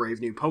about the brave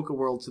new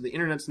Pokeworld to the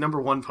internet's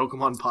 #1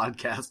 Pokemon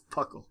podcast,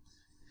 Puckle.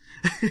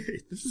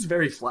 This is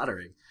very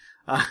flattering.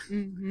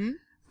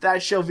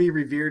 That shall be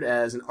revered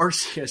as an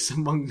Arceus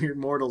among mere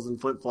mortals, and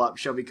Flip-Flop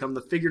shall become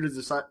the figurative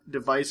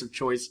device of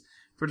choice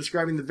for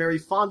describing the very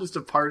fondest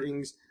of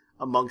partings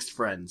amongst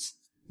friends.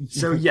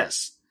 So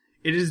yes,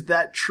 it is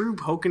that true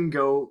Poke and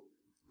Go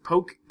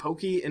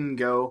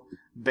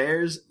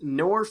bears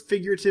nor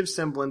figurative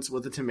semblance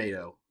with a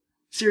tomato.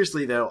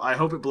 Seriously though, I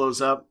hope it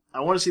blows up.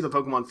 I want to see the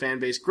Pokemon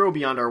fanbase grow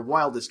beyond our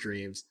wildest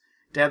dreams,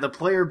 to have the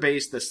player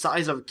base the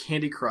size of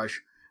Candy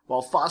Crush,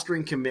 while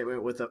fostering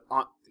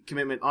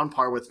commitment on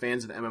par with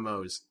fans of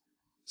MMOs.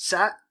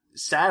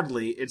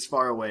 Sadly, it's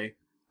far away.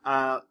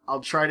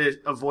 I'll try to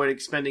avoid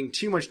expending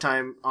too much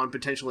time on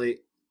potentially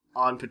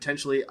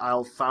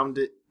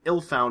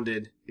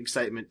ill-founded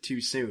excitement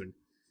too soon.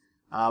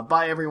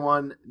 Bye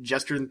everyone.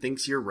 Jestern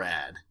thinks you're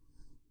rad.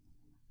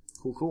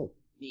 Cool.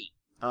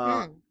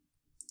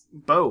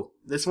 Bo,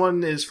 this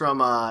one is from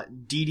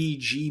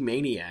DDG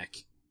Maniac.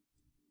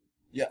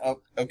 Yeah,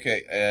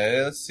 okay,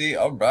 let's see,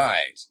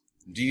 alright.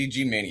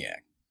 DDG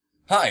Maniac.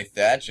 Hi,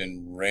 Thatch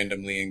and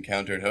randomly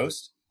encountered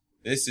host.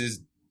 This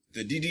is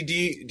the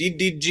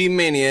DDG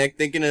Maniac,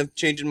 thinking of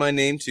changing my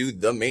name to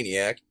The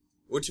Maniac,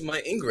 or to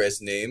my Ingress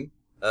name,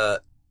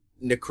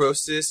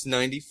 Necrosis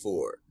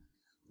 94,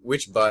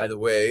 which, by the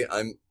way,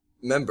 I'm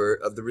member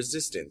of the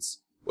Resistance.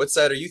 What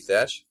side are you,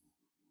 Thatch?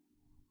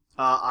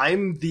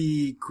 I'm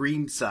the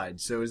green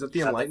side, so is that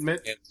the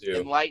Enlightenment?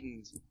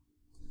 Enlightened.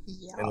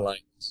 Yeah.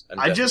 Enlightened.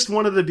 I just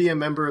wanted to be a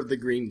member of the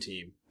green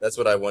team. That's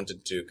what I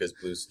wanted to, because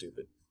blue's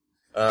stupid.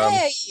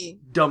 Hey!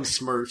 Dumb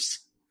Smurfs.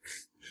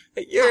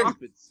 Hey,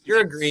 you're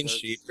a green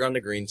sheep. You're on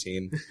the green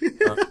team.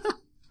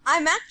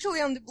 I'm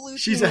actually on the blue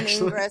She's team in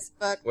actually- Ingress,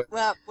 but,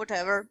 well,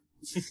 whatever.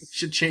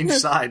 Should change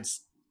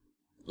sides.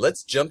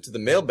 Let's jump to the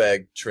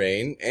mailbag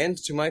train and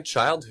to my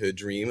childhood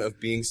dream of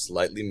being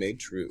slightly made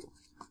true.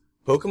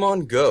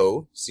 Pokemon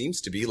Go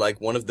seems to be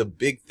like one of the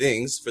big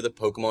things for the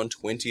Pokemon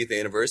 20th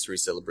anniversary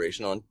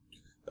celebration on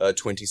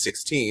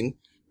 2016,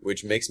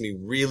 which makes me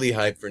really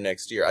hyped for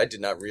next year. I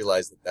did not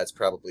realize that that's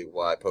probably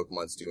why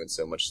Pokemon's doing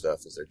so much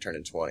stuff as they're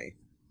turning 20.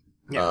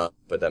 Yeah.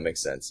 But that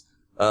makes sense.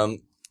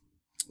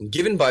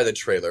 Given by the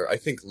trailer, I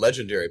think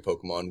legendary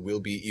Pokemon will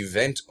be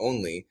event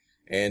only,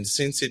 and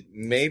since it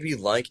may be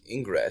like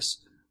Ingress,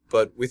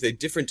 but with a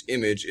different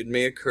image, it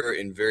may occur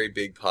in very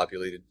big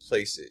populated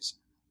places.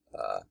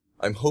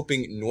 I'm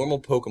hoping normal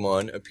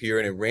Pokemon appear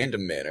in a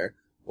random manner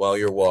while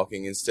you're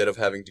walking instead of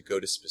having to go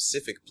to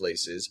specific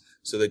places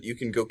so that you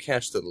can go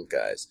catch the little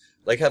guys,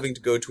 like having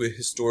to go to a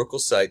historical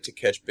site to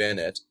catch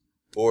Banette,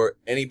 or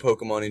any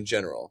Pokemon in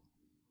general.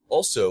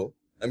 Also,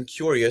 I'm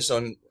curious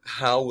on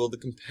how will the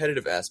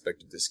competitive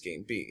aspect of this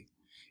game be.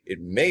 It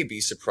may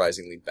be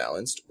surprisingly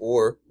balanced,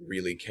 or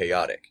really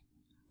chaotic.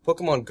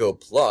 Pokemon Go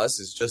Plus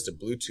is just a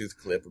Bluetooth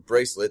clip or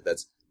bracelet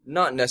that's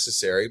not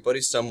necessary, but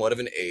is somewhat of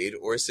an aid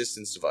or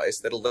assistance device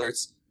that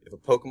alerts if a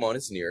Pokemon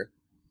is near,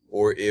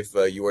 or if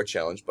you are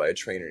challenged by a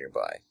trainer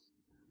nearby.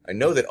 I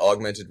know that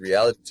augmented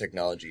reality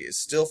technology is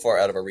still far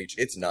out of our reach.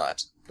 It's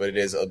not, but it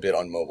is a bit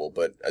on mobile.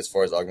 But as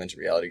far as augmented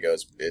reality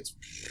goes, it's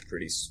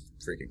pretty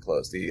freaking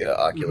close. The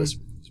Oculus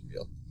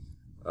Real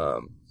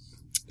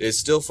is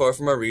still far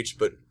from our reach,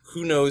 but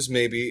who knows,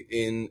 maybe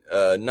in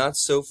not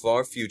so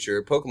far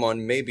future,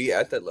 Pokemon may be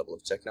at that level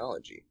of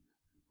technology.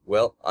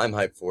 Well, I'm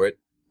hyped for it.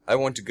 I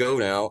want to go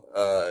now.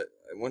 I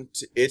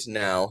want it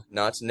now,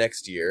 not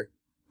next year.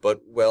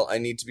 But, well, I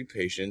need to be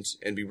patient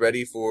and be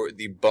ready for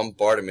the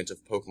bombardment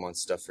of Pokemon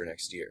stuff for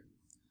next year.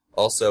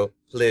 Also,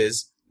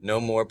 please, no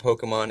more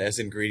Pokemon as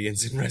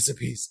ingredients in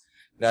recipes.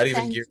 Not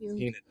even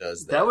Giratina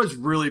does that. That was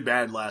really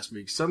bad last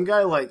week. Some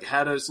guy,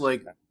 had us,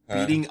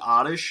 beating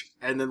Oddish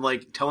and then,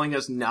 telling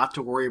us not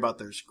to worry about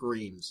their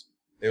screams.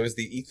 It was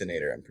the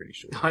Ethanator, I'm pretty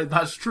sure.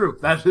 That's true.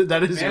 That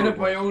is Man of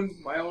my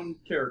own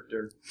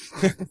character.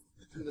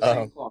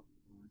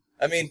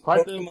 I mean,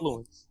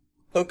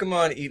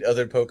 Pokemon eat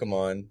other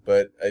Pokemon,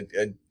 but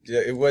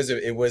it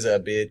was a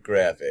bit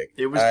graphic.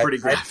 It was pretty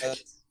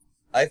graphic.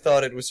 I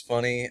thought it was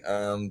funny,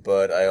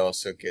 but I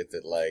also get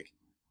that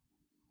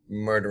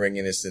murdering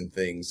innocent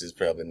things is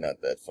probably not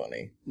that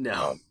funny.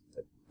 No.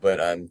 But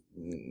I'm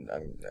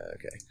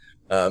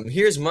okay.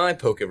 Here's my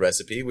Poke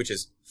recipe, which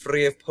is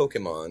free of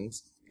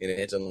Pokemons in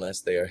it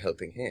unless they are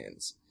helping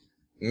hands.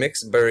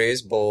 Mix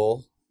berries,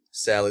 bowl,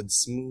 salad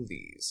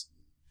smoothies.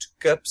 2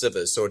 cups of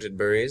assorted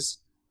berries.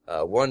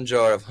 1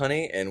 jar of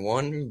honey, and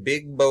 1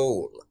 big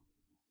bowl.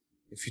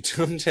 If you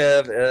don't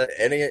have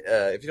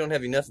if you don't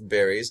have enough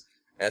berries,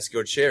 ask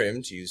your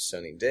Cherrim to use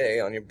Sunny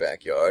Day on your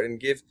backyard and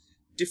give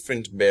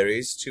different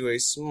berries to a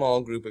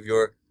small group of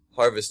your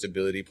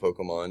harvestability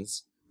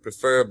Pokemons,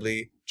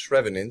 preferably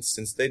Trevenants,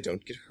 since they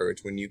don't get hurt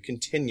when you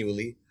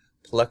continually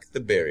pluck the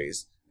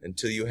berries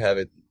until you have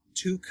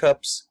 2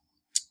 cups,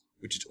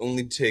 which it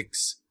only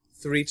takes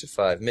 3 to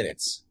 5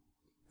 minutes.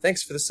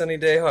 Thanks for the Sunny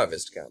Day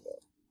harvest combo.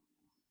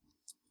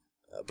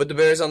 Put the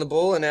berries on the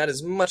bowl and add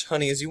as much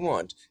honey as you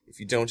want. If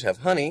you don't have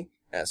honey,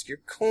 ask your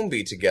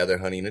Combi to gather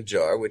honey in a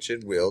jar, which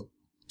it will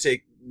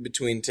take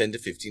between 10 to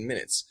 15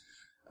 minutes.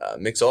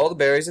 Mix all the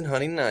berries and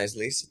honey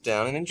nicely, sit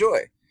down and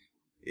enjoy.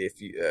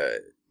 If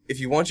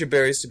you want your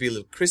berries to be a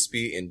little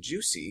crispy and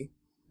juicy,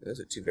 those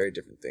are 2 very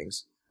different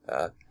things,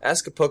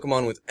 ask a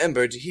Pokemon with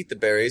Ember to heat the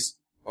berries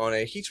on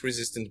a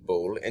heat-resistant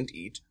bowl and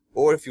eat,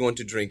 or if you want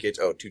to drink it,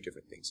 2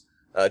 different things.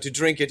 To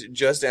drink it,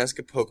 just ask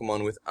a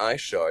Pokemon with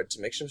Ice Shard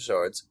to make some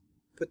shards.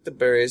 Put the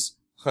berries,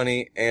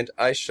 honey, and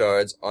ice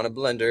shards on a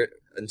blender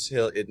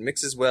until it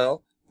mixes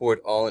well, pour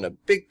it all in a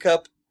big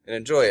cup, and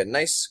enjoy a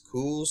nice,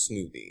 cool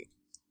smoothie.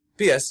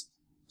 P.S.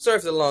 Sorry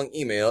for the long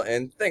email,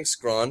 and thanks,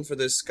 Scrawn, for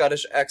the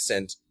Scottish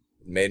accent.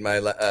 It made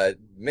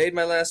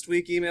my last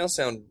week email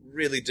sound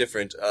really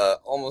different,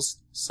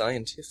 almost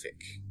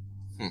scientific.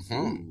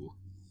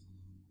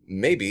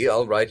 Maybe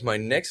I'll write my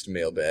next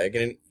mailbag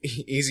in an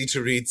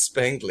easy-to-read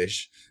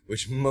Spanglish,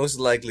 which most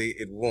likely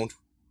it won't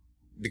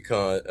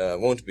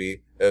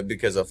be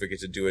because I'll forget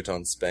to do it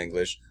on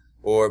Spanglish,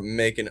 or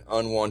make an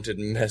unwanted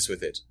mess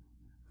with it.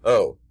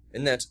 Oh,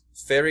 and that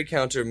Fairy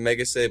Counter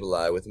Mega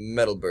Sableye with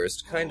Metal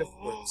Burst kind of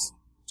works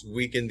to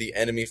weaken the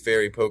enemy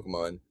Fairy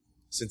Pokemon,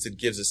 since it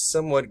gives a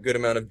somewhat good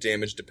amount of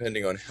damage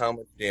depending on how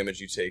much damage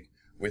you take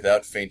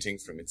without fainting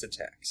from its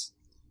attacks.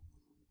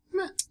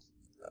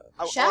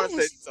 Shannon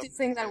used to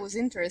think that was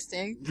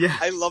interesting. Yeah.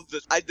 I love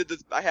this. I did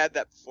this. I had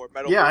that before.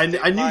 Metal yeah,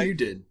 Burst I knew you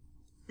did.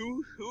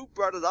 Who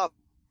brought it up?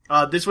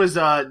 This was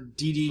Last episode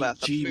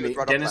DDG was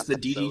brought up Dennis last the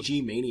episode.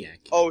 DDG Maniac.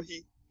 Oh,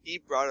 he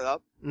brought it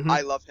up. Mhm.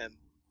 I love him.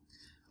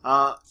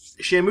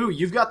 Shamu,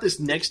 you've got this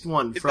next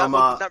one It's from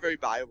not very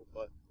valuable,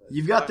 but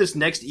you've got this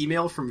next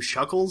email from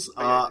Shuckles.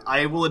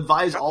 I will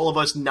advise all of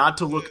us not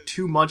to look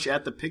too much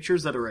at the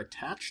pictures that are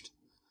attached.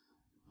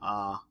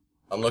 I'm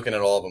looking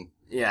at all of them.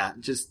 Yeah,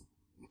 just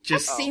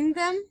I've seen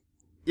them.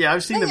 yeah,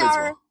 I've seen They them as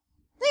are. well.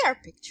 They are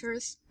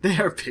pictures. They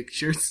are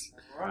pictures.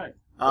 Right.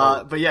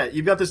 But yeah,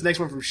 you've got this next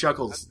one from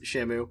Shuckles,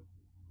 Shamu,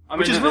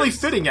 which is really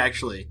fitting,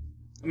 actually.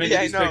 I'm into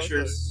these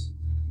pictures.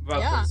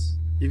 About this.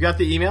 You've got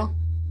the email?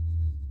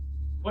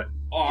 What?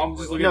 Oh, I'm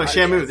just looking No, at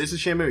Shamu. This is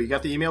Shamu. You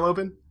got the email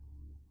open?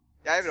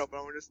 Yeah, I have it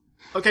open. We're just.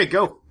 Okay,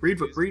 go. Read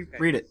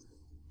it.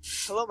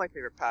 Hello, my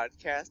favorite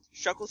podcast.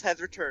 Shuckles has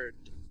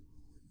returned.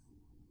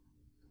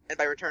 And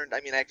by returned,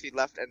 I mean I actually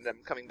left and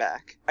I'm coming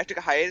back. I took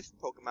a hiatus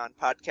from Pokemon,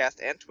 podcast,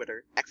 and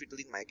Twitter, actually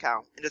deleted my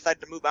account, and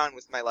decided to move on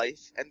with my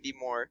life and be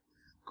more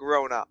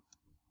grown up.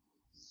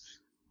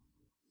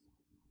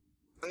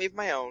 I'm of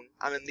my own.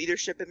 I'm in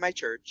leadership in my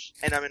church,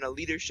 and I'm in a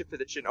leadership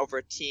position over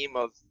a team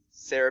of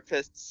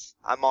therapists.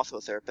 I'm also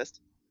a therapist.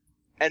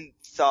 And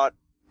thought,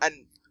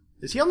 and...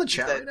 Is he on the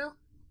chat said- right now?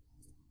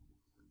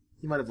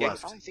 He might have Yeah,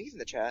 left. I think he's in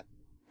the chat.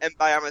 And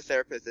by I'm a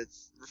therapist,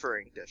 it's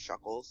referring to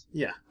Shuckles.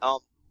 Yeah.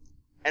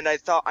 And I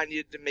thought I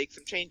needed to make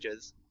some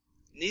changes.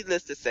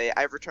 Needless to say,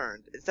 I've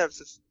returned. Instead of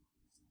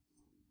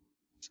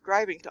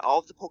subscribing to all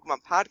of the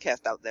Pokemon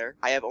podcasts out there,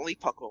 I have only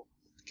Puckle.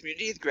 The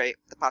community is great,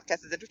 the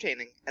podcast is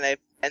entertaining, and I've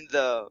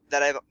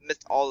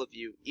missed all of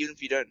you, even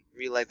if you didn't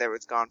realize I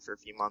was gone for a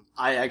few months.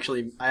 I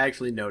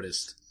actually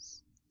noticed.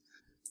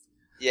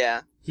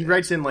 Yeah. He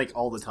writes in like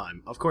all the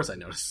time. Of course I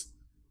notice.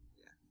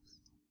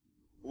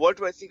 What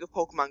do I think of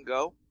Pokemon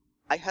Go?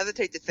 I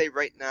hesitate to say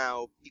right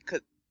now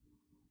because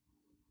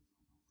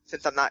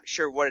since I'm not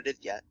sure what it is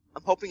yet.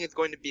 I'm hoping it's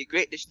going to be a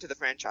great addition to the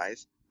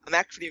franchise. I'm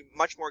actually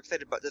much more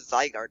excited about the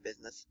Zygarde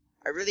business.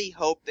 I really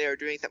hope they are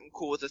doing something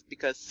cool with this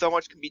because so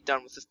much can be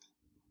done with this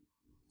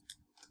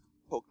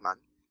Pokemon.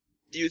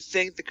 Do you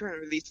think the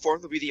current release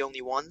forms will be the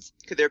only ones?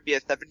 Could there be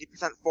a 70%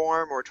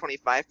 form or a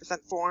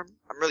 25% form?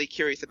 I'm really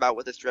curious about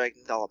what this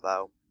dragon's all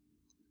about.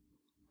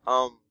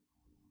 I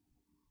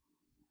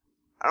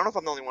don't know if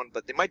I'm the only one,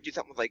 but they might do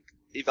something with like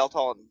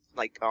Yveltal and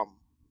like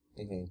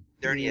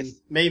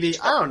Xerneas. Maybe,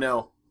 I don't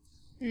know.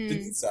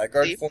 The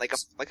Zygarde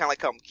forms? Kind of like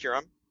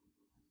Kyurem.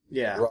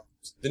 Yeah. Right.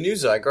 The new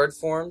Zygarde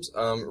forms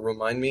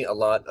remind me a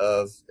lot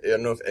of, I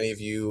don't know if any of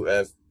you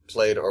have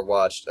played or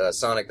watched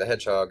Sonic the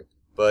Hedgehog,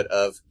 but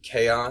of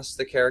Chaos,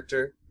 the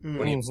character.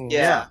 When he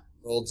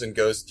holds and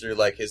goes through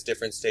like his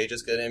different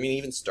stages. I mean, he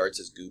even starts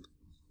as Goop.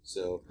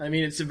 So I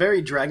mean, it's a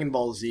very Dragon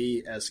Ball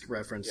Z-esque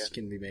reference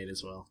can be made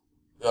as well.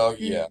 Oh,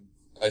 yeah.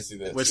 I see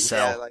that. With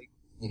Cell. Yeah, like...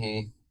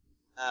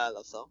 I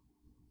love Cell.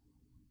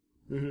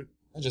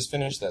 I just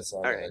finished that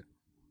song. Alright.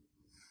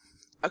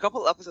 A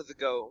couple episodes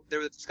ago, there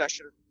was a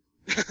discussion...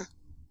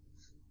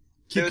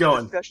 Keep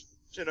going. A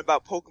discussion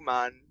about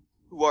Pokemon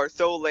who are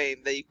so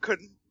lame that you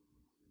couldn't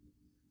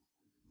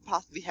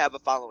possibly have a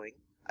following.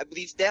 I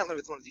believe Stantler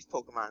was one of these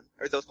Pokemon,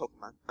 or those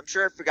Pokemon. I'm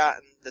sure I've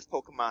forgotten this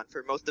Pokemon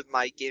for most of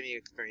my gaming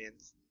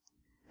experience.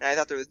 And I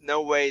thought there was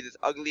no way this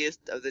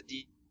ugliest of the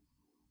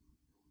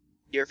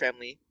Deer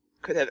family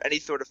could have any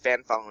sort of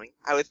fan following.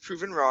 I was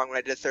proven wrong when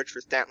I did a search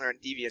for Stantler on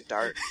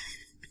DeviantArt.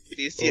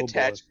 Do you see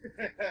attached?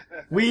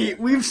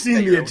 We've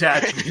seen the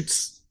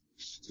attachments.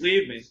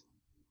 Leave me.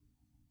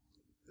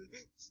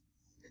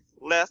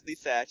 Lastly,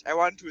 Satch, I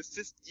wanted to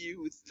assist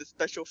you with the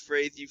special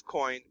phrase you've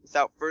coined,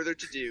 without further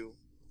ado.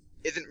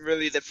 Isn't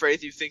really the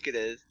phrase you think it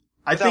is.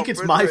 I think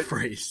it's my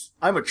phrase.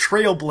 I'm a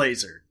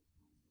trailblazer.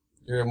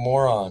 You're a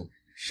moron.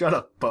 Shut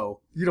up,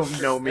 Bo. You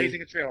don't know me.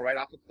 Blazing a trail right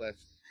off the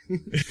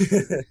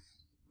cliff.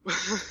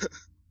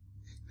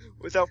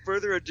 Without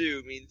further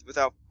ado means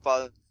without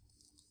fuss,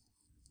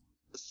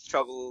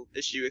 trouble,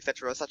 issue,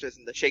 etc., such as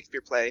in the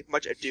Shakespeare play,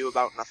 much ado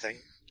about nothing.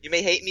 You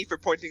may hate me for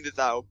pointing this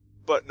out,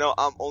 but no,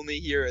 I'm only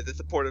here as a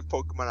supportive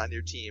Pokemon on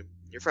your team.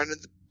 Your friend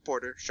and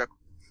supporter, Shuckles.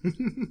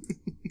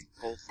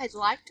 I'd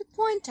like to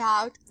point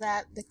out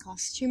that the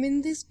costume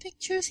in these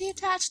pictures he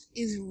attached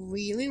is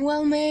really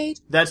well made.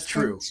 That's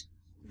true.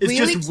 It's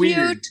really just cute.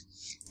 weird.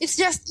 It's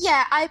just,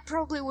 yeah, I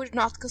probably would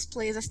not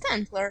cosplay as a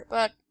Stantler,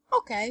 but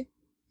okay.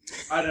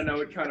 I don't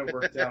know, it kind of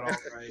worked out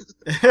alright.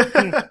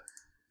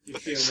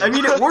 I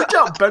mean, it worked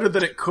out better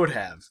than it could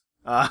have.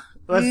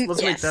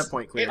 Let's make that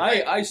point clear.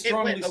 I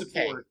strongly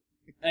support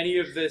any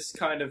of this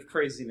kind of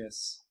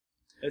craziness.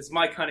 It's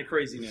my kind of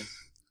craziness.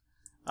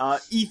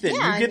 Ethan,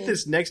 you get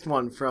this next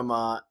one from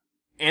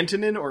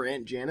Antonin or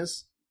Aunt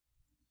Janice.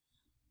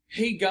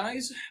 Hey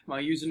guys,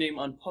 my username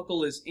on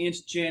Puckle is Aunt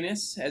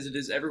Janice, as it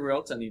is everywhere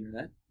else on the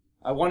internet.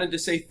 I wanted to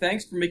say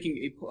thanks for making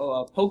a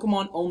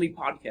Pokemon-only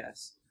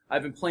podcast.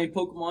 I've been playing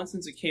Pokemon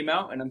since it came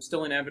out, and I'm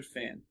still an avid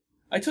fan.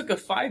 I took a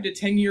 5 to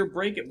 10 year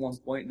break at one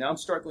point, now I'm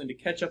struggling to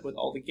catch up with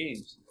all the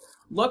games.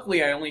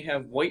 Luckily, I only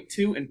have White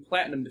 2 and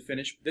Platinum to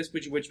finish,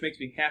 which makes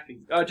me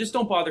happy. Just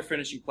don't bother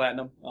finishing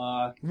Platinum.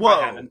 Whoa.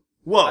 I haven't.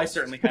 Whoa. I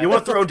certainly haven't. You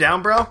want to throw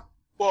down, bro?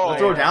 Whoa.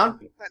 Throw down?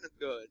 Platinum's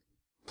good.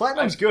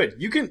 Platinum's good.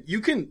 You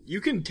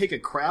can take a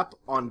crap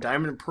on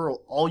Diamond and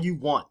Pearl all you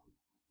want,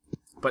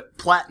 but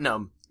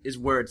Platinum is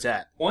where it's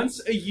at. Once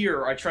a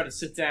year, I try to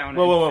sit down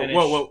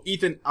Whoa,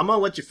 Ethan, I'm gonna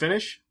let you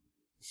finish,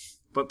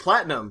 but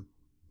Platinum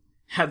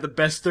had the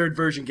best third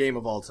version game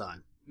of all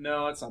time.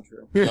 No, that's not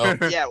true. No.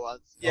 Yeah, it was.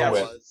 Yeah, it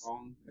was.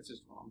 Wrong. It's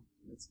just wrong.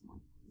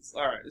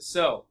 Alright,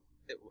 so...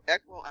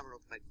 Well,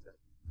 Emerald Knight's good.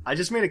 I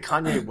just made a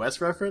Kanye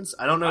West reference.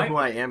 I don't know who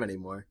I am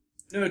anymore.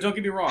 No, don't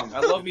get me wrong. I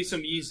love me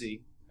some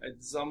Yeezy.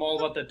 I'm all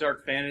about that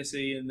dark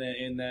fantasy and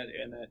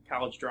that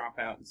college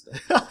dropout and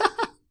stuff.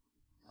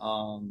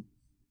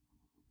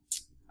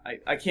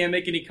 I can't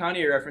make any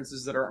Kanye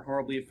references that aren't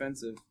horribly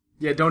offensive.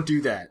 Yeah, don't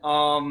do that.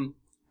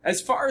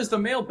 As far as the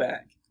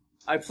mailbag,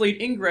 I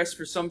played Ingress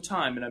for some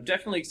time, and I'm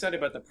definitely excited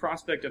about the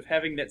prospect of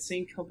having that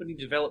same company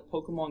develop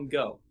Pokemon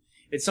Go.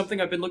 It's something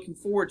I've been looking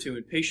forward to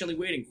and patiently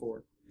waiting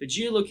for. The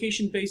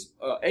geolocation-based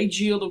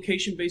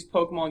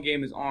Pokemon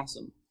game is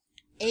awesome.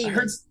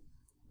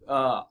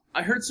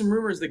 I heard some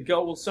rumors that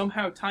Go will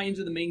somehow tie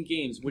into the main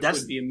games, which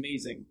would be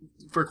amazing.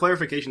 For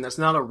clarification, that's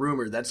not a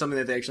rumor. That's something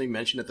that they actually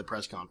mentioned at the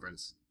press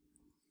conference.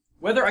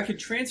 Whether I could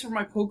transfer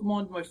my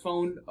Pokemon to my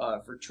phone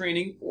for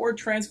training or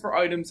transfer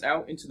items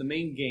out into the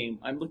main game,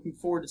 I'm looking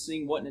forward to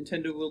seeing what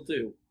Nintendo will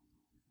do.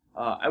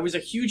 I was a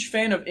huge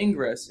fan of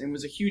Ingress and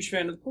was a huge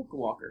fan of the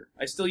Pokewalker.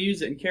 I still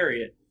use it and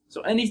carry it,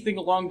 so anything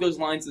along those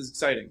lines is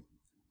exciting.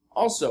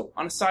 Also,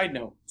 on a side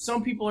note,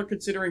 some people are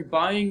considering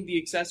buying the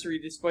accessory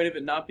despite of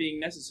it not being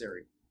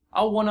necessary.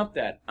 I'll one-up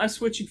that. I'm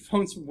switching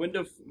phones from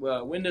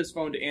Windows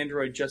Phone to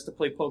Android just to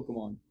play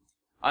Pokemon.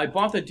 I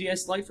bought the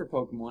DS Lite for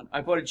Pokemon,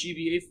 I bought a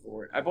GBA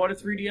for it, I bought a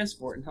 3DS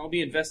for it, and I'll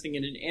be investing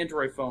in an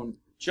Android phone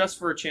just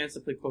for a chance to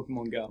play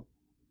Pokemon Go.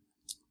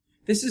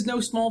 This is no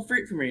small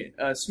feat for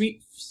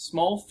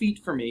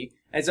me,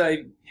 as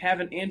I have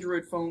an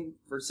Android phone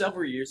for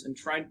several years and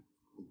tried...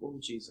 Oh,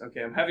 jeez,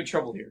 okay, I'm having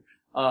trouble here.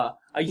 I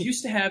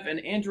used to have an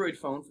Android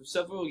phone for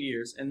several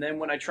years, and then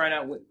when I tried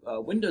out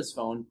Windows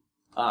Phone,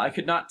 I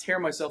could not tear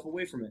myself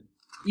away from it.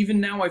 Even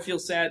now I feel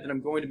sad that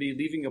I'm going to be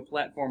leaving a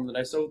platform that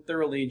I so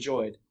thoroughly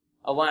enjoyed.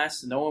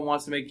 Alas, no one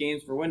wants to make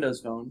games for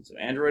Windows Phone, so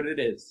Android it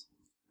is.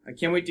 I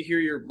can't wait to hear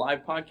your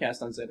live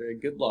podcast on Saturday.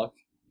 Good luck,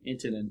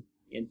 Intanen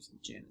and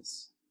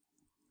Janice.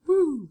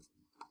 Woo!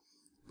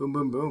 Boom,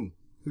 boom, boom.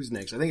 Who's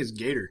next? I think it's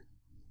Gator.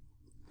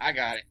 I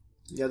got it.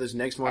 Yeah, this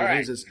next one. All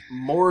right. Is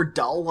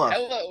Mordala.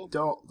 Hello.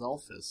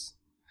 Dolphus.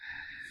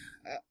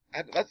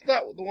 That's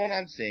not the one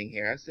I'm seeing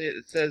here.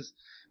 It says,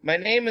 "My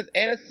name is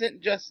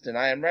Innocent Justin.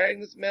 I am writing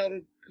this mail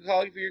to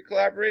call you for your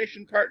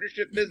collaboration,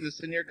 partnership,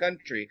 business in your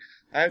country.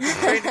 I am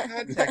constrained to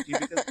contact you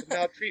because of the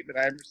maltreatment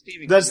I am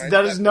receiving."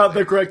 That is not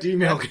the correct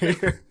email,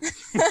 Gator.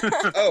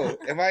 Oh,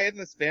 am I in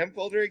the spam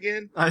folder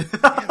again? Okay.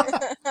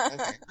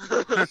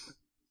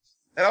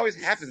 That always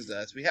happens to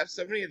us. We have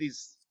so many of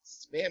these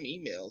spam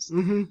emails.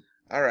 Mm-hmm.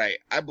 All right,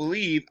 I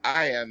believe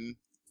I am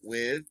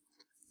with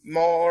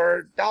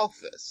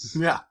Mordalphus.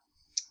 Yeah.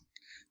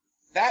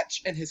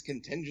 Thatch and his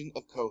contingent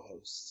of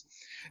co-hosts.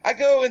 I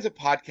go into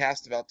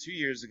podcast about 2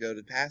 years ago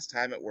to pass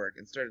time at work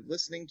and started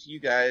listening to you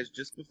guys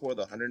just before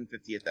the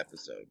 150th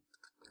episode.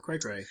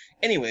 Cray.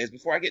 Anyways,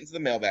 before I get into the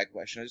mailbag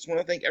question, I just want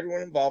to thank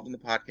everyone involved in the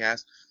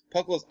podcast.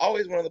 Puckle is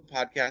always one of the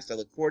podcasts I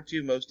look forward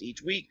to most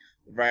each week.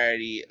 The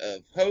variety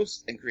of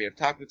hosts and creative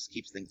topics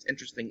keeps things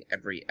interesting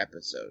every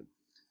episode.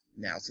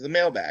 Now to the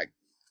mailbag.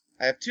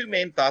 I have two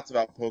main thoughts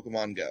about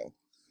Pokemon Go.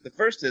 The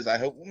first is I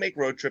hope we'll make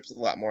road trips a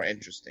lot more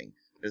interesting.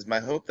 It is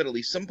my hope that at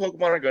least some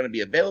Pokemon are going to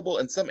be available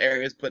in some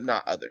areas, but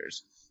not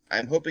others. I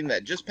am hoping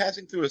that just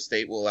passing through a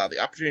state will allow the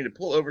opportunity to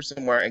pull over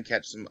somewhere and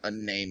catch some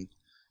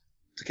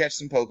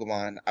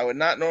Pokemon I would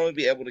not normally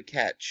be able to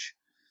catch.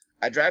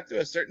 I drive through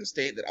a certain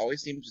state that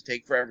always seems to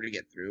take forever to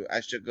get through.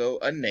 I should go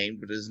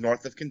unnamed, but it is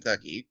north of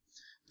Kentucky,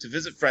 to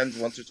visit friends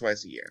once or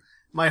twice a year.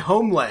 My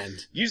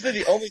homeland. Usually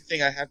the only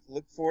thing I have to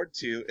look forward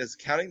to is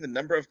counting the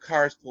number of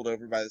cars pulled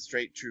over by the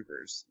state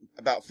troopers.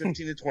 About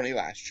 15 to 20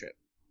 last trip.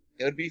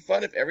 It would be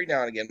fun if every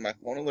now and again my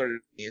phone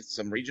alerted me of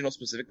some regional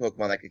specific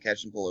Pokemon that could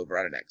catch and pull over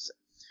on an exit.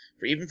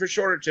 Even for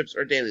shorter trips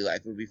or daily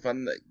life, it would be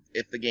fun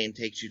if the game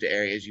takes you to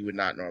areas you would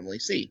not normally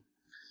see.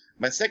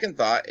 My second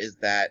thought is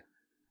that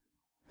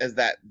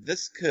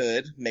this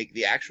could make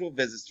the actual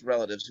visits to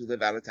relatives who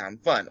live out of town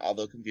fun,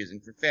 although confusing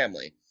for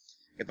family.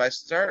 If I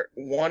start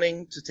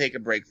wanting to take a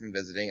break from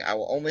visiting, I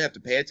will only have to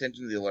pay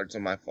attention to the alerts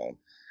on my phone.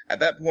 At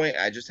that point,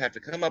 I just have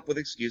to come up with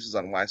excuses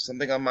on why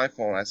something on my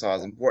phone I saw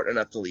is important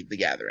enough to leave the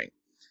gathering.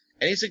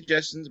 Any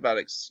suggestions about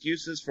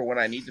excuses for when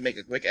I need to make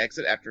a quick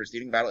exit after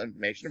receiving vital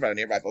information about a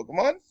nearby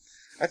Pokemon?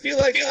 I feel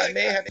like I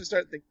may have to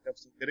start thinking of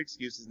some good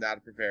excuses now to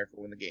prepare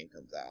for when the game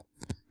comes out.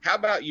 How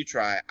about you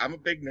try? I'm a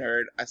big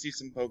nerd. I see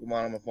some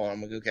Pokemon on my phone.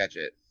 I'm gonna go catch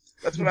it.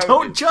 That's what I would do.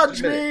 Don't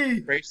judge me!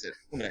 Embrace it.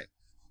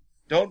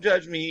 Don't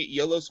judge me,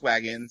 YOLO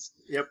Swaggins.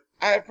 Yep.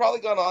 I have probably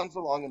gone on for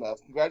long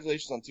enough.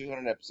 Congratulations on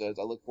 200 episodes.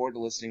 I look forward to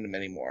listening to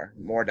many more.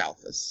 More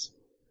Dalphus.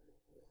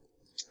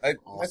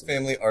 My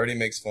family already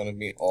makes fun of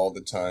me all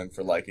the time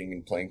for liking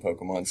and playing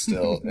Pokemon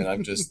still, and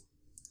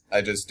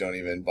I just don't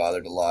even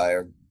bother to lie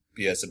or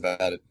BS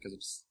about it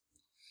because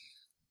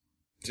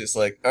Just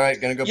like, all right,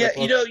 gonna go. Yeah,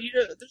 play you know,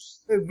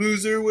 there's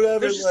loser, whatever.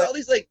 there's just all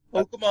these like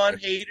Pokemon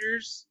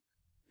haters,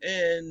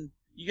 and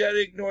you gotta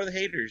ignore the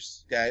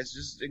haters, guys.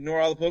 Just ignore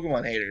all the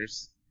Pokemon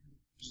haters.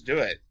 Just do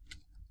it.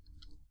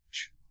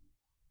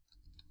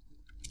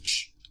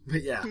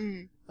 But yeah.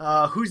 Hmm.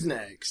 Who's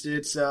next?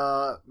 It's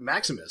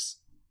Maximus.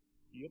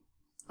 Yep.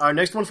 Our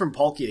next one from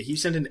Palkia. He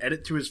sent an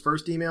edit to his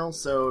first email,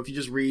 so if you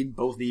just read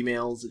both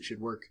emails, it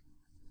should work.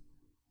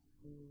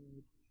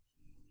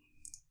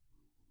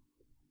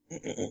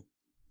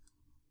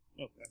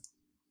 Okay.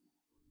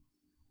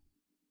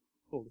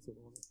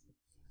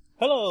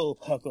 Hello,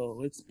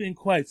 Puckle. It's been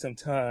quite some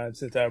time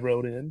since I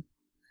wrote in.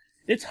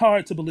 It's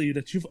hard to believe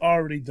that you've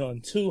already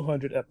done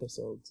 200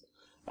 episodes.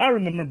 I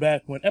remember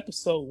back when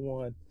episode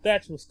 1,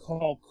 Thatch was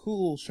called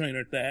Cool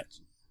Trainer Thatch,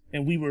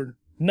 and we were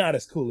not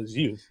as cool as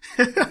you.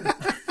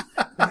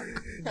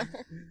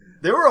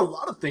 There were a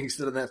lot of things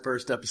said in that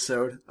first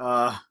episode.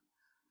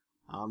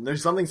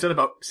 There's something said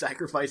about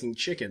sacrificing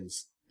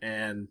chickens,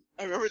 and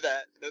I remember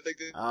that.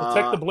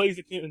 Protect the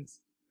Blazekins.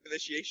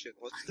 Initiation,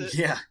 wasn't it?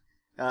 Yeah.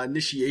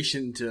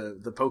 Initiation to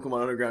the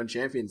Pokemon Underground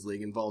Champions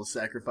League involves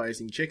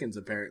sacrificing chickens,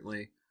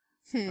 apparently.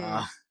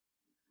 I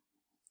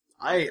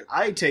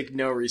take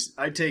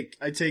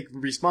I take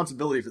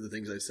responsibility for the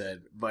things I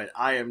said, but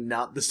I am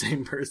not the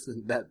same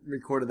person that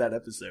recorded that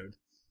episode.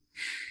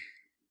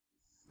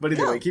 But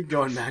either way, keep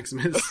going,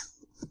 Maximus.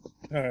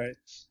 Alright.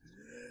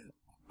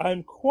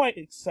 I'm quite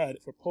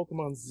excited for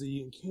Pokemon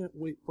Z and can't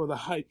wait for the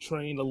hype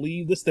train to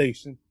leave the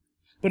station.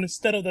 But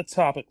instead of the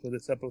topic for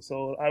this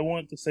episode, I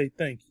want to say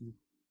thank you.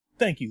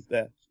 Thank you,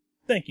 Thatch.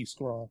 Thank you,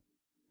 Scraw.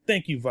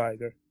 Thank you,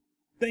 Viger.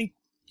 Thank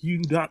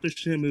you, Dr.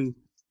 Shimu,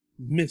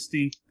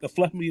 Misty, the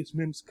fluffiest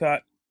Mimscott,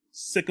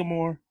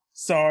 Sycamore,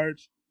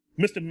 Sarge,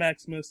 Mr.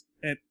 Maximus,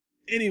 and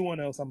anyone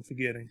else I'm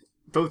forgetting.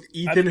 Both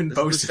Ethan and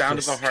Bo. The sound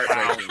of a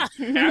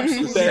heartbreaking.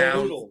 Absolutely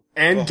brutal.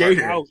 And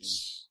Gator.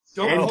 Ouch.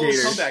 Don't And hold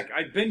Gator. comeback.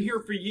 I've been here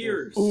for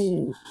years.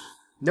 Ooh.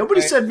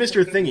 Nobody said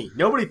Mr. Thingy.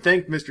 Nobody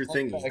thanked Mr.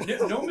 Thingy.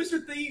 No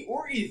Mr. Thingy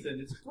or Ethan.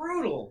 It's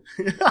brutal.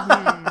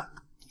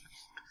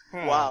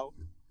 Wow.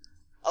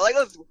 I like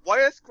this. Why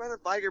is Commander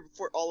Viger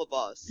before all of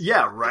us?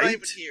 Yeah, They're right? not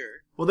even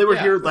here. Well, they were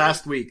Yeah, here right.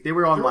 last week. They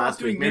were on They're all last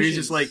doing week. Maybe he's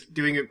just missions. like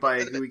doing it by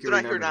They're who we can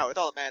not here remember. now. It's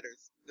all that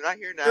matters. They're not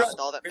here now. It's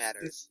all that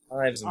matters.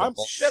 I'm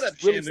Shut up,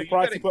 really Shamu. You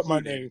surprised got you put my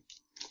included. name.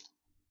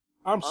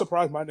 I'm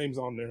surprised my name's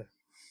on there.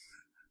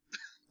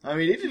 I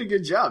mean, he did a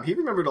good job. He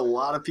remembered a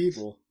lot of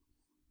people.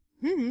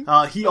 Hmm.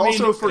 He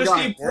also Just forgot.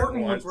 the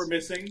important ones ones. were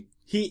missing.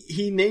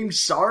 He named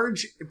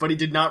Sarge, but he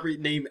did not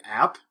name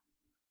App.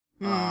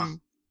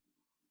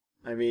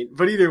 I mean,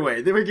 but either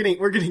way, we're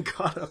getting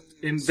caught up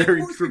in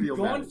very Support's trivial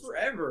been gone matters.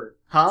 forever.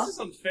 Huh? This is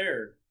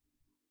unfair.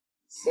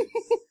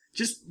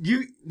 Just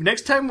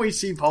next time we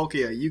see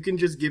Palkia, you can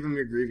just give him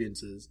your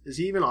grievances. Is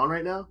he even on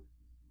right now?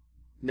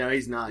 No,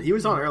 he's not. He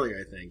was on earlier,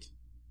 I think.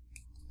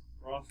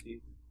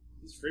 Frosty.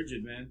 He's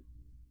frigid, man.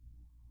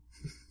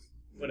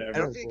 Whatever. I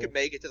don't think he could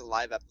make it to the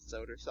live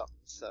episode or something.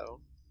 So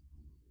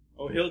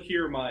Oh, he'll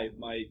hear my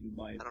I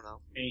don't know.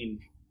 pain.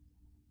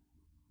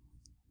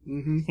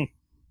 Mm-hmm.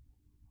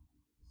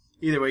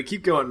 Either way,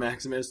 keep going,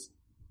 Maximus.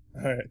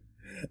 Alright.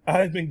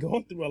 I've been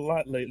going through a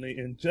lot lately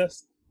and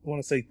just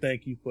want to say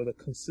thank you for the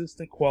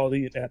consistent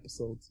quality in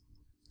episodes.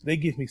 They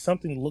give me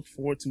something to look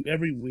forward to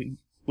every week,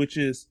 which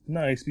is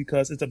nice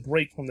because it's a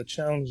break from the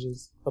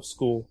challenges of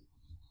school.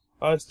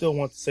 I still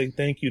want to say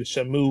thank you to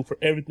Shamu for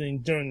everything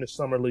during the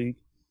Summer League.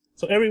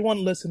 So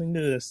everyone listening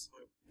to this,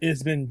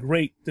 it's been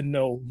great to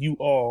know you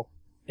all,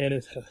 and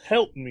it has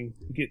helped me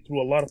to get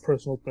through a lot of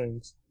personal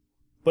things.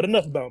 But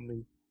enough about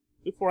me.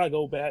 Before I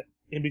go back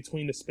in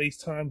between the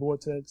space-time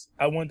vortex,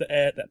 I want to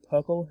add that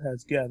Puckle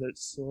has gathered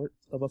sort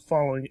of a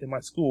following in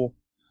my school.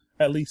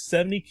 At least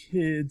 70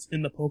 kids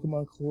in the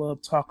Pokemon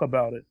Club talk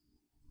about it.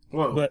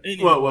 Whoa. But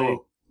anyway,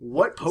 whoa.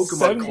 What Pokemon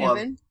 70? Club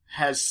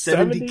has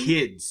 70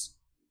 kids?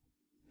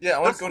 Yeah, I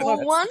want to go to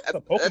Cool one? the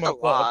That's Pokemon a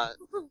Club. lot.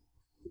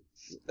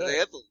 That's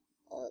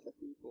a lot of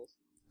people.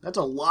 That's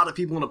a lot of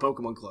people in a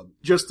Pokemon Club.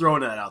 Just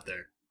throwing that out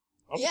there.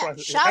 I'm Yeah, surprised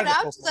it shout has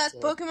a out to that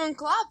Club. Pokemon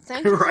Club.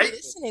 Thank you Right? for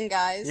listening,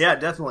 guys. Yeah,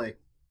 definitely.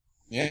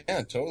 Yeah,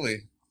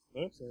 totally.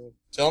 Okay.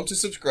 Tell them to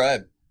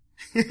subscribe.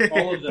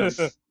 All of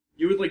them.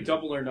 You would like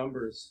double our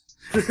numbers.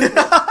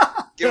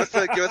 Give us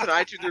an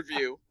iTunes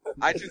review.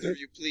 iTunes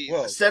review, please.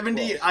 Whoa.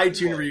 70 Whoa.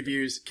 iTunes Whoa.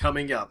 reviews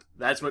coming up.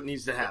 That's what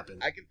needs to happen.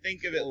 I can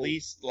think of at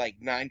least like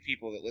 9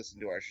 people that listen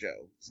to our show.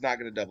 It's not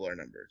going to double our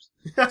numbers.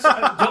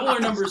 Double our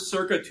numbers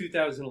circa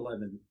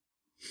 2011.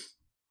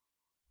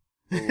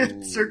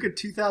 Circa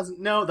 2000.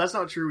 No, that's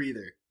not true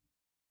either.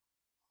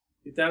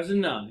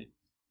 2009.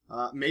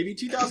 Maybe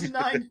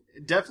 2009?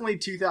 Definitely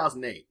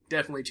 2008.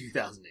 Definitely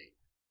 2008.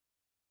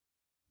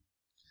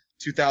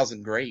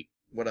 2000, great.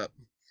 What up?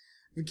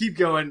 Keep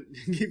going,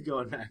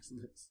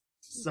 Maximus.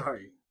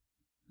 Sorry.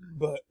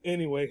 But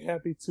anyway,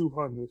 happy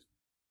 200.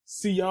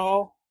 See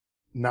y'all.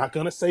 Not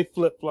gonna say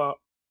flip-flop.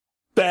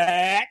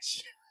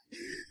 Batch!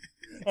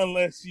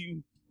 Unless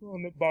you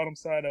on the bottom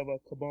side of a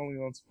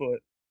Caboleon's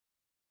foot.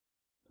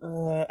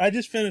 I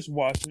just finished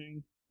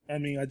watching.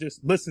 I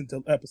just listened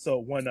to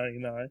episode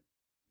 199.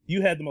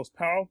 You had the most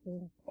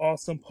powerful,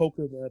 awesome Poke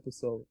of the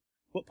episode.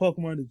 What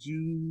Pokemon did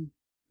you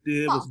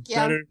did was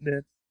better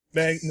than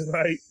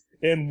Magnemite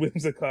and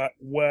Whimsicott?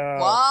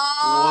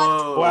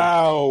 Wow. What?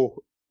 Wow.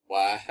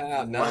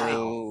 Wow.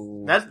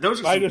 No.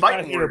 Those are some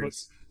fighting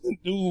words.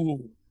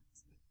 Dude.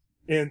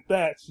 And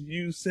Thatch,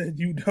 you said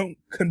you don't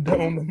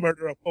condone the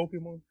murder of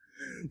Pokemon.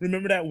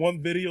 Remember that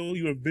one video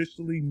you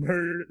eventually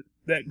murdered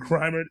that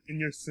Grimer in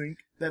your sink?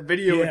 That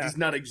video does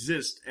not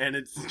exist, and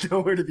it's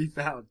nowhere to be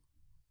found.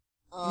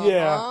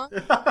 Yeah.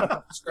 Did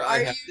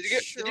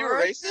you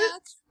erase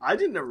it? I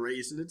didn't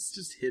erase it. It's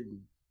just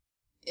hidden.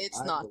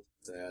 It's not.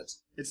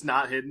 It's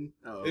not hidden?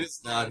 Oh.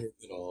 It's not hidden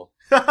at all.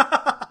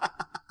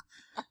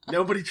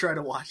 Nobody tried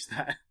to watch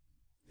that.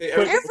 Hey,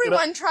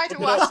 Everyone tried to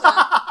watch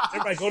that.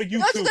 Everybody go to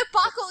YouTube. Go to the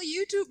Puckle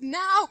YouTube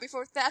now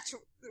before Thatch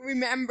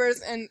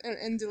remembers and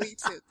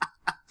deletes it.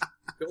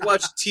 Go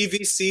watch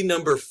TVC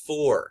number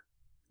 4.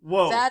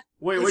 Whoa.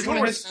 Wait, which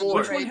one is 4?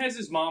 Which one has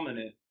his mom in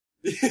it?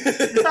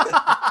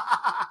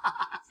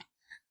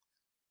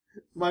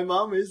 My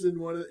mom is in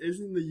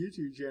the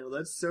YouTube channel.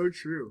 That's so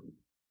true.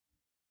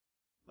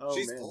 Oh,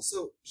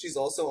 she's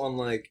also on,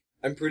 like,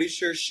 I'm pretty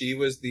sure she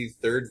was the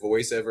third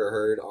voice ever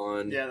heard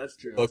on that's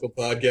true. Puckle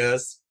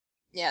Podcast.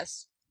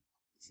 Yes.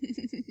 I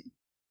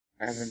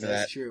remember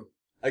that. That's true.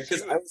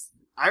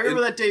 I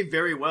remember that day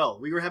very well.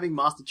 We were having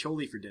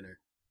Mastacholi for dinner.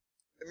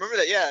 I remember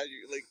that, yeah.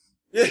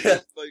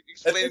 Like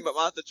explaining about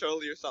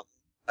Mastacholi or something.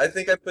 I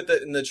think I put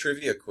that in the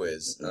trivia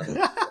quiz like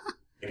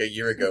a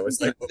year ago.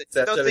 It's like, what's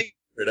that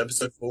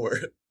episode 4?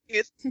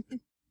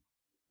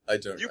 I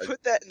don't. You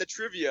put that in the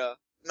trivia,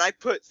 and I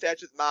put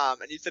Thatch's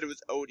mom, and you said it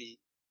was Odie.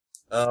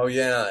 Oh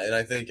yeah, and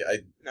I think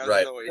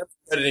right. I'm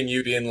crediting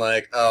you being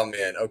like, oh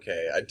man,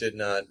 okay, I did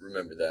not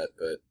remember that,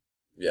 but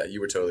yeah,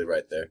 you were totally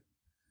right there.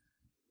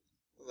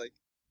 Like,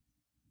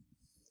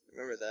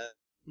 remember that.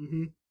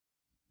 Mm-hmm.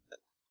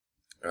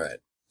 All right.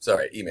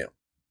 Sorry. Email.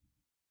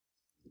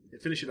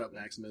 Finish it up,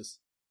 Maximus.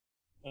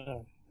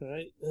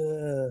 Right.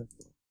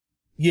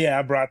 Yeah,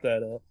 I brought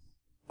that up.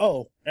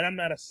 Oh, and I'm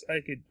not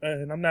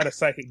a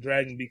psychic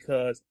dragon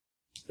because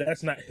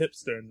that's not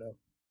hipster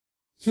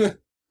enough.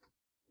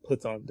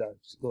 Puts on dark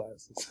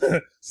glasses.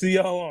 See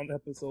y'all on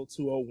episode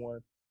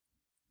 201.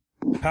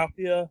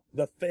 Palkia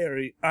the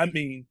fairy.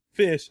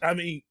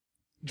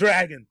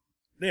 Dragon.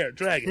 There,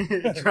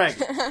 dragon.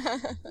 Dragon.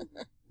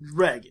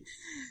 Right.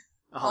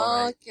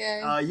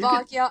 Okay.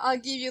 Palkia, I'll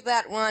give you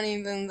that one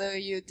even though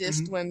you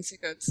dissed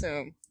Whimsicott,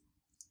 so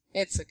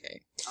it's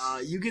okay.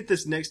 You get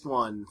this next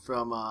one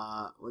from,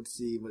 let's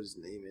see what his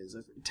name is.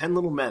 10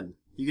 Little Men.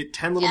 You get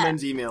 10 Little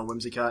Men's email,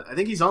 Whimsicott. I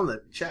think he's on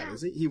the chat,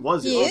 is he? He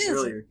was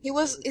earlier. He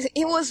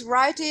was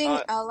writing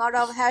a lot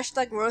of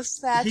hashtag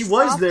roast Thatch He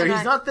was there.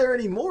 He's not there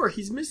anymore.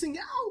 He's missing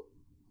out.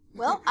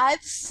 Well,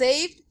 I've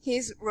saved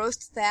his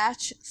roast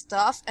Thatch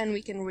stuff, and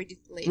we can read it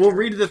later. We'll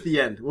read it at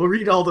the end. We'll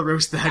read all the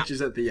roast Thatches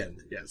at the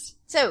end, yes.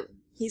 So,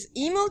 his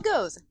email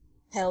goes,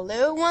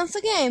 "Hello once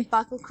again,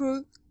 Puckle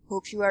Crew.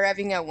 Hope you are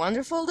having a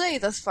wonderful day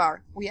thus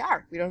far. We're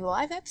on the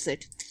live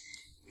episode.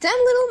 10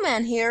 Little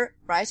Men here,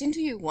 writing to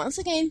you once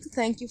again to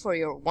thank you for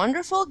your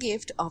wonderful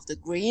gift of the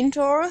Green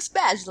Taurus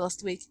badge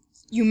last week.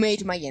 You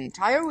made my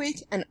entire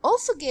week, and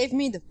also gave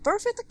me the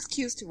perfect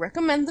excuse to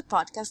recommend the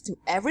podcast to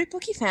every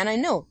Poke fan I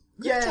know.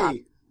 Good job.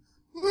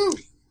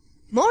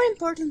 More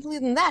importantly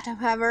than that,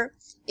 however,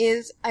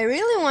 is I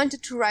really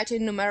wanted to write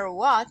in no matter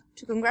what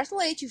to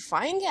congratulate you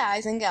fine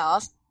guys and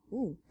gals.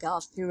 Ooh,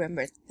 gals, you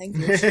remembered. Thank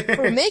you.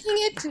 For making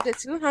it to the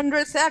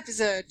 200th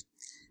episode.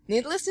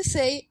 Needless to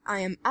say, I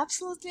am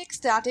absolutely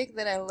ecstatic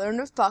that I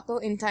learned of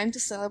Puckle in time to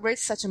celebrate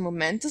such a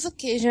momentous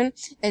occasion,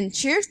 and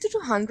cheers to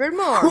 200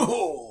 more.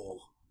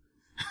 Oh.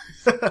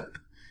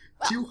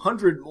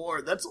 200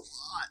 more, that's a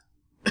lot.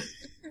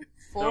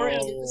 4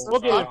 years. We'll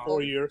give it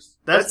 4 years.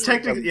 That's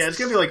technically, it's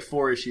gonna be like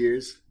 4-ish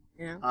years.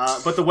 Yeah.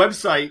 But the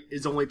website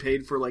is only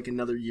paid for like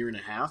another year and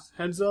a half.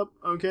 Heads up,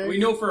 okay? We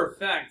know for a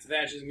fact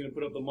Thatch isn't going to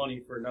put up the money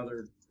for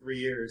another 3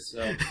 years,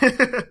 so...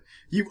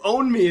 You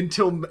own me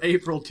until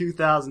April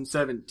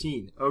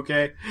 2017,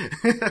 okay?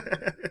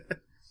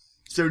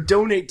 So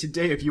donate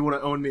today if you want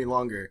to own me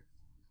longer.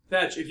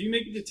 Thatch, if you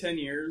make it to 10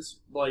 years,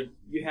 like,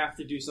 you have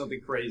to do something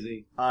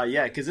crazy.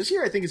 Yeah, because this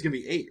year I think it's going to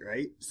be 8,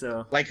 right?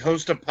 So like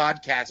host a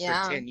podcast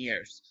for 10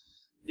 years.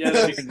 Yeah,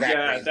 let's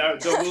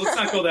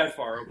not go that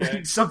far,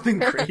 okay? Something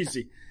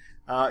crazy.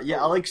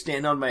 Yeah, I'll like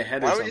stand on my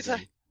head or something.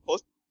 Why would you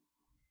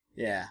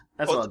say Yeah,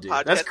 that's what I'll do.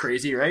 That's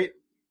crazy, right?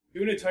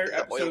 Do an entire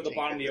episode at the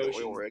bottom of the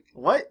ocean.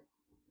 What?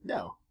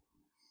 No.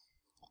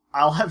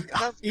 I'll have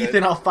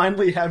Ethan. I'll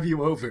finally have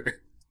you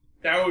over.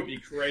 That would be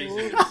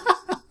crazy.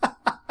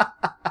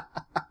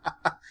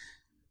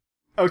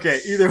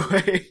 Okay. Either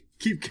way,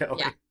 keep going.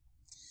 Yeah.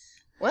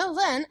 Well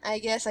then, I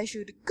guess I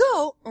should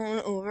go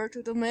on over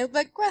to the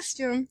mailbag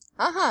question.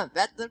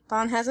 Bet that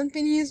pun hasn't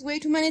been used way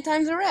too many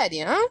times already,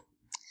 huh?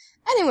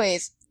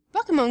 Anyways,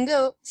 Pokemon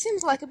Go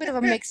seems like a bit of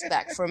a mixed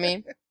bag for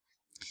me.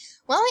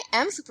 While I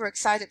am super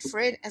excited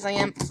for it, as I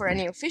am for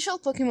any official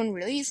Pokemon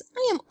release,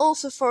 I am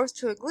also forced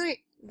to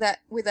agree that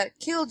with that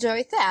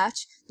Killjoy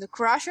Thatch, the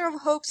crusher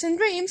of hopes and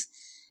dreams,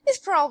 is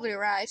probably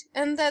right,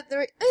 and that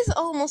there is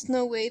almost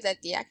no way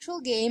that the actual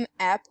game,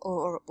 app,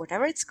 or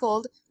whatever it's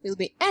called will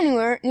be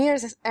anywhere near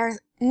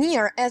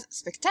as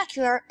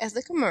spectacular as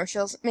the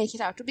commercials make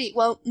it out to be.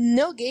 Well,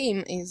 no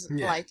game is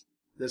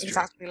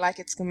exactly like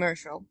its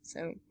commercial,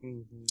 so...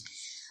 Mm-hmm.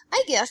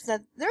 I guess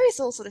that there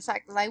is also the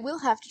fact that I will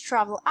have to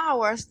travel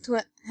hours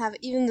to have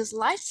even the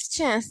slightest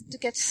chance to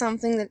catch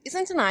something that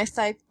isn't an ice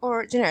type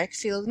or generic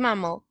field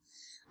mammal.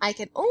 I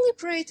can only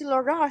pray to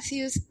Lord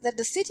Arceus that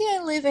the city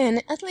I live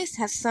in at least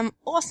has some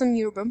awesome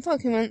urban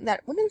Pokemon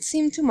that wouldn't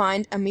seem to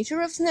mind a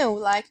meteor of snow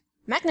like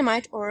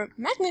Magnemite or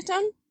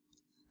Magneton.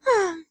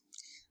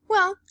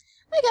 Well,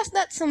 I guess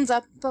that sums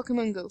up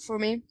Pokemon Go for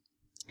me.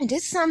 It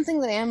is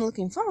something that I am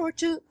looking forward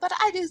to, but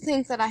I do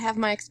think that I have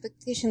my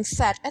expectations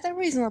set at a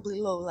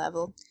reasonably low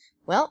level.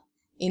 Well,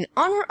 in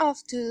honor of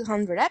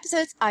 200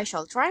 episodes, I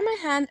shall try my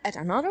hand at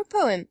another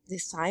poem,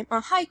 this time a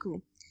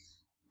haiku.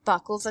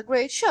 Puckle's a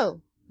great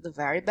show. The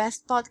very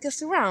best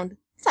podcast around.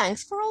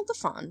 Thanks for all the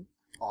fun.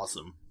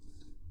 Awesome.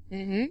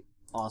 Mm-hmm.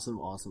 Awesome.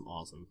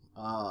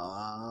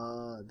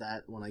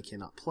 That one I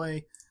cannot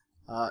play.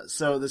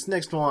 So this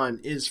next one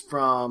is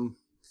from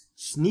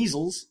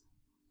Sneasels.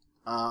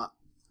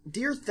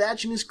 Dear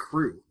Thatch and his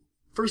crew.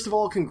 First of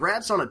all,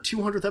 congrats on a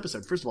 200th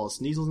episode. First of all,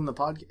 Sneasels in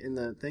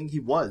the thing. He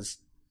was.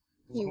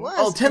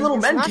 Oh, 10 Little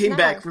Men came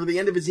back for the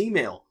end of his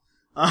email.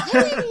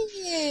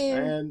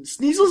 And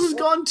Sneasels is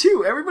gone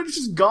too. Everybody's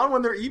just gone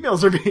when their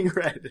emails are being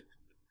read.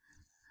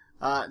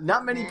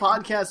 Not many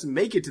podcasts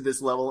make it to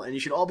this level, and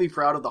you should all be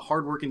proud of the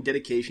hard work and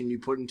dedication you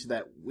put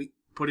into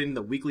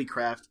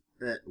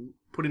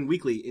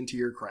weekly into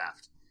your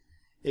craft.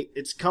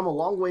 It's come a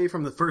long way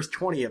from the first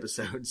 20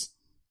 episodes.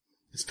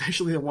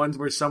 Especially the ones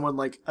where someone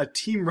like a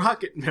Team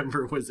Rocket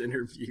member was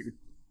interviewed.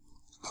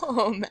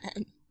 Oh,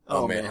 man.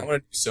 Oh man, I want to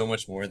do so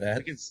much more of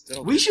that.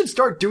 We should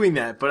start doing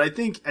that, but I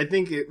think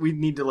we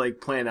need to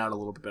plan out a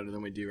little bit better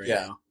than we do right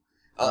now.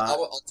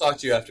 I'll talk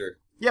to you after.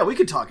 Yeah, we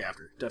could talk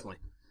after, definitely.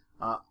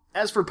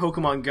 As for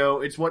Pokemon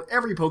Go, it's what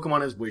every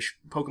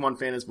Pokemon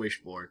fan has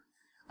wished for.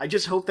 I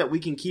just hope that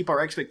we can keep our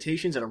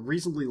expectations at a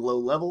reasonably low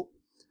level,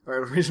 or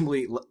a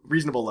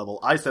reasonable level.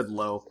 I said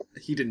low,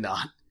 he did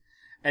not.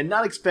 And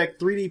not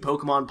expect 3D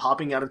Pokemon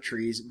popping out of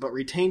trees, but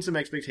retain some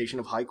expectation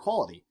of high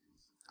quality.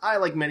 I,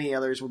 like many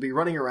others, will be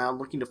running around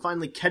looking to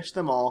finally catch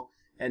them all,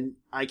 and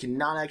I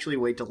cannot actually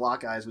wait to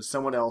lock eyes with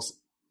someone else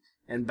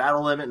and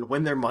battle them and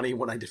win their money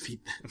when I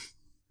defeat them.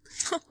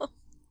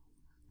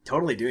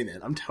 Totally doing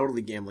that. I'm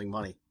totally gambling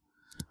money.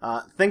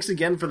 Thanks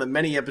again for the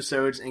many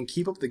episodes, and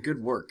keep up the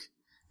good work.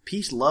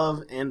 Peace,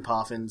 love, and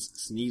poffins,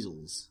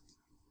 Sneasels.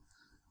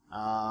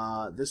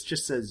 This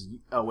just says,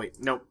 I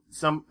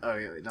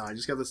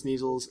just got the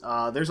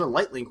Sneasels. There's a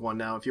Light Link one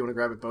now if you want to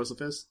grab it,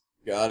 Bocephus.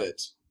 Got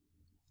it.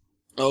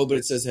 Oh, but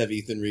it says have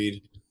Ethan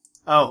read.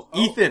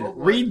 Ethan,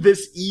 read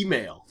this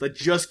email that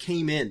just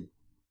came in.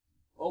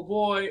 Oh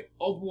boy,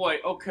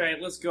 okay,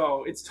 let's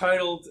go. It's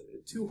titled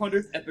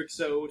 200th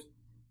episode,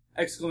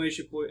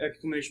 exclamation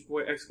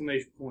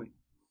point.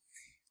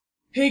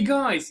 Hey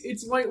guys,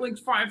 it's Lightlink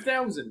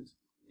 5000.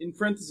 In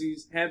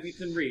parentheses, have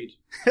Ethan read.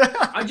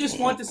 I just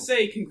want to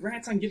say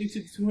congrats on getting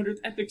to the 200th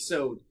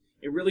episode.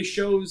 It really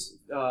shows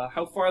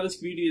how far this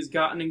community has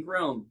gotten and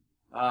grown.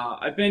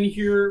 I've been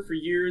here for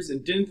years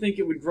and didn't think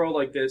it would grow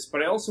like this,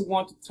 but I also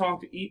want to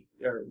talk to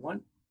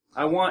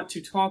I want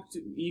to talk to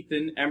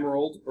Ethan,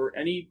 Emerald, or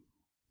any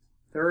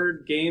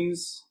third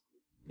games.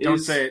 Don't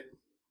say it.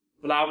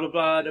 Blah blah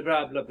blah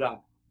blah blah blah.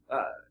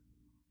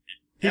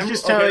 He's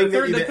just telling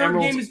the third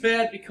game is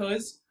bad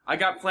because I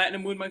got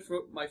platinum when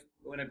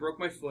when I broke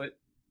my foot.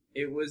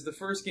 It was the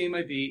first game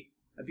I beat.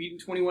 I beat in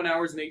 21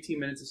 hours and 18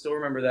 minutes. I still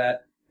remember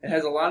that. It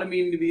has a lot of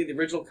meaning to me. The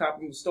original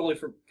copy was stolen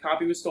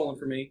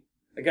from me.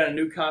 I got a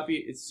new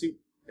copy. It's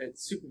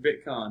Super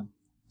BitCon.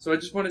 So I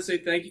just want to say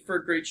thank you for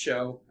a great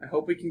show. I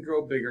hope we can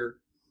grow bigger.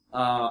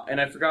 And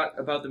I forgot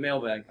about the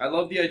mailbag. I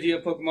love the idea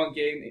of Pokemon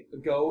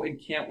Go and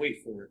can't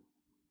wait for it.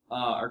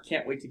 Or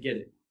can't wait to get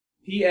it.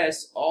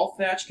 P.S. All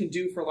Thatch can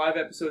do for live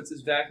episodes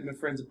is vacuum a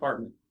friend's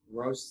apartment.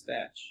 Roast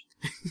Thatch.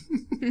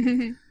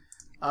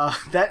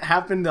 That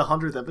happened the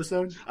 100th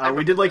episode.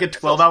 We did like a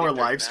 12-hour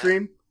live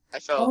stream.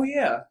 Oh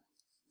yeah.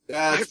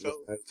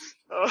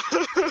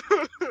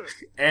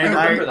 And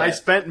I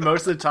spent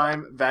most of the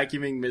time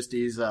vacuuming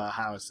Misty's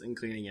house and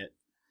cleaning it.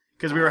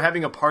 Because we were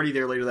having a party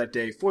there later that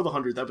day for the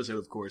 100th episode,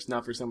 of course,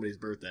 not for somebody's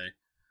birthday.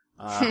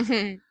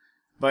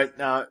 But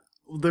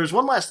there's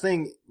one last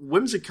thing.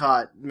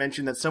 Whimsicott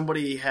mentioned that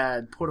somebody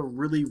had put a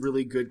really,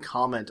 really good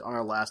comment on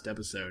our last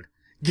episode.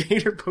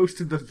 Gator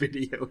posted the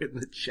video in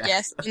the chat.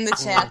 Yes, in the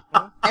chat.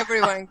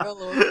 Everyone, go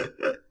look.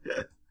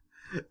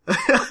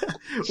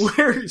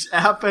 Where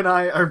App and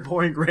I are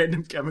pouring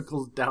random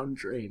chemicals down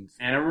drains.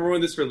 And I remember when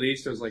this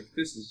released, I was like,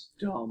 this is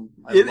dumb.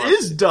 It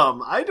is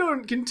dumb. I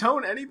don't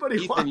condone anybody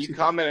Ethan, watching. you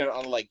commented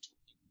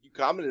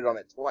on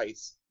it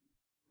twice.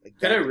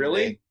 Did I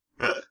really?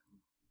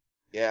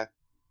 Yeah.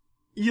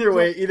 Either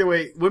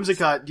way,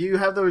 Whimsicott, do you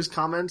have those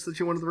comments that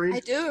you wanted to read?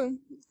 I do.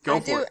 Go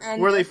for it.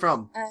 Where are they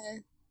from?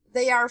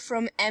 They are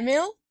from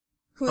Emil,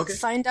 who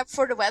signed up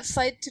for the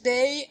website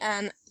today,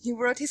 and he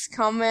wrote his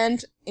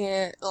comment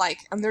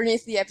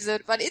underneath the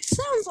episode, but it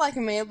sounds like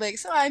a mailbag,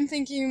 so I'm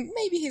thinking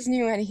maybe he's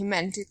new and he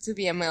meant it to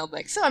be a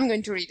mailbag, so I'm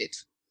going to read it.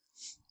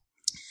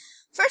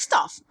 First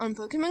off, on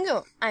Pokemon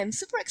Go, I'm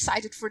super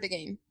excited for the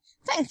game.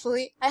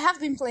 Thankfully, I have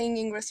been playing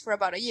Ingress for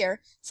about a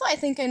year, so I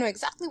think I know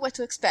exactly what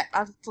to expect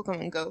out of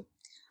Pokemon Go.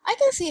 I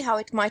can see how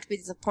it might be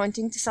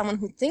disappointing to someone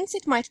who thinks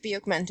it might be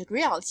augmented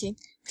reality,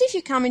 but if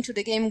you come into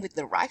the game with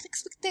the right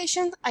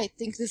expectations, I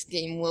think this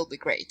game will be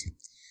great.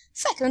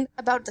 Second,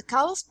 about the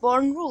Kalos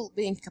Born rule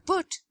being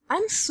kaput,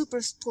 I'm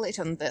super split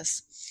on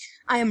this.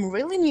 I am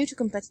really new to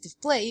competitive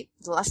play.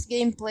 The last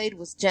game played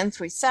was Gen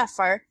 3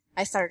 Sapphire.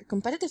 I started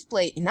competitive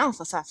play in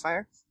Alpha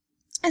Sapphire.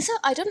 And so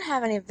I don't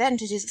have any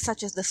advantages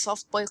such as the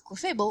soft-boiled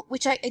Clefable,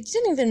 which I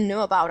didn't even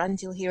know about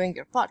until hearing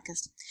your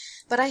podcast.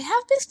 But I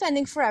have been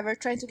spending forever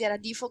trying to get a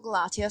default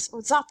Latias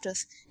or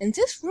Zapdos, and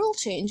this rule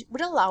change would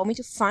allow me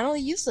to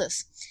finally use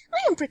this. I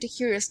am pretty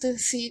curious to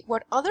see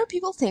what other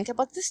people think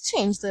about this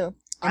change, though.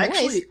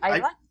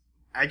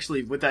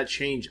 Actually, with that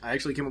change, I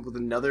actually came up with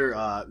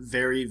another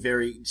very,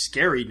 very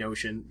scary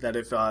notion that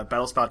if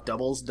Battlespot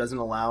Doubles doesn't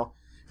allow,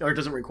 or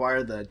doesn't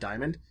require the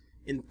Diamond,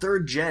 in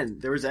 3rd Gen,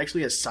 there was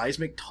actually a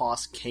Seismic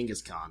Toss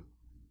Kangaskhan.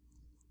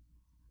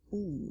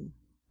 Ooh.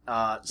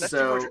 That's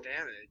so 200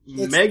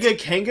 damage. Mega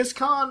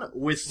Kangaskhan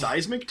with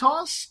Seismic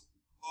Toss?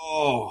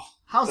 Oh.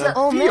 How's that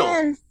Oh, feel?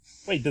 man.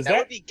 Wait,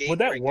 Would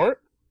that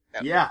work?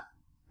 Yeah,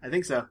 I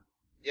think so.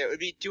 Yeah, it would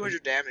be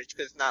 200 damage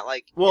because it's not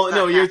like. Well, it's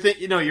no,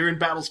 not you're in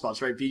battle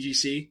spots, right?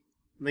 VGC.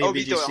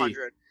 he's doing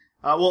 100.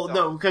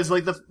 No, because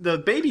like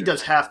the baby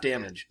does half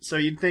damage, so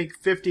you'd think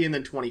 50 and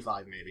then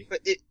 25 maybe. But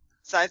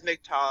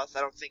Seismic Toss, I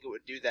don't think it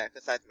would do that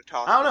because Seismic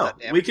Toss. I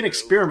don't know. We can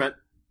experiment.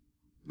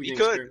 We can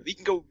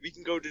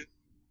go to.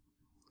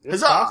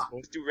 Huzzah!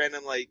 Just do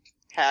random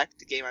hack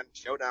the game on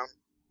Showdown.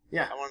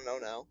 Yeah, I want to know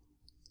now.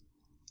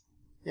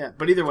 Yeah,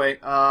 but either way,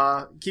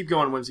 keep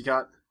going,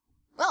 Whimsicott.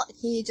 Well,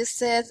 he just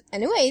says,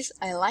 anyways,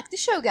 I like the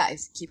show,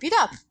 guys. Keep it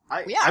up.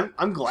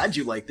 I'm glad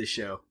you like this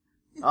show.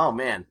 Oh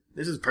man,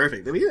 this is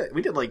perfect.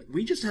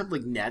 We just have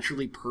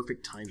naturally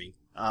perfect timing.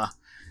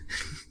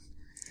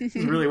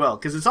 Really well,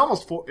 because it's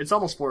almost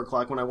 4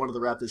 o'clock when I wanted to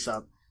wrap this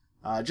up.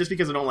 Just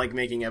because I don't like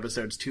making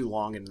episodes too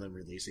long and then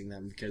releasing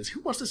them, because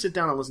who wants to sit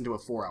down and listen to a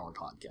 4-hour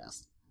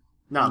podcast?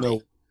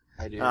 No.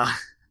 I do.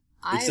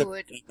 I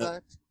would,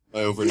 but...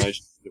 My overnight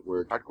shift at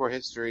work. Hardcore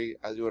history,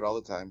 I do it all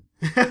the time.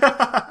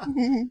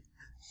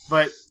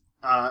 But,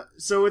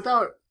 so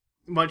without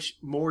much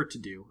more to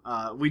do,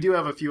 we do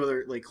have a few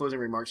other, closing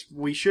remarks.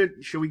 Should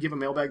we give a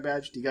mailbag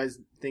badge? Do you guys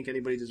think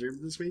anybody deserves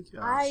it this week?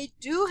 I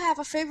do have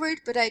a favorite,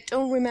 but I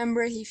don't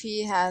remember if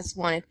he has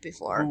won it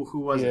before. Who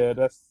was it?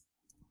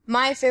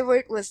 My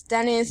favorite was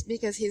Dennis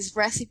because his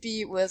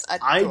recipe was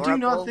adorable. I do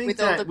not think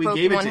that we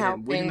gave it to him.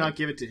 Helping. We did not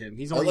give it to him.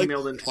 He's only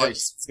emailed in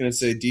twice. I was going to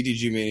say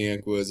DDG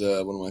Maniac was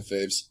one of my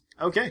faves.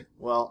 Okay,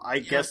 well, I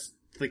guess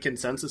the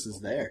consensus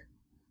is there.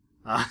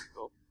 I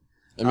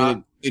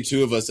mean,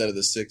 two of us out of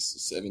the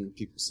 7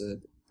 people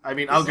said. I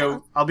mean,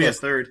 I'll be a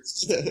third.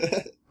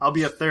 I'll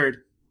be a third.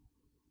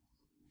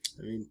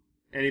 I mean,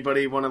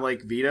 anybody want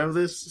to, veto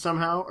this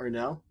somehow, or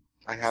no?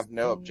 I have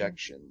no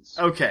objections.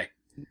 Okay.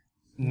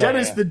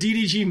 Dennis, the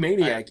DDG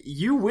Maniac,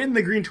 you win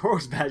the Green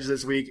Toros badge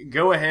this week.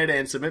 Go ahead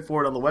and submit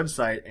for it on the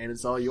website, and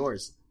it's all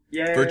yours.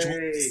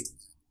 Yay!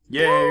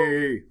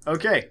 Yay!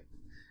 Okay.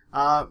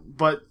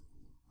 But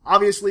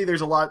obviously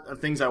there's a lot of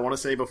things I want to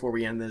say before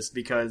we end this,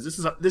 because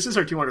this is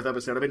our 200th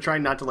episode. I've been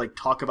trying not to,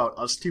 talk about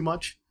us too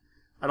much.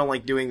 I don't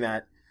like doing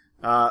that,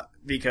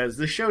 because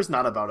this show's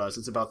not about us.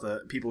 It's about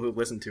the people who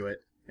listen to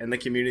it, and the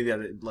community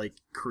that it,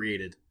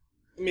 created.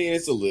 I mean,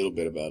 it's a little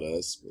bit about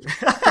us.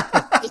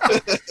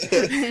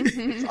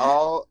 It's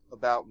all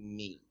about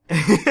me.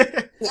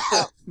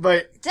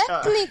 But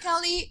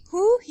technically,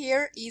 who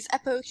here is a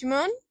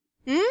Pokemon?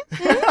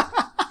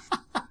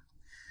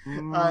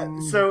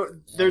 So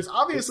there's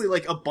obviously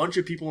a bunch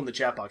of people in the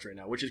chat box right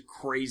now, which is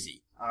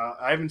crazy.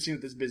 I haven't seen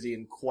it this busy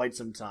in quite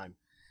some time,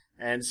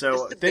 and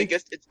so it's the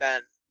biggest it's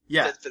been.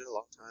 Yeah, it's been a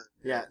long time.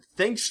 Yeah,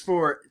 thanks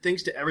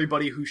to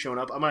everybody who's shown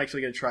up. I'm actually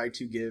going to try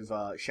to give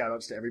shout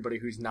outs to everybody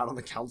who's not on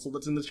the council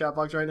that's in the chat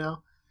box right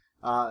now.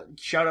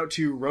 Shout out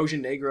to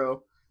Rojan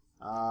Negro.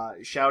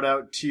 Shout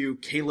out to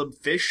Caleb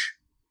Fish.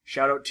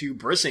 Shout out to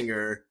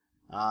Brissinger.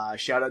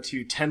 Shout out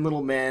to 10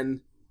 Little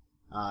Men.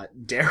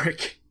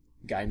 Derek.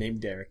 Guy named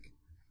Derek.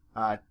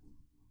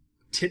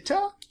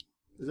 Tita?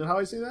 Is that how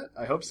I say that?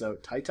 I hope so.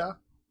 Tita?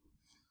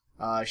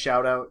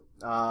 Shout out.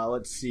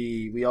 Let's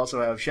see. We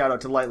also have shout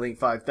out to Lightlink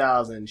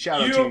 5000.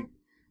 Shout out to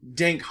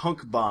Dank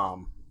Hunk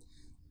Bomb.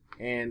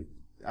 And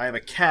I have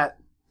a cat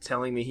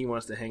telling me he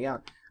wants to hang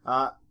out.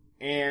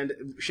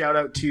 And shout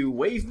out to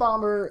Wave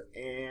Bomber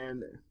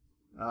and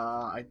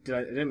I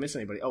didn't miss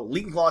anybody. Oh,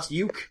 Leak Lost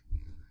Uke.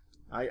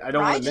 I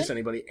don't want to miss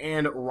anybody.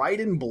 And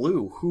Raiden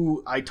Blue,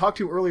 who I talked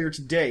to earlier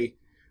today,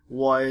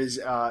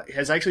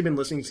 has actually been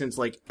listening since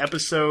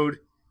episode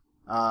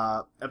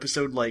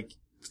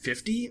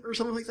 50 or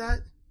something like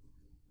that.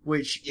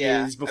 which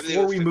Yeah, is I think it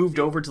before was we 50. moved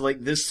over to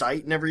like this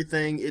site and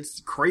everything.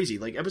 It's crazy.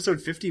 Like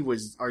episode 50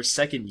 was our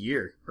second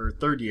year, or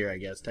third year, I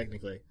guess,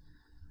 technically.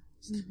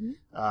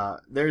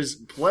 There's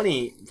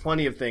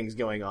plenty of things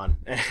going on,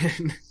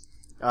 and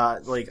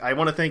I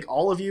want to thank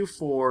all of you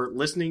for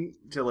listening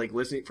to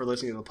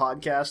the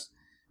podcast.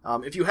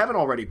 If you haven't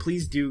already,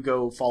 please do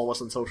go follow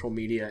us on social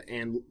media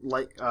and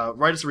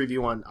write us a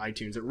review on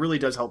iTunes. It really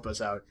does help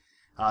us out.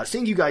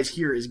 Seeing you guys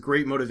here is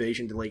great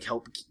motivation to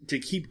help to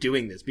keep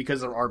doing this, because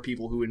there are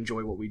people who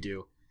enjoy what we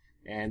do,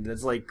 and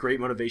it's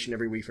great motivation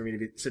every week for me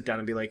to sit down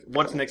and be like,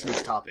 what's next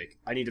week's topic?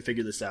 I need to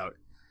figure this out.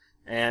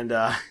 And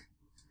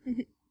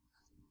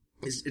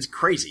it's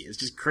crazy. It's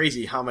just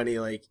crazy how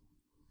many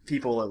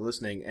people are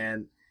listening.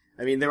 And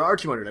I mean, there are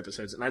 200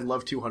 episodes, and I'd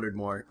love 200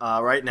 more.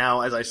 Right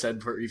now, as I said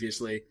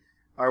previously,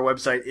 our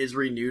website is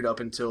renewed up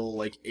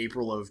until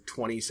April of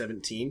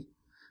 2017.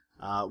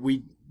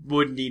 We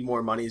would need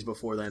more monies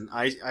before then.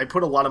 I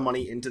put a lot of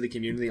money into the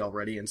community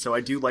already, and so I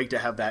do like to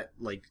have that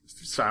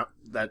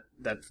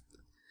that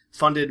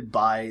funded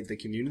by the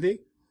community.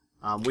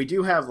 We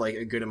do have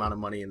a good amount of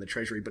money in the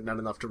treasury, but not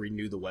enough to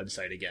renew the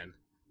website again.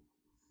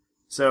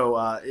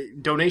 So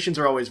donations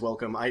are always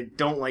welcome. I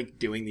don't like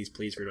doing these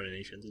pleas for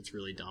donations. It's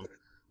really dumb,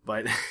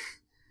 but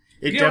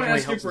it definitely helps. We don't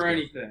ask you for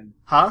anything.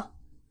 Huh?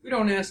 We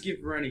don't ask you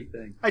for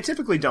anything. I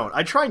typically don't.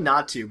 I try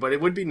not to, but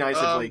it would be nice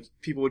if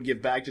people would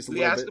give back just a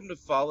little bit. We ask them to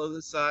follow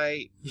the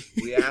site.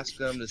 We ask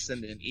them to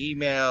send in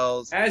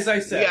emails. As I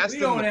said, we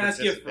don't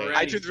ask you for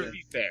anything. iTunes would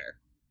be fair.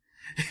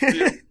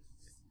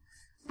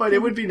 But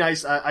it would be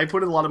nice. I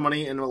put a lot of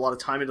money and a lot of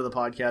time into the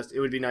podcast. It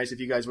would be nice if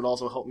you guys would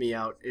also help me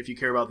out if you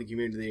care about the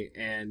community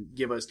and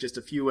give us just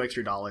a few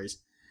extra dollars.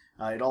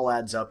 It all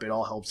adds up. It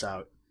all helps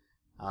out.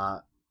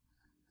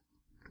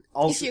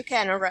 Also, if you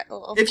can,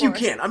 you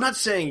can. I'm not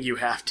saying you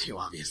have to,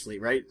 obviously,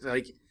 right?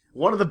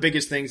 One of the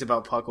biggest things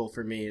about Puckle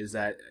for me is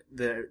that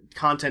the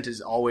content is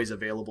always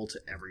available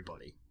to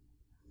everybody.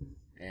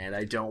 And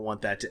I don't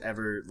want that to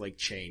ever,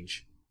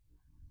 change.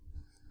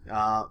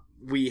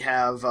 We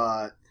have,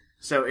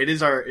 so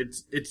it's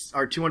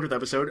our 200th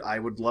episode. I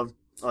would love,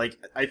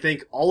 I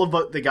think all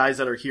of the guys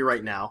that are here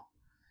right now,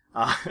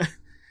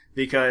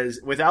 because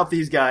without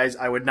these guys,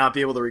 I would not be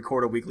able to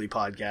record a weekly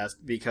podcast,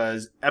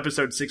 because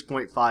episode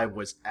 6.5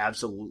 was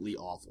absolutely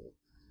awful.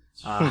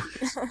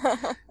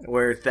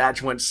 Where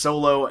Thatch went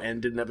solo and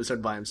did an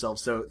episode by himself.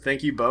 So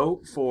thank you,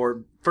 Bo,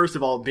 for, first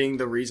of all, being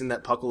the reason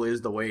that Puckle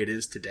is the way it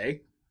is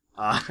today.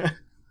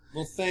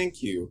 Well,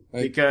 thank you.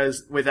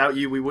 Because without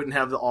you, we wouldn't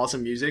have the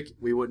awesome music.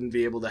 We wouldn't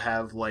be able to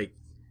have,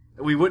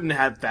 we wouldn't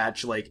have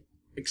Thatch,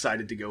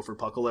 excited to go for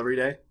Puckle every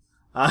day.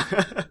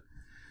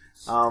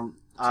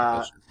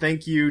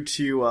 Thank you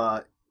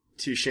to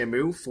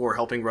Shamu for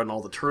helping run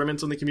all the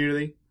tournaments in the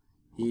community.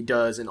 He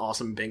does an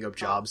awesome bang-up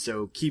job,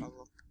 so keep,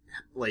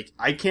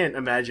 I can't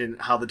imagine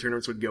how the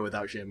tournaments would go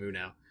without Shamu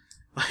now.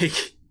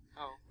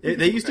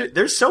 They used to,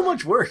 there's so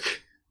much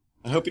work.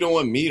 I hope you don't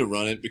want me to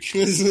run it,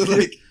 because,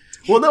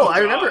 Well, no, I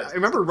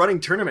remember running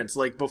tournaments,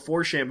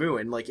 before Shamu,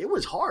 and, it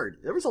was hard.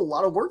 There was a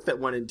lot of work that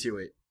went into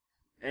it.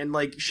 And,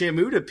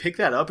 Shamu to pick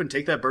that up and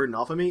take that burden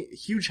off of me,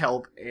 huge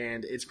help,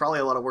 and it's probably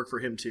a lot of work for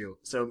him, too.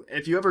 So,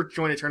 if you ever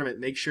join a tournament,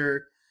 make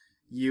sure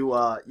you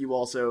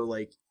also,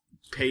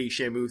 pay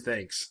Shamu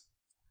thanks.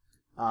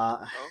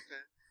 Okay.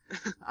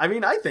 I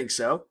mean, I think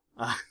so.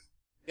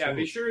 Yeah,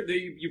 be sure that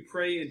you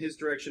pray in his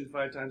direction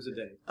 5 times a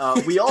day.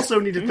 We also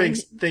need to thank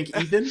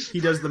Ethan. He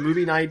does the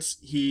movie nights.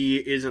 He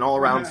is an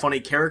all-around funny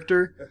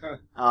character.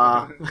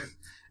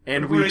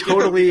 And we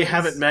totally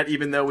haven't met,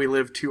 even though we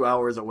live 2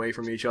 hours away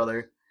from each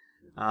other.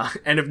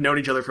 And have known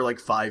each other for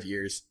 5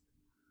 years.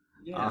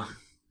 Yeah.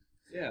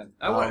 Yeah.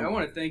 I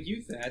want to thank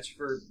you, Thatch,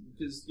 because,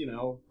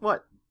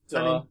 What?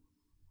 I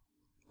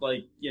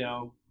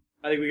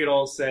think we could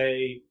all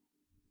say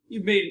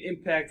you've made an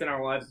impact in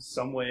our lives in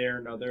some way or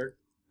another.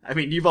 I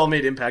mean, you've all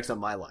made impacts on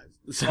my life.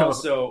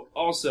 So.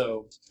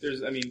 Also,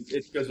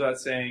 it goes without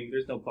saying,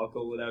 there's no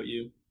Puckle without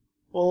you.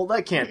 Well,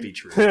 that can't be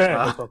true.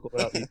 No Puckle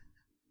without me.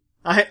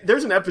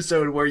 There's an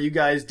episode where you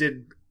guys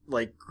did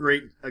a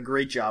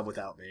great job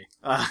without me.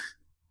 And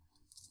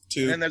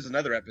then there's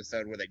another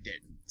episode where they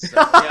didn't. So.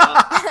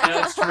 Yeah,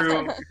 that's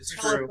true. It's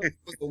true. It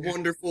was a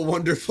wonderful,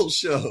 wonderful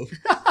show.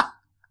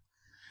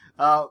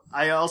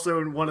 I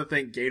also want to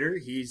thank Gator.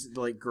 He's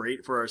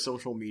great for our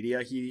social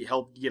media. He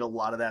helped get a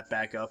lot of that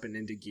back up and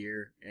into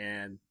gear,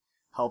 and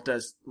helped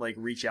us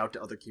reach out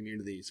to other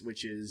communities,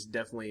 which is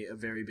definitely a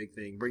very big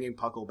thing. Bringing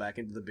Puckle back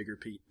into the bigger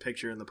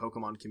picture in the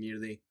Pokemon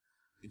community.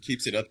 It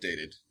keeps it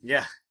updated.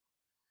 Yeah.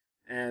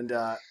 And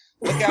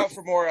look out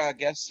for more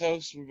guest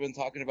hosts. We've been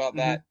talking about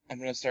that. Mm-hmm. I'm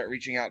going to start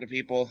reaching out to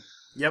people.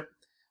 Yep.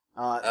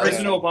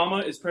 President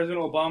Obama? Is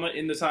President Obama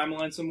in the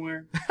timeline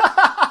somewhere?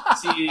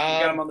 See, you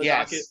got him on the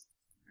docket?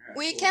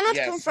 We cannot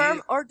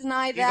confirm or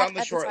deny that at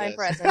the time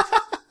present.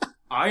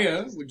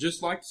 I would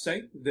just like to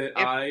say that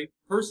I,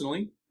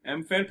 personally,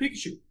 am a fan of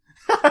Pikachu.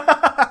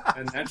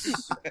 And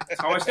that's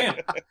how I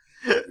stand.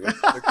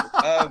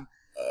 If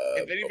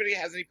anybody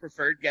has any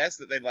preferred guests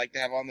that they'd like to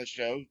have on the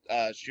show,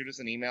 shoot us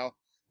an email.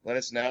 Let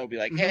us know. Be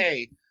like,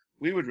 hey,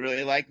 we would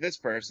really like this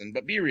person,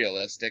 but be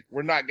realistic.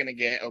 We're not going to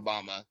get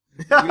Obama.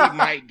 We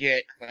might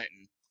get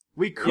Clinton.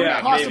 We could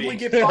possibly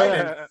get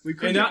Biden. We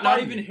could and get not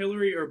Biden. even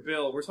Hillary or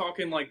Bill. We're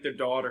talking like their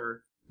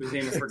daughter, whose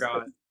name I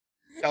forgot.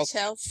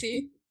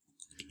 Chelsea.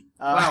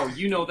 Wow,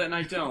 you know that and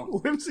I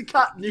don't.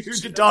 Whimsicott knew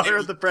the daughter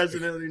of the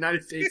President of the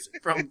United States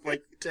from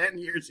like 10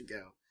 years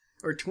ago.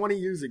 Or 20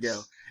 years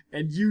ago.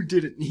 And you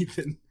didn't,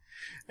 Ethan.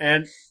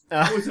 And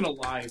I wasn't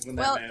alive when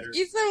that mattered.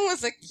 Ethan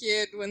was a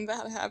kid when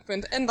that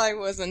happened, and I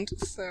wasn't,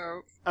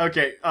 so...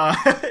 Okay,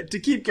 to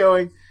keep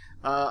going,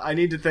 I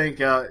need to thank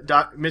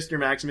Mr.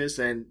 Maximus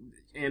and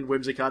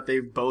Whimsicott.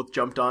 They've both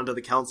jumped onto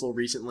the council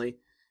recently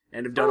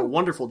and have done a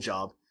wonderful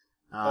job.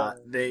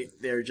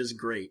 They're just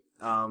great.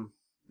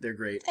 They're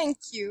great. Thank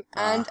you.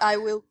 And I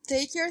will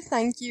take your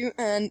thank you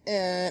and,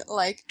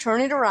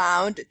 turn it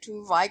around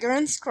to Viger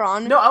and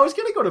Scrawn. No, I was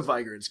gonna go to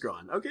Viger and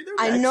Scrawn. Okay, they're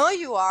next. I know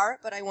you are,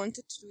 but I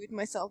wanted to do it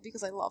myself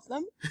because I love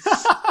them.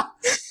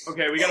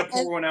 Okay, we gotta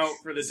pour one out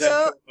for the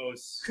dead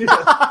hosts.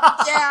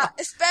 Yeah,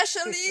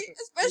 especially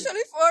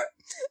for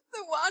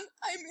the one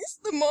I miss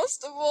the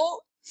most of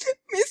all,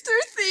 Mr.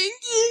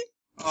 Thingy.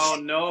 Oh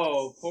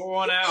no, pour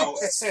one out.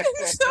 So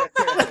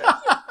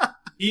bad.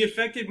 He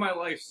affected my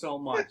life so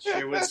much.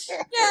 It was the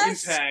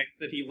impact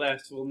that he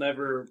left will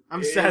never.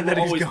 I'm sad that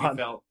he's always gone.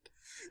 Be felt.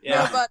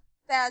 Yeah, No, but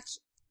Thatch,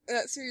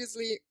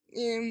 seriously,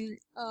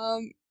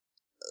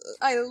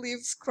 I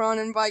leave Scrawn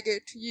and Viger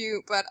to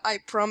you, but I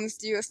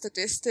promised you a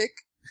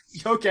statistic.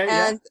 Okay,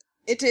 and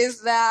it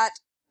is that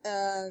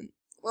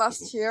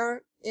last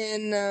year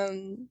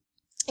in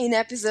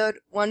episode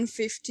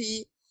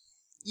 150,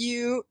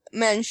 you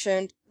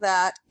mentioned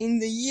that in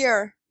the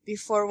year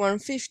before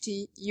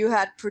 150, you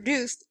had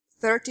produced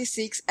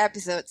 36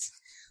 episodes,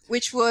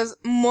 which was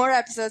more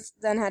episodes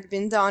than had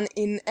been done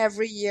in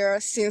every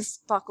year since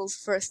Puckle's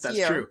first year.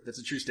 That's true. That's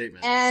a true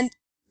statement. And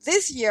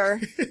this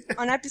year,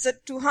 on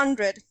episode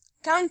 200,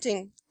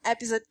 counting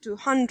episode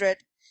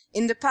 200,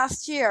 in the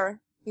past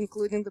year,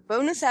 including the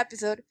bonus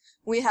episode,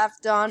 you have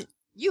done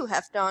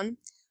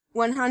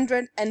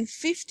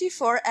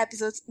 154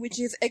 episodes, which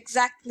is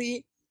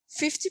exactly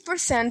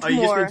 50% more. Oh,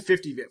 you just meant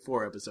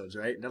 54 episodes,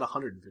 right? Not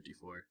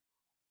 154.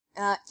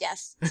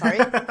 Yes, sorry,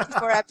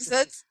 54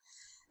 episodes.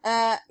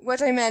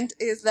 What I meant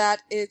is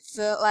that it's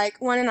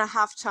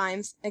 1.5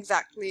 times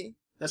exactly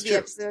the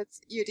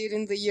episodes you did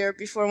in the year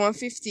before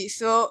 150.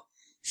 So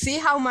see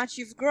how much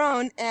you've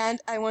grown,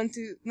 and I want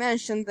to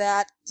mention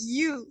that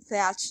you,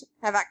 Thatch,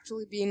 have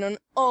actually been on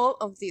all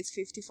of these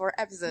 54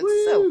 episodes.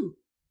 Woo! So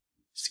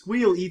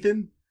Squeal,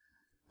 Ethan.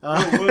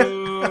 I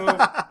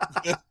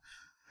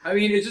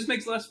mean, it just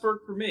makes less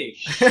work for me.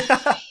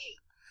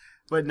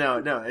 But no,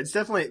 it's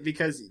definitely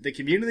because the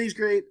community's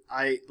great.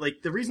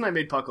 The reason I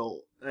made Puckle,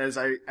 as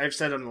I've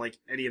said on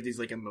any of these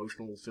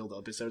emotional filled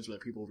episodes where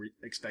people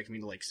expect me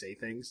to say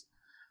things,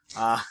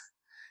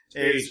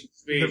 speech.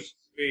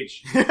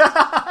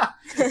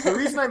 The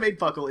reason I made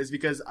Puckle is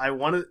because I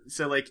wanted,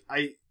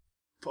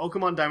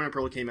 Pokemon Diamond and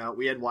Pearl came out,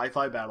 we had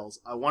Wi-Fi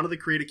battles, I wanted to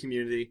create a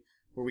community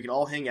where we could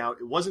all hang out.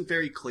 It wasn't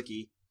very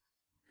clicky,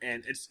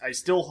 and I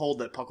still hold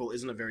that Puckle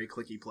isn't a very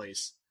clicky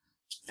place.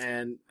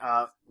 And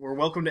we're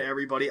welcome to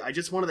everybody. I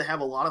just wanted to have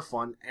a lot of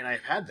fun, and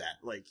I've had that,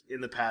 in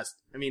the past.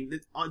 I mean,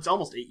 it's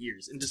almost 8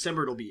 years. In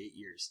December, it'll be 8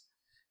 years.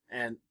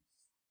 And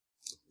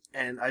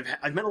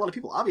I've met a lot of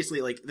people.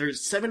 Obviously,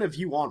 there's 7 of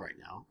you on right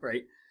now,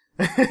 right?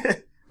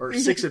 Or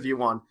 6 of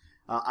you on.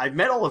 I've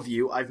met all of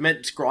you. I've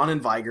met Scrawn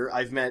and Viger.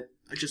 I've met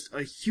just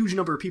a huge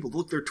number of people.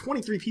 Look, there are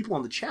 23 people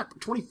on the chat,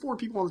 24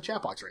 people on the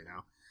chat box right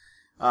now.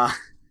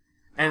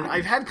 And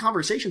I've had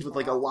conversations with,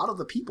 a lot of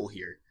the people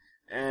here.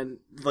 And,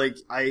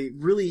 I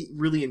really,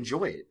 really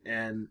enjoy it.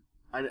 And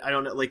I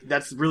don't know,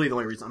 that's really the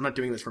only reason. I'm not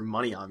doing this for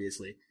money,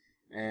 obviously.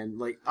 And,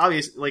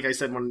 obviously, like I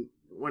said,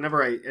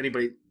 whenever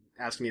anybody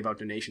asks me about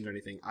donations or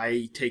anything,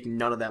 I take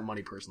none of that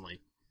money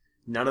personally.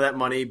 None of that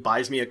money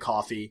buys me a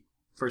coffee.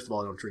 First of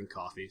all, I don't drink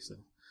coffee, so.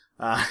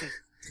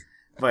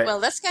 But. Well,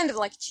 that's kind of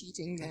like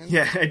cheating, then.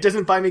 Yeah, it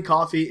doesn't buy me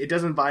coffee. It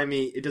doesn't buy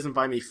me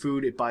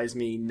food. It buys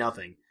me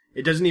nothing.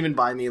 It doesn't even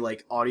buy me,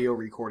 audio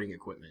recording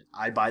equipment.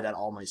 I buy that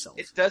all myself.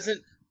 It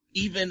doesn't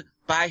even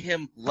buy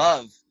him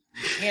love.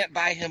 You can't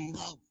buy him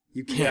love.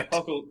 You can't. Yeah,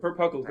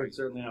 Puckle could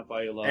certainly not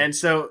buy you love. And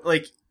so,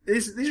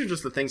 these are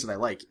just the things that I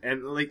like.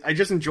 And, I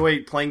just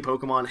enjoy playing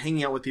Pokemon,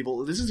 hanging out with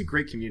people. This is a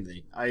great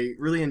community. I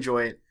really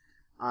enjoy it.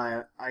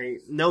 I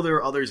know there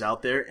are others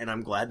out there, and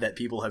I'm glad that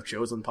people have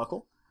chosen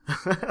Puckle.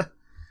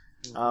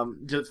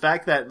 The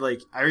fact that,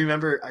 I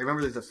remember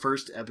the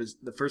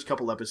first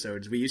couple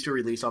episodes, we used to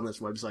release on this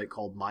website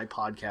called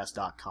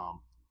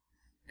mypodcast.com.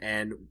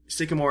 And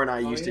Sycamore and I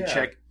used to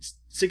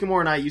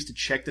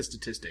check the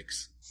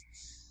statistics,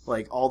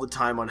 all the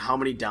time on how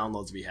many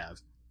downloads we have.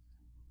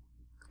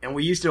 And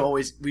we used to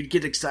we'd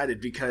get excited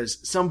because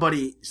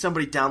somebody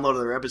downloaded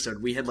their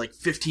episode. We had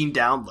 15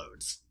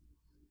 downloads.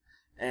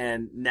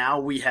 And now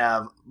we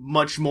have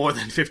much more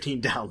than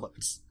 15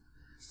 downloads.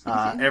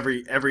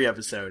 Every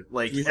episode.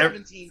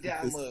 17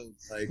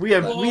 downloads. We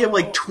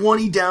have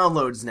 20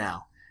 downloads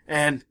now.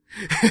 And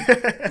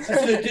that's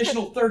an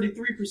additional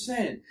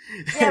 33%.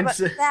 Yeah, but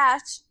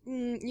that,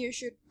 you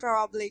should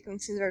probably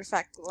consider the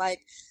fact,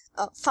 like,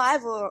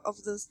 5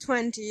 of those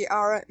 20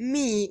 are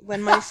me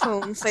when my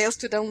phone fails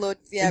to download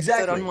the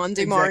episode on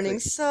Monday morning,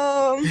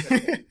 so...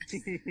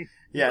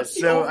 Yeah, what's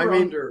so, the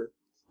over-under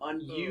on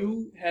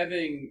you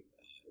having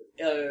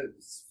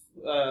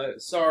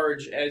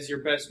Sarge as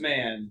your best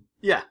man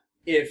Yeah.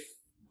 if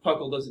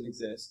Puckle doesn't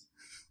exist?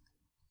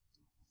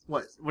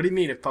 What do you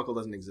mean if Puckle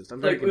doesn't exist?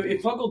 I'm very Like, confused.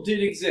 if Puckle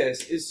did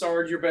exist, is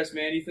Sarge your best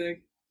man, you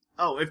think?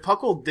 Oh, if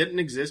Puckle didn't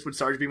exist, would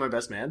Sarge be my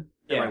best man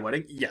at Yeah. my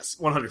wedding? Yes,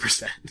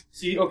 100%.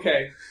 See,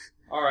 okay.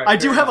 Alright. I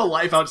do have a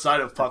life outside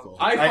of Puckle.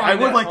 I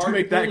would like to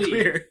make that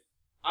clear.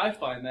 I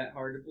find that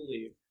hard to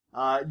believe.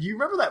 Do you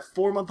remember that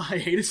 4-month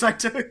hiatus I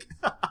took?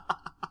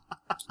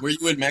 Were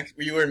you in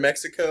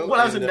Mexico? When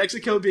I was in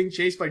Mexico being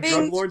chased by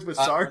drug lords with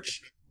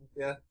Sarge?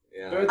 Yeah.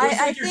 Those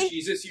I your think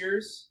Jesus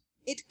years?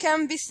 it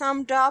can be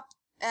summed up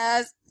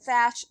as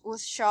Thatch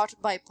was shot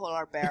by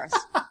polar bears.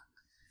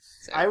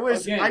 I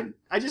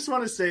just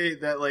want to say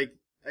that, like,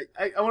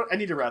 I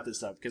need to wrap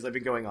this up because I've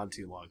been going on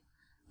too long.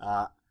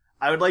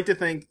 I would like to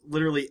thank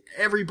literally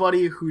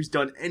everybody who's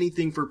done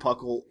anything for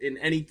Puckle in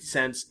any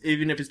sense,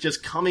 even if it's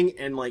just coming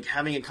and, like,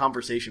 having a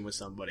conversation with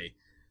somebody.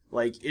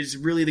 Like, it's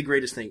really the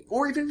greatest thing.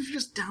 Or even if you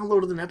just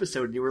downloaded an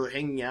episode and you were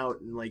hanging out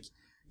and, like,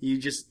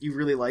 you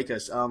really like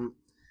us. There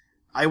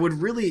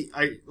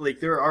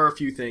are a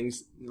few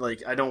things,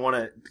 like, I don't want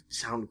to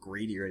sound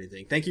greedy or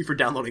anything. Thank you for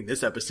downloading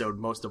this episode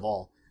most of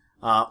all.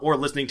 Or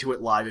listening to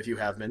it live if you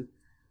have been.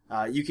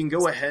 You can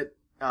go ahead,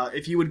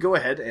 if you would go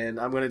ahead, and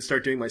I'm going to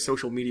start doing my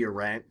social media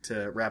rant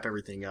to wrap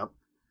everything up.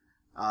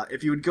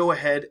 If you would go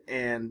ahead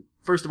and,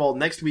 first of all,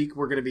 next week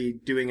we're going to be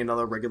doing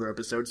another regular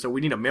episode, so we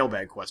need a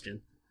mailbag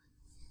question.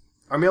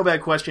 Our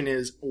mailbag question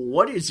is,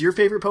 what is your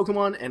favorite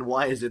Pokemon and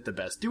why is it the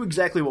best? Do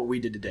exactly what we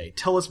did today.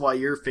 Tell us why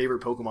your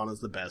favorite Pokemon is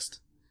the best.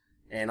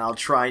 And I'll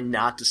try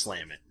not to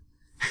slam it.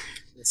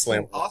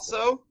 Slam.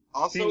 Also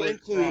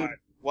include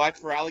why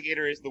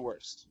Feraligatr is the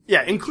worst.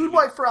 Yeah, include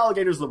why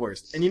Feraligatr is the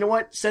worst. And you know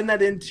what? Send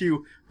that in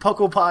to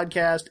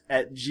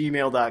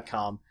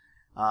pucklepodcast@gmail.com.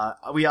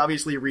 We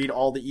obviously read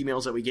all the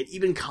emails that we get,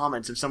 even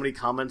comments. If somebody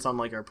comments on,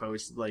 like, our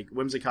post, like,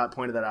 Whimsicott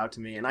pointed that out to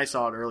me, and I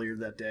saw it earlier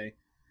that day.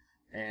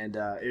 And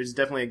it was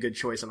definitely a good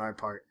choice on our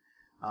part.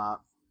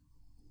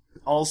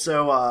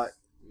 Also,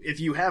 if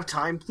you have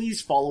time,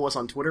 please follow us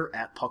on Twitter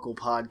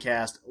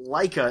 @PucklePodcast.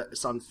 Like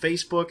us on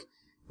Facebook,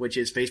 which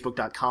is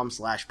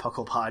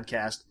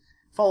facebook.com/PucklePodcast.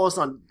 Follow us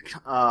on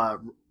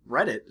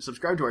Reddit.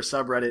 Subscribe to our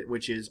subreddit,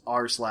 which is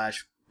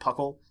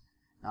r/Puckle.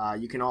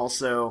 You can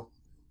also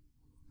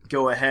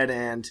go ahead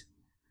and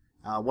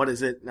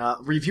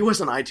review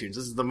us on iTunes.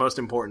 This is the most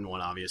important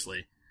one,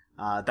 obviously.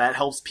 That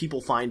helps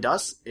people find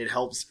us. It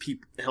helps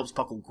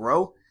Puckle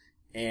grow,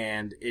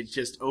 and it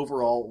just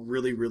overall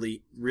really,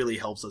 really, really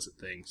helps us at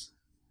things.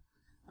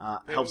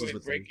 Helps us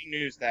with breaking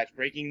news, Thatch.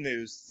 Breaking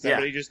news.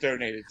 Somebody just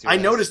donated to us. I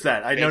noticed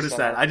that. I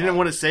didn't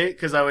want to say it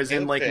because I was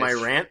in, like, my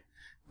rant.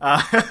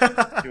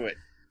 Do it.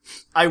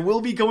 I will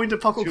be going to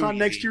PuckleCon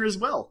next year as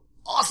well.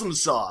 Awesome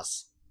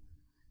sauce.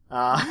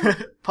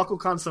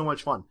 PuckleCon's so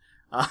much fun.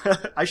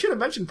 I should have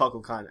mentioned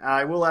PuckleCon.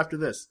 I will after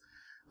this.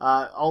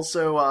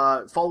 Also,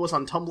 follow us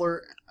on Tumblr,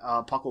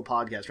 Puckle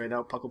Podcast right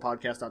now,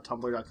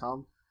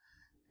 pucklepodcast.tumblr.com.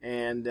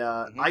 And,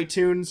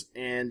 iTunes,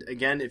 and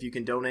again, if you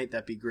can donate,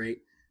 that'd be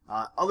great.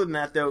 Other than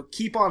that, though,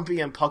 keep on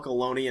being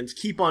Puckalonians,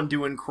 keep on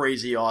doing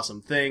crazy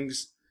awesome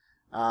things.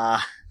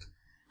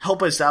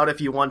 Help us out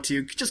if you want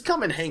to. Just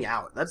come and hang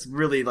out. That's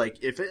really, like,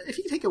 if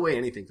you take away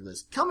anything from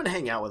this, come and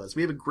hang out with us.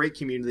 We have a great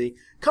community.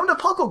 Come to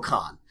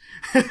PuckleCon!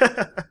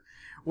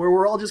 Where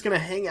we're all just gonna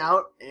hang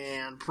out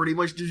and pretty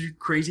much do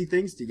crazy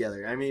things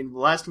together. I mean,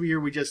 last year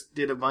we just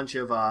did a bunch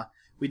of,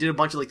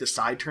 like, the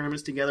side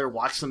tournaments together,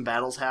 watched some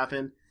battles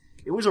happen.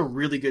 It was a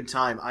really good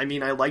time. I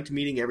mean, I liked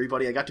meeting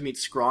everybody. I got to meet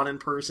Scrawn in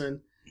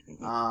person.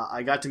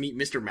 I got to meet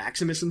Mr.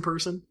 Maximus in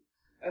person.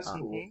 That's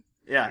cool.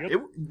 Yeah,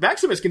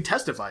 Maximus can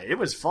testify. It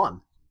was fun.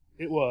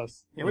 It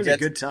was. It was a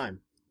good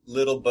time.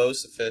 Little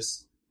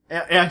Bocephus.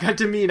 Yeah, I got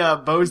to meet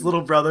Bo's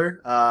little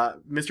brother,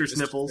 Mr.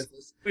 Sniffles.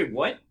 Wait,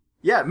 what?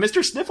 Yeah,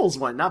 Mr. Sniffles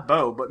went, not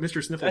Bo, but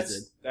Mr. Sniffles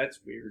did. That's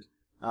weird.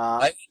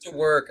 I had to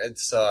work. It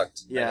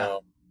sucked. Yeah.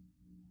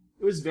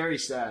 It was very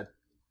sad.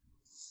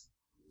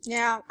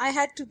 Yeah, I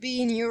had to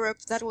be in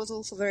Europe. That was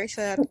also very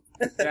sad.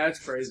 That's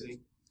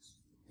crazy.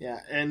 Yeah,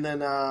 and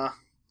then, I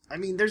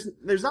mean,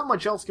 there's not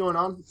much else going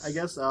on, I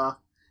guess.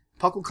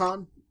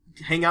 PuckleCon,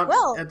 hang out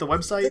at the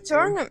website.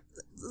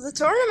 The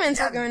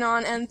tournaments are going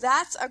on, and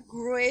that's a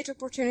great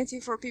opportunity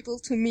for people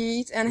to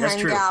meet and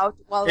hang out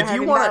while they're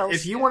having battles.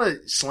 If you want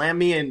to slam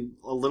me in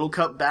a Little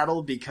Cup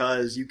battle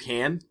because you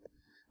can,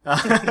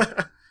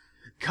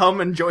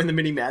 come and join the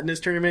Mini Madness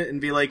tournament and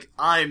be like,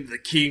 I'm the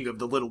king of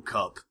the Little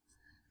Cup.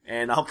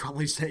 And I'll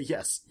probably say,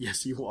 yes,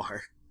 you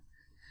are.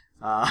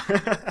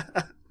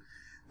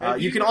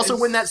 You can also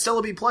win that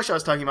Celebi plush I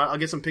was talking about. I'll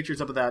get some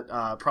pictures up of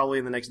that probably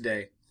in the next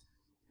day.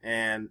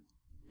 And,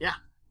 yeah.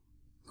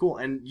 Cool.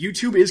 And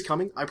YouTube is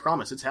coming. I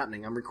promise. It's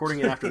happening. I'm recording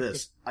it after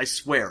this. I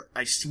swear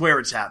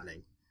it's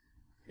happening.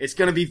 it's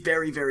going to be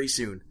very, very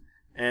soon.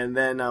 And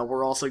then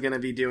we're also going to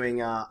be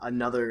doing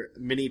another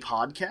mini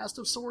podcast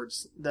of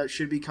sorts that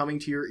should be coming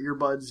to your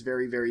earbuds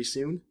very, very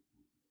soon.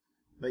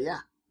 But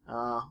yeah,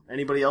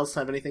 anybody else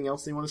have anything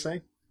else they want to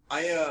say?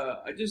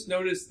 I just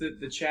noticed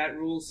that the chat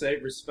rules say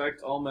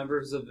respect all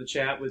members of the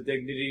chat with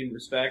dignity and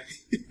respect.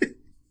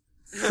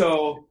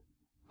 So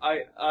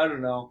I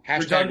don't know.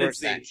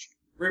 Redundancy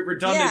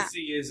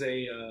is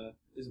a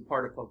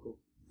part of Puckle.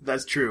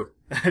 That's true.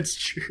 That's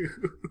true.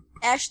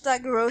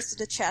 Hashtag roast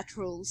the chat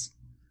rules.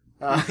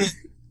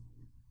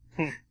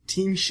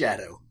 Team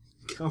Shadow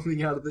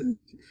coming out of the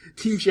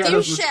Team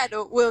Shadow. Team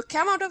Shadow will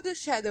come out of the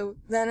shadow,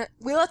 then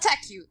will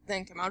attack you,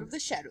 then come out of the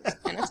shadows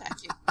and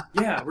attack you.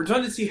 Yeah,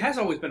 redundancy has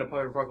always been a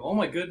part of Puckle. Oh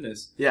my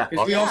goodness. Yeah.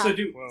 Because we also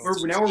do.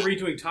 Now we're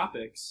redoing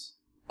topics.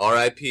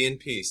 R.I.P. in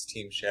peace,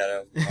 Team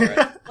Shadow.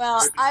 Right.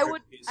 Well, I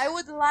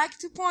would like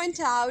to point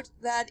out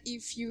that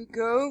if you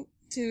go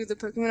to the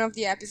Pokemon of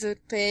the Episode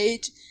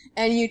page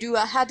and you do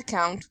a head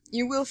count,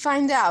 you will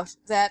find out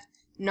that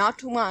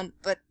not 1,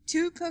 but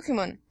 2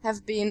 Pokemon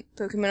have been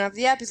Pokemon of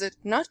the Episode.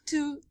 Not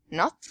 2,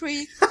 not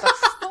 3, but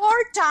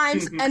 4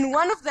 times, and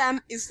one of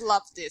them is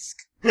Luvdisc.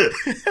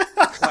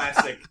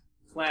 Classic.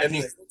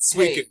 Hey,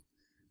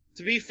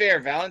 to be fair,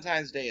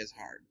 Valentine's Day is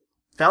hard.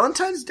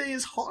 Valentine's Day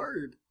is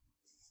hard.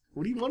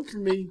 What do you want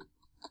from me?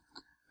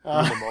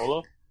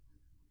 Momola?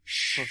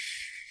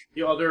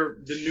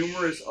 The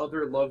numerous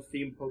other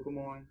love-themed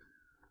Pokemon.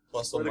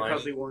 Plus or the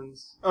cuddly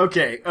ones.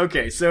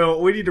 Okay, so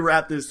we need to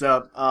wrap this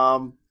up.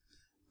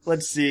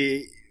 Let's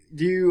see.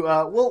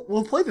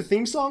 We'll play the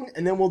theme song,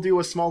 and then we'll do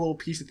a small little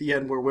piece at the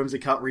end where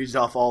Whimsicott reads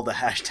off all the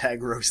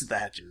hashtag roast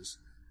thatches.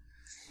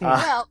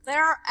 Well,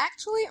 there are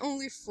actually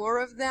only 4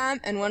 of them,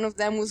 and one of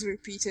them was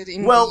repeated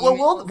in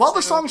while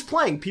the song's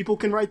playing, people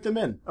can write them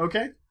in,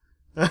 okay?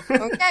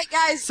 Okay,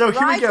 guys, so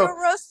here we go.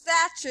 Your roast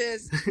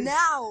thatches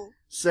now.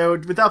 So,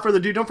 without further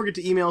ado, don't forget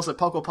to email us at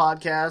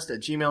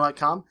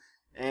pucklepodcast@gmail.com.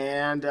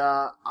 And,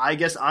 I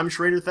guess I'm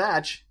Schrader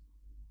Thatch.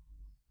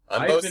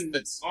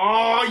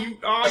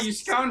 You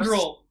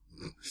scoundrel!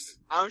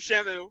 I'm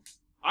Shamu.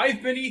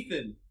 I've been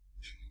Ethan.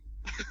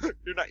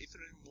 You're not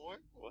Ethan anymore?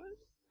 What?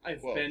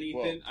 I've been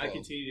Ethan. I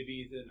continue to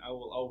be Ethan. I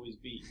will always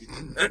be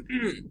Ethan.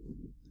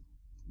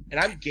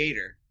 And I'm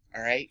Gator,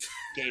 alright?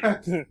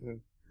 Gator.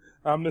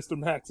 I'm Mr.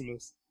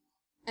 Maximus.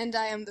 And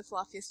I am the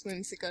fluffiest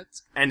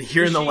Whimsicott. And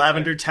here in the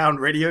Lavender Town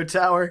Radio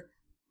Tower,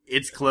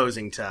 it's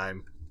closing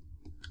time.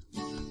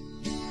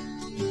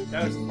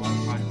 That was a fun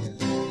podcast.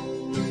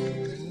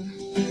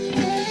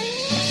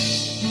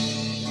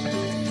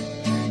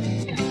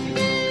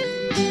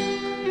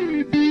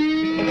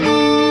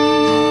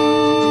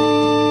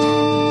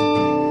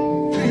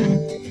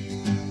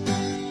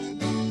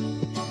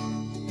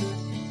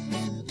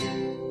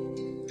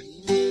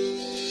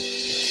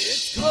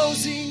 It's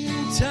closing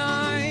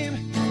time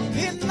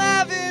in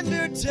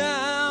Lavender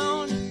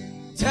Town.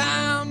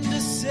 Time to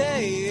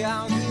say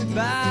our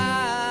goodbyes.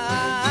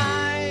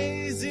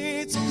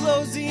 It's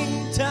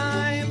closing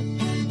time.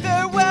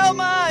 Farewell,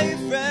 my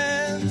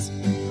friends.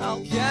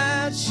 I'll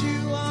catch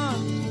you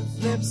on the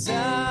flip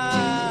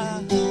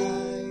side.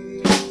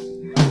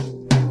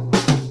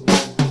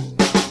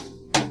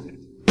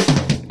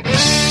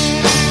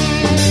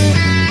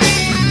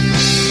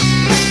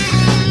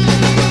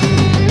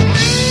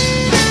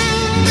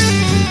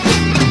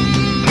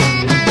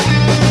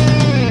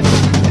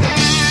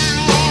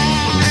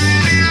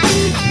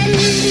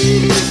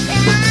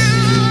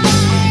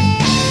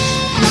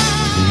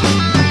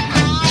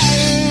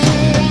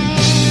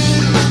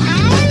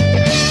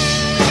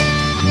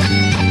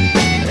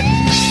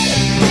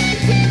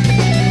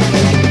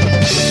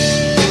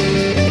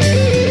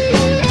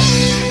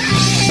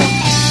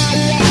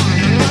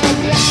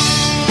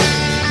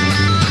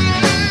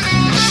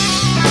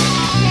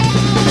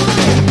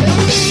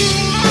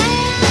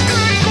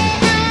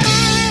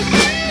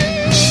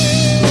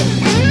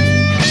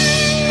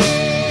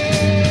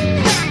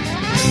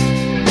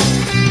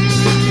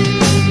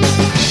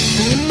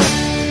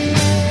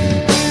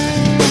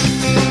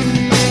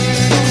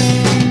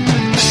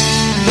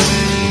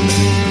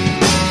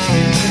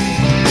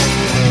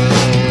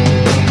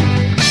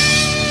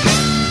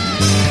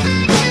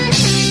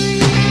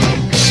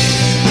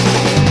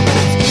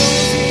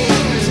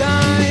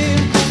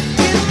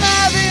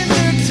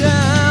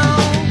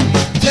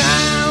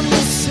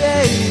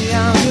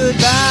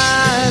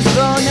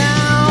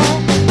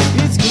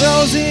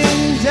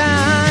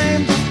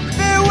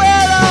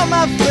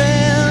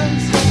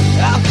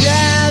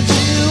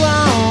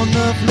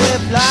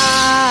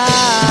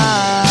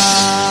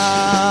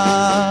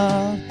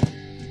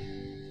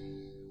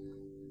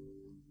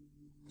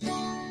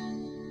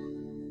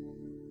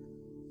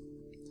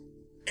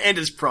 And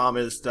as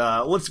promised,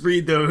 let's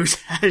read those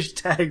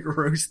hashtag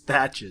roast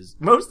thatches.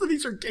 Most of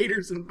these are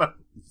gators and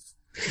bones.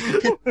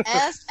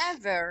 As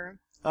ever.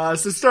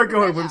 So start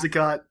going,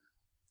 Whimsicott.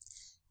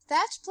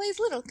 Thatch plays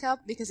Little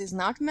Cup because he's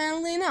not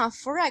manly enough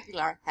for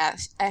regular.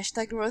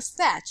 Hashtag roast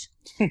Thatch.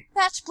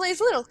 Thatch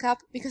plays Little Cup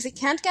because he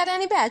can't get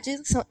any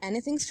badges, so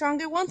anything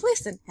stronger won't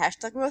listen.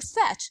 Hashtag roast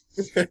Thatch.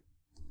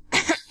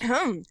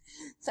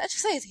 Thatch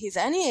says he's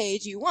any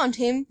age you want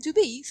him to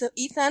be, so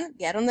Ethan,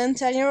 get on then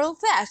 10-year-old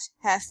Thatch.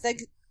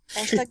 Hashtag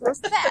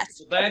roast Thatch.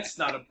 So that's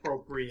not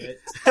appropriate.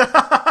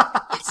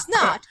 It's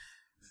not.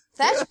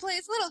 Thatch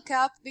plays Little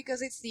Cup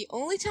because it's the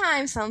only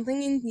time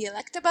something in the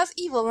Electabuzz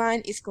Evil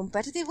line is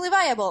competitively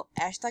viable.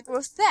 Hashtag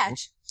roast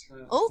Thatch.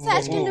 All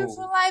Thatch can do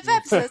for live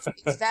episodes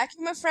is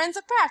vacuum a friend's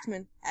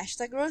apartment.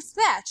 Hashtag roast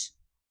Thatch.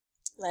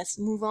 Let's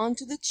move on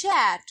to the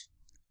chat.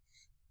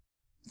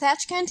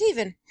 Thatch can't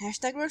even.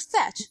 Hashtag roast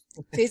Thatch.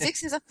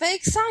 Physics is a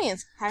fake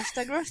science.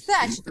 Hashtag roast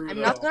Thatch. I'm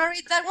not gonna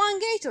read that one,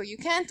 Gator. You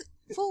can't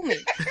fool me.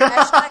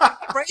 Hashtag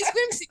praise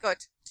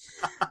Whimsicott.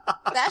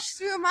 Thatch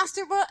threw a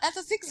master ball at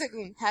a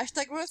zigzagoon.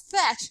 Hashtag roast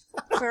Thatch.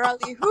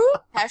 Ferrari who?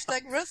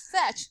 Hashtag roast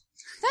Thatch.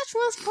 Thatch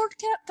once poured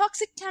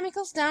toxic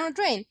chemicals down a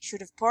drain.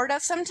 Should have poured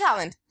out some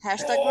talent.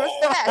 Hashtag roast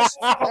Thatch.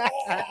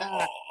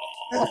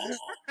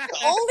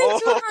 Only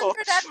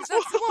 200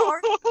 episodes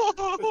more.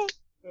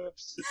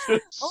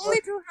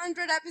 Only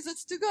 200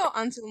 episodes to go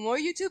until more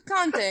YouTube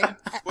content.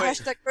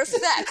 Hashtag roast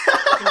Thatch.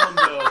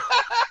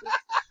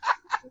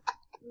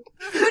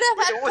 Could have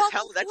had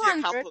Puckle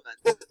 200.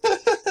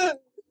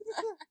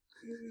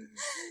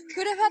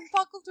 Could have had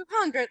Puckle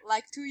 200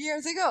 like 2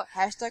 years ago.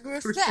 Hashtag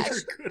roast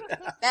Thatch.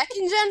 Back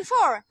in Gen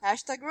 4.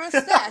 Hashtag roast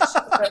Thatch.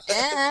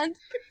 And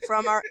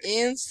from our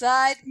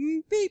inside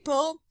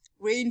people,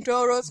 Green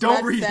Tauros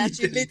made Thatch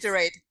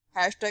illiterate.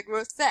 Hashtag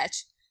roast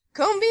Thatch.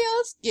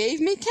 Combios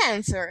gave me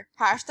cancer.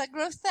 Hashtag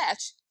roast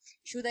Thatch.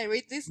 Should I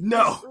read this?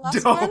 No,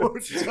 last don't. one?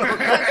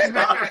 That's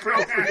not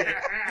appropriate.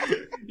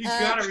 You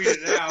gotta read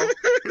it out.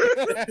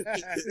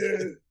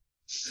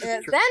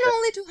 Then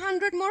only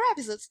 200 more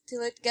episodes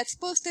till it gets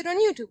posted on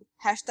YouTube.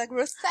 Hashtag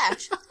roast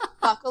Thatch.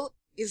 Puckle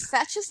is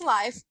Thatch's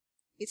life.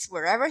 It's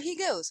wherever he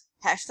goes.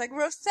 Hashtag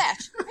roast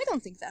Thatch. I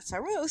don't think that's a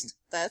roast.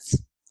 That's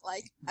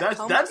like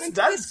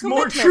that's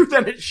more true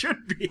than it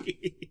should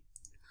be.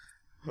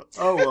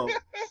 Oh well.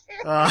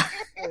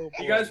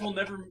 You guys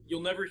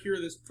you'll never hear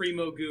this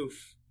primo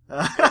goof. You'll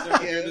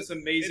never hear this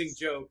amazing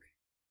joke.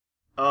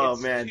 Oh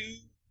it's man.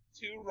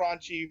 Too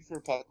raunchy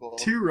for Puckle.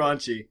 Too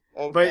raunchy.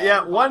 Okay. But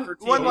yeah, one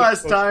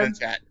last time.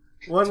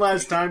 One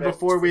last time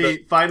before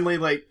we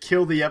finally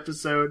kill the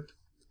episode.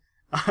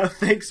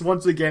 Thanks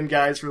once again,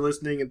 guys, for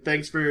listening, and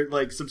thanks for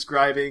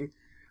subscribing.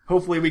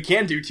 Hopefully we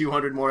can do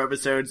 200 more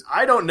episodes.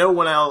 I don't know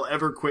when I'll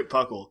ever quit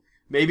Puckle.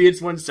 Maybe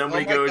it's when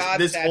somebody goes, God,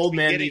 this Thatch, old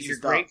man needs needs to You're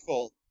stop.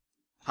 Grateful.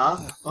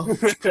 Huh? Oh.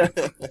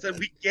 So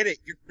we get it.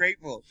 You're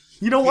grateful.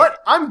 You know what?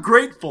 I'm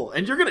grateful,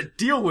 and you're gonna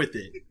deal with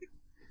it.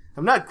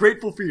 I'm not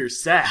grateful for your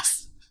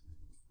sass.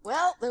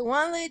 Well, the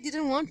one they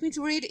didn't want me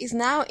to read is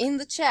now in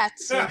the chat,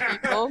 so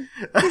people.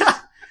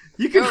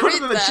 You can Go put it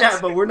read in the that.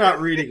 chat, but we're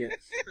not reading it.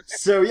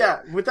 So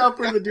yeah, without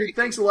further ado,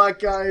 thanks a lot,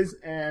 guys,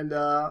 and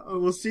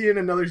we'll see you in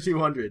another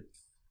 200.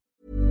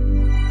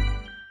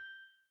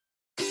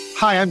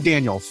 Hi, I'm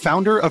Daniel,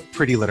 founder of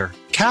Pretty Litter.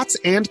 Cats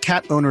and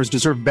cat owners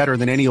deserve better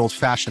than any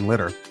old-fashioned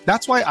litter.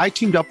 That's why I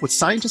teamed up with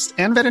scientists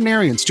and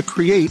veterinarians to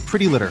create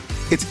Pretty Litter.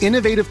 Its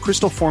innovative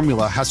crystal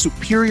formula has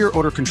superior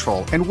odor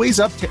control and weighs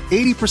up to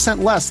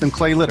 80% less than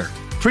clay litter.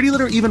 Pretty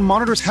Litter even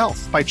monitors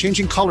health by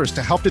changing colors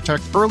to help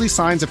detect early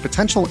signs of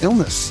potential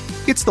illness.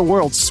 It's the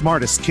world's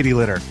smartest kitty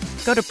litter.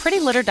 Go to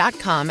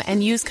prettylitter.com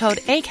and use code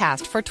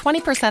ACAST for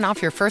 20%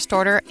 off your first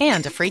order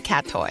and a free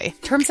cat toy.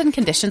 Terms and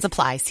conditions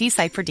apply. See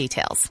site for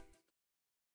details.